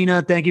 right?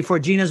 Gina, thank you for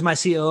Gina's my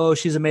COO.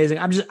 She's amazing.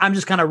 I'm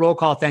just kind of roll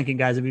call thanking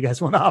guys if you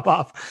guys want to hop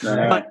off.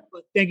 Right.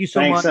 But thank you so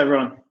much. Thanks,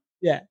 everyone.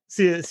 Yeah.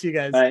 See you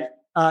guys. Bye.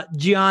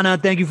 Gianna,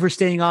 thank you for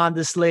staying on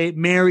this late.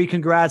 Mary,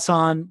 congrats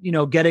on,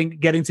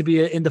 getting to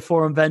be in the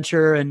Forum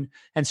Venture and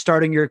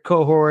starting your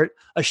cohort.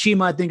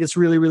 Ashima, I think it's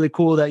really, really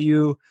cool that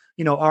you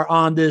are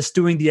on this,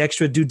 doing the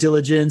extra due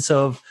diligence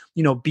of,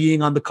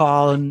 being on the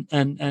call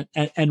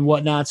and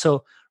whatnot.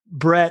 So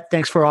Brett,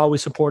 thanks for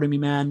always supporting me,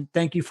 man.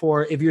 Thank you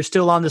if you're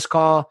still on this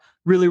call,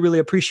 really, really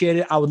appreciate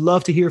it. I would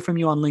love to hear from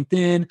you on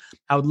LinkedIn.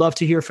 I would love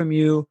to hear from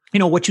you,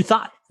 what you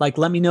thought. Like,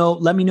 let me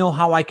know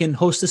how I can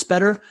host this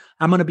better.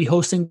 I'm going to be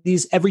hosting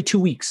these every 2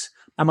 weeks.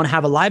 I'm going to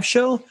have a live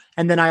show.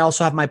 And then I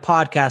also have my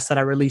podcast that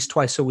I release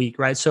twice a week,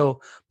 right?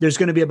 So there's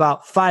going to be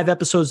about 5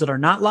 episodes that are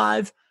not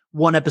live,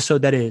 1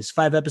 episode that is,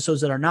 5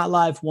 episodes that are not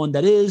live, 1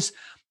 that is.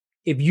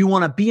 If you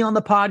want to be on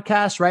the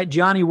podcast, right?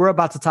 Gianni, we're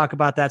about to talk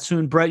about that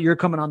soon. Brett, you're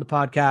coming on the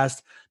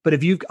podcast. But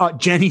if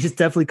Jenny is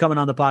definitely coming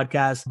on the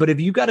podcast. But if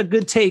you got a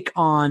good take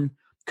on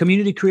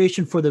community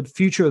creation for the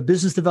future of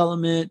business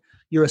development,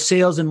 you're a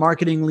sales and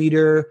marketing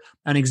leader,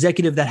 an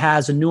executive that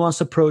has a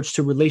nuanced approach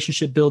to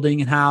relationship building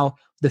and how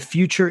the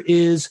future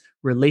is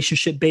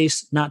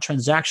relationship-based, not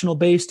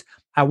transactional-based.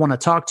 I want to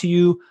talk to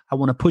you. I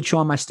want to put you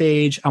on my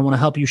stage. I want to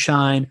help you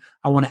shine.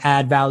 I want to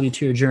add value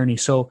to your journey.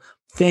 So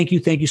thank you.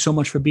 Thank you so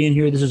much for being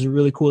here. This is a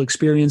really cool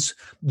experience.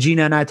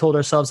 Gina and I told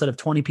ourselves that if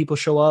 20 people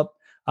show up,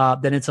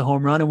 then it's a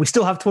home run. And we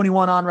still have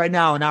 21 on right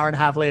now, an hour and a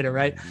half later,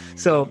 right?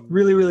 So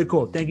really, really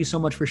cool. Thank you so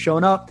much for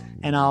showing up.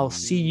 And I'll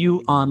see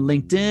you on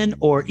LinkedIn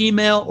or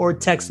email or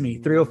text me,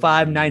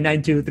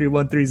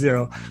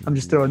 305-992-3130. I'm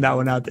just throwing that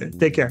one out there.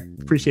 Take care.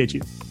 Appreciate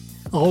you.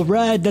 All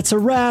right, that's a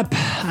wrap.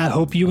 I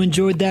hope you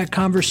enjoyed that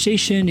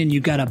conversation and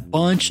you got a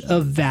bunch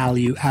of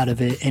value out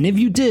of it. And if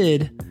you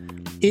did,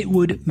 it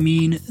would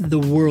mean the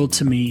world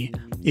to me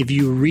if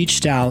you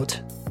reached out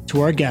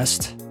to our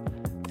guest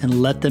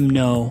and let them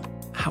know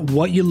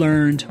what you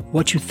learned,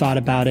 what you thought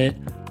about it.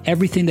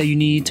 Everything that you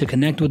need to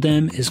connect with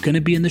them is going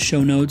to be in the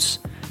show notes.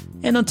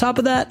 And on top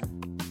of that,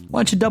 why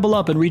don't you double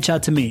up and reach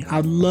out to me?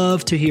 I'd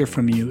love to hear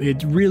from you.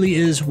 It really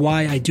is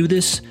why I do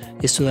this,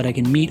 is so that I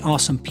can meet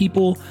awesome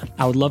people.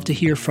 I would love to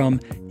hear from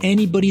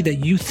anybody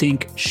that you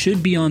think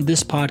should be on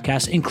this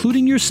podcast,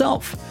 including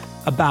yourself,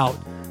 about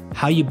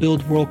how you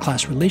build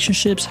world-class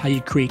relationships, how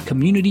you create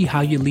community,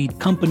 how you lead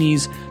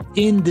companies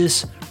in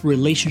this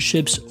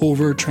relationships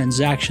over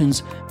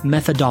transactions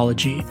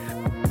methodology.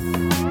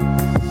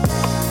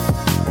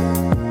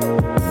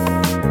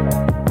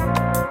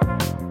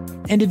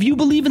 And if you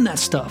believe in that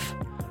stuff,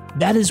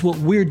 that is what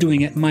we're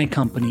doing at my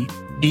company,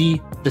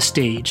 Be The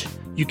Stage.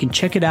 You can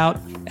check it out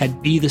at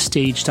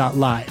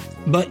bethestage.live.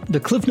 But the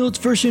Cliff Notes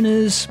version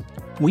is,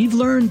 we've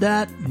learned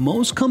that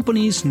most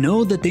companies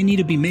know that they need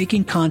to be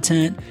making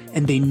content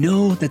and they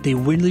know that they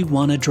really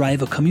want to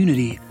drive a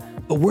community.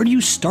 But where do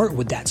you start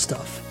with that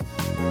stuff?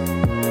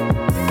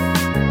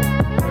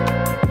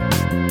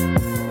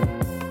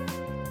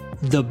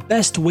 The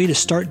best way to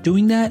start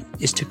doing that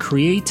is to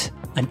create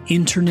an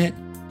internet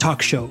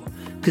talk show,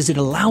 because it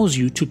allows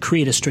you to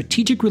create a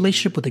strategic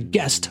relationship with a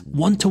guest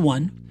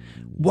one-to-one,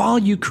 while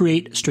you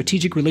create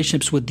strategic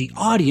relationships with the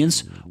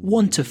audience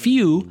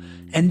one-to-few.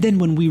 And then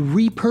when we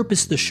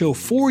repurpose the show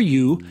for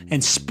you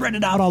and spread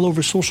it out all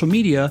over social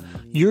media,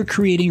 you're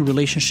creating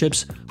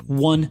relationships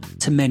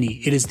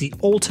one-to-many. It is the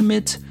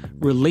ultimate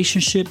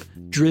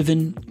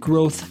relationship-driven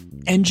growth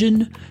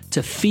engine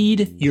to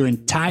feed your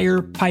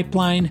entire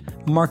pipeline,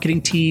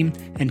 marketing team,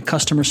 and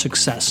customer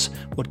success.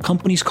 What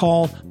companies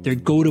call their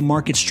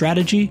go-to-market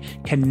strategy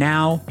can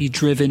now be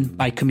driven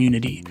by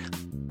community.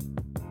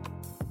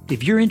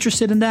 If you're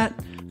interested in that,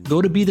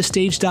 go to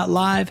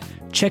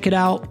bethestage.live, check it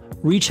out,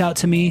 reach out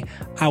to me.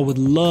 I would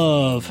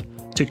love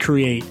to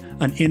create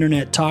an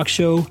internet talk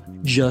show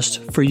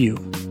just for you.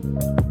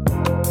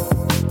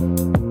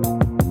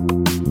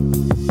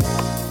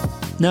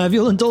 Now, if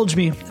you'll indulge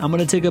me, I'm going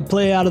to take a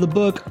play out of the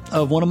book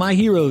of one of my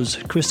heroes,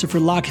 Christopher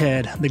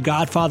Lochhead, the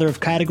godfather of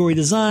category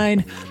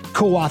design,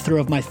 co-author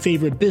of my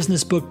favorite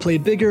business book, Play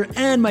Bigger,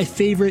 and my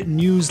favorite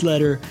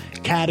newsletter,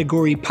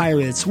 Category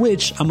Pirates,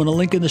 which I'm going to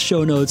link in the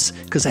show notes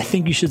because I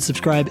think you should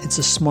subscribe. It's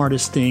the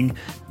smartest thing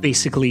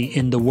basically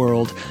in the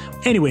world.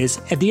 Anyways,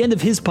 at the end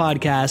of his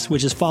podcast,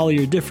 which is Follow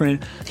Your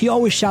Different, he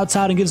always shouts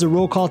out and gives a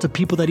roll call to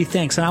people that he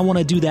thanks, and I want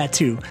to do that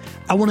too.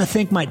 I want to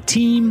thank my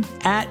team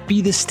at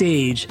Be The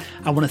Stage.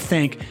 I want to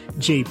thank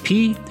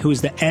JP, who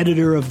is the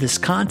editor of this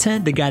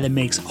content, the guy that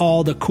makes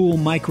all the cool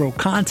micro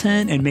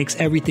content and makes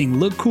everything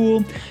look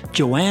cool.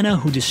 Joanna,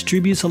 who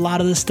distributes a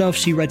lot of the stuff.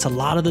 She writes a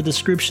lot of the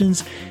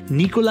descriptions.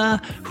 Nicola,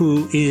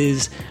 who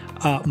is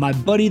my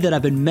buddy that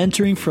I've been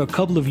mentoring for a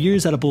couple of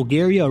years out of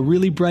Bulgaria, a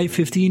really bright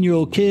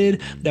 15-year-old kid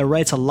that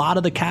writes a lot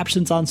of the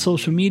captions on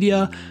social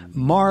media.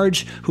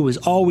 Marge, who is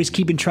always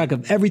keeping track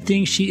of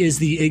everything. She is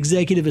the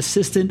executive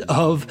assistant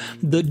of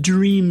the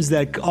dreams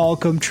that all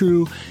come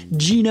true.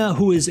 Gina,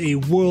 who is a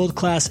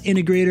world-class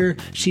integrator.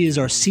 She is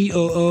our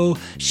COO.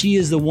 She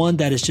is the one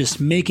that is just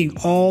making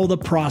all the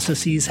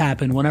processes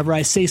happen. Whenever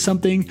I say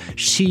something,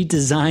 she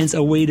designs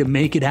a way to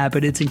make it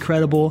happen. It's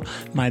incredible.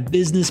 My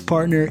business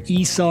partner,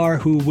 Isar,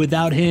 who with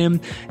Without him,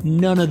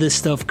 none of this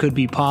stuff could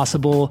be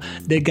possible.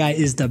 The guy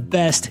is the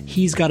best.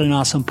 He's got an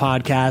awesome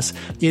podcast.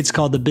 It's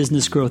called the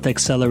Business Growth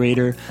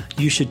Accelerator.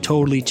 You should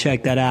totally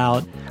check that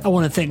out. I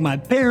want to thank my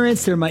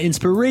parents. They're my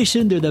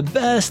inspiration. They're the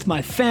best.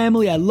 My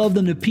family, I love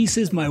them to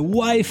pieces. My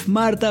wife,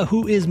 Marta,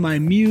 who is my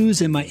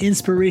muse and my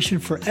inspiration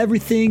for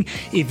everything.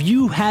 If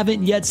you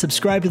haven't yet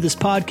subscribed to this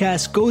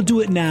podcast, go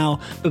do it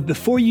now. But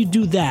before you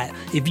do that,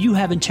 if you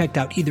haven't checked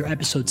out either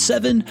episode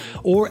 7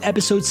 or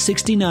episode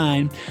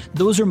 69,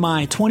 those are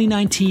my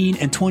 2019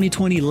 and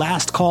 2020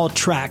 last call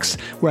tracks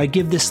where I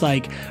give this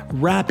like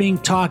rapping,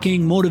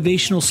 talking,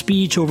 motivational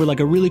speech over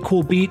like a really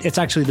cool beat. It's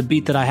actually the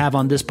beat that I have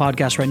on this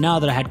podcast right now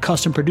that I had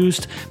custom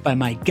produced by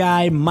my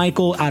guy,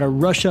 Michael, out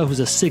of Russia, who's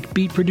a sick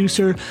beat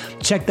producer.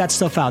 Check that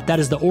stuff out. That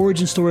is the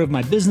origin story of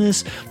my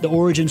business, the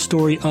origin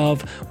story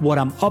of what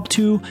I'm up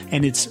to,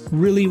 and it's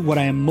really what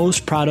I am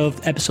most proud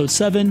of. Episode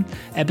 7,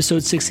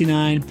 episode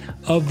 69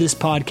 of this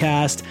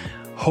podcast.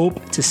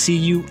 Hope to see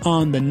you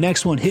on the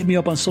next one. Hit me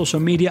up on social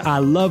media. I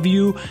love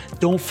you.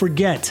 Don't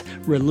forget,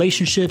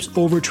 relationships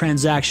over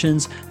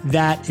transactions.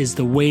 That is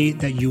the way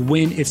that you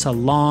win. It's a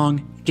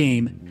long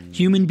game.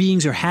 Human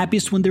beings are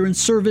happiest when they're in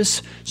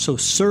service, so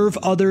serve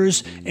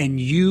others and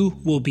you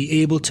will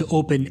be able to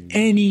open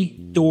any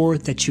door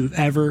that you've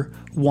ever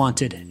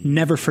wanted.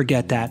 Never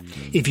forget that.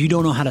 If you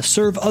don't know how to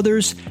serve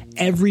others,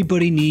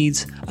 everybody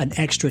needs an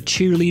extra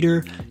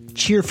cheerleader.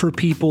 Cheer for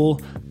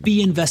people,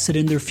 be invested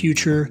in their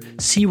future,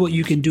 see what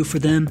you can do for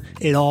them.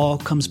 It all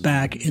comes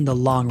back in the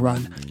long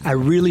run. I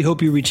really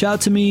hope you reach out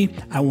to me.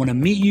 I want to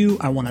meet you.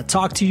 I want to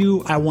talk to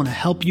you. I want to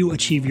help you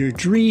achieve your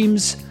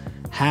dreams.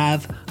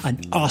 Have an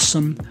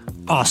awesome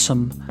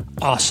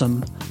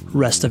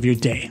rest of your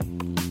day.